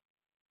too.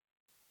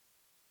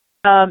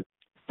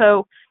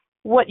 So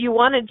what you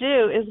want to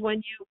do is when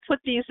you put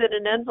these in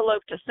an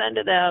envelope to send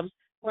to them,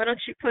 why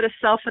don't you put a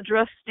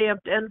self-addressed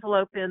stamped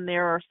envelope in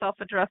there, or a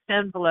self-addressed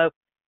envelope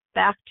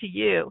back to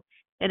you?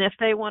 And if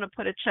they want to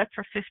put a check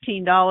for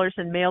 $15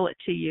 and mail it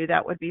to you,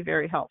 that would be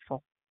very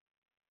helpful.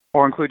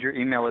 Or include your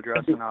email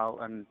address,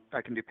 and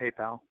I can do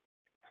PayPal.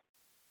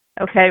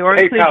 Okay, or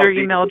PayPal, include your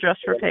email address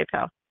for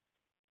PayPal.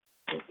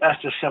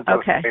 That's the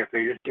simplest way for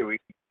you to do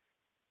it.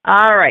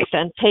 All right,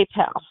 then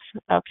PayPal.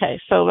 Okay,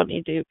 so let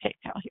me do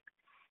PayPal here.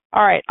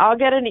 All right, I'll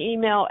get an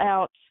email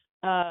out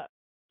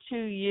to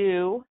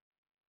you,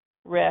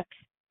 Rick,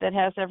 that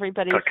has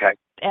everybody's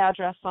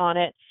address on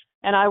it,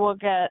 and I will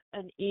get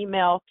an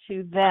email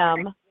to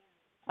them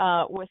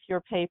with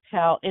your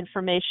PayPal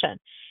information.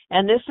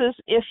 And this is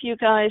if you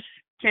guys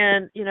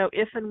can,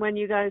 if and when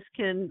you guys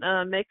can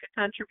make a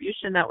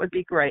contribution, that would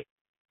be great.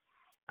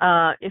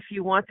 If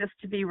you want this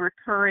to be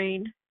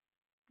recurring,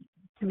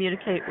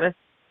 communicate with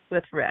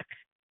Rick.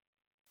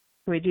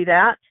 Can we do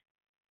that?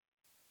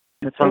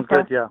 It sounds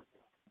good, yeah.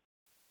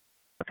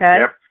 Okay?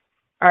 Yep.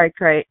 All right,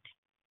 great.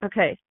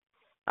 Okay.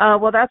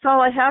 Well, that's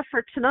all I have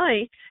for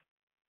tonight.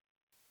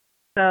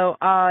 So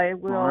I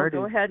will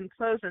go ahead and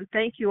close, and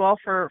thank you all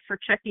for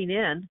checking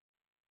in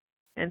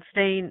and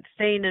staying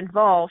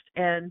involved.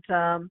 And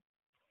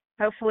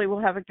hopefully we'll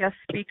have a guest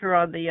speaker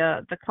on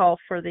the call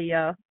for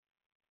the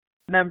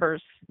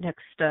members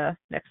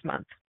next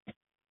month.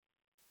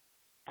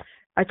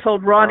 I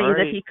told Ronnie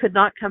that he could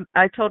not come.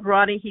 I told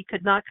Ronnie he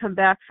could not come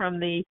back from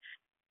the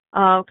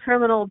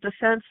criminal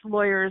defense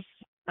lawyers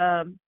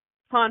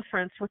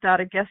conference without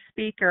a guest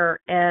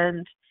speaker,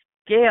 and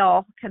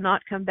Gail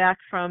cannot come back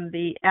from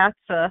the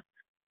ATSA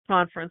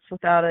conference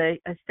without a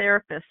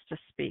therapist to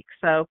speak.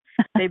 So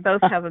they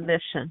both have a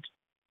mission.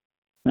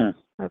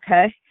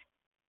 Okay?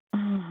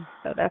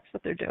 So that's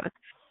what they're doing.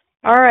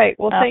 All right.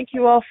 Well, thank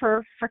you all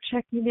for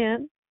checking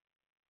in.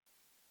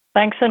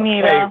 Thanks,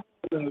 Anita.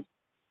 Okay.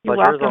 You're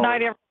welcome. Good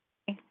night,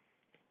 everybody.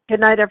 Good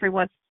night,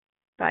 everyone.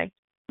 Bye.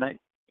 Night.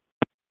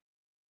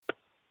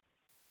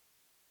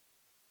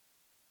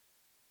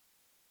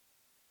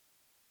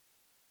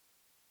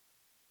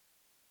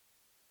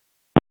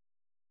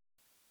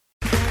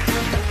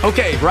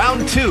 Okay,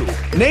 round two.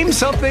 Name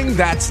something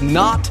that's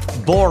not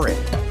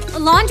boring. A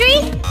laundry?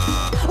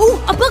 Ooh,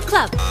 a book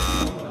club.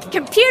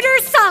 Computer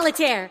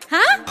solitaire,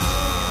 huh?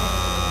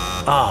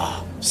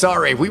 Ah,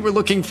 sorry, we were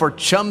looking for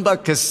Chumba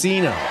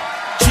Casino.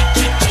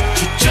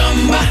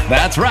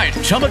 That's right,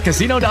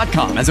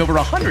 ChumbaCasino.com has over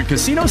 100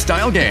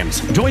 casino-style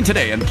games. Join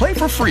today and play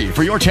for free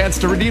for your chance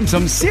to redeem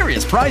some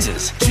serious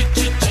prizes.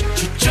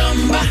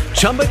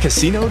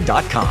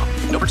 ChumbaCasino.com.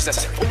 No purchase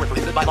necessary. Void where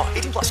prohibited by law.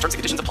 18+ terms and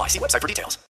conditions apply. See website for details.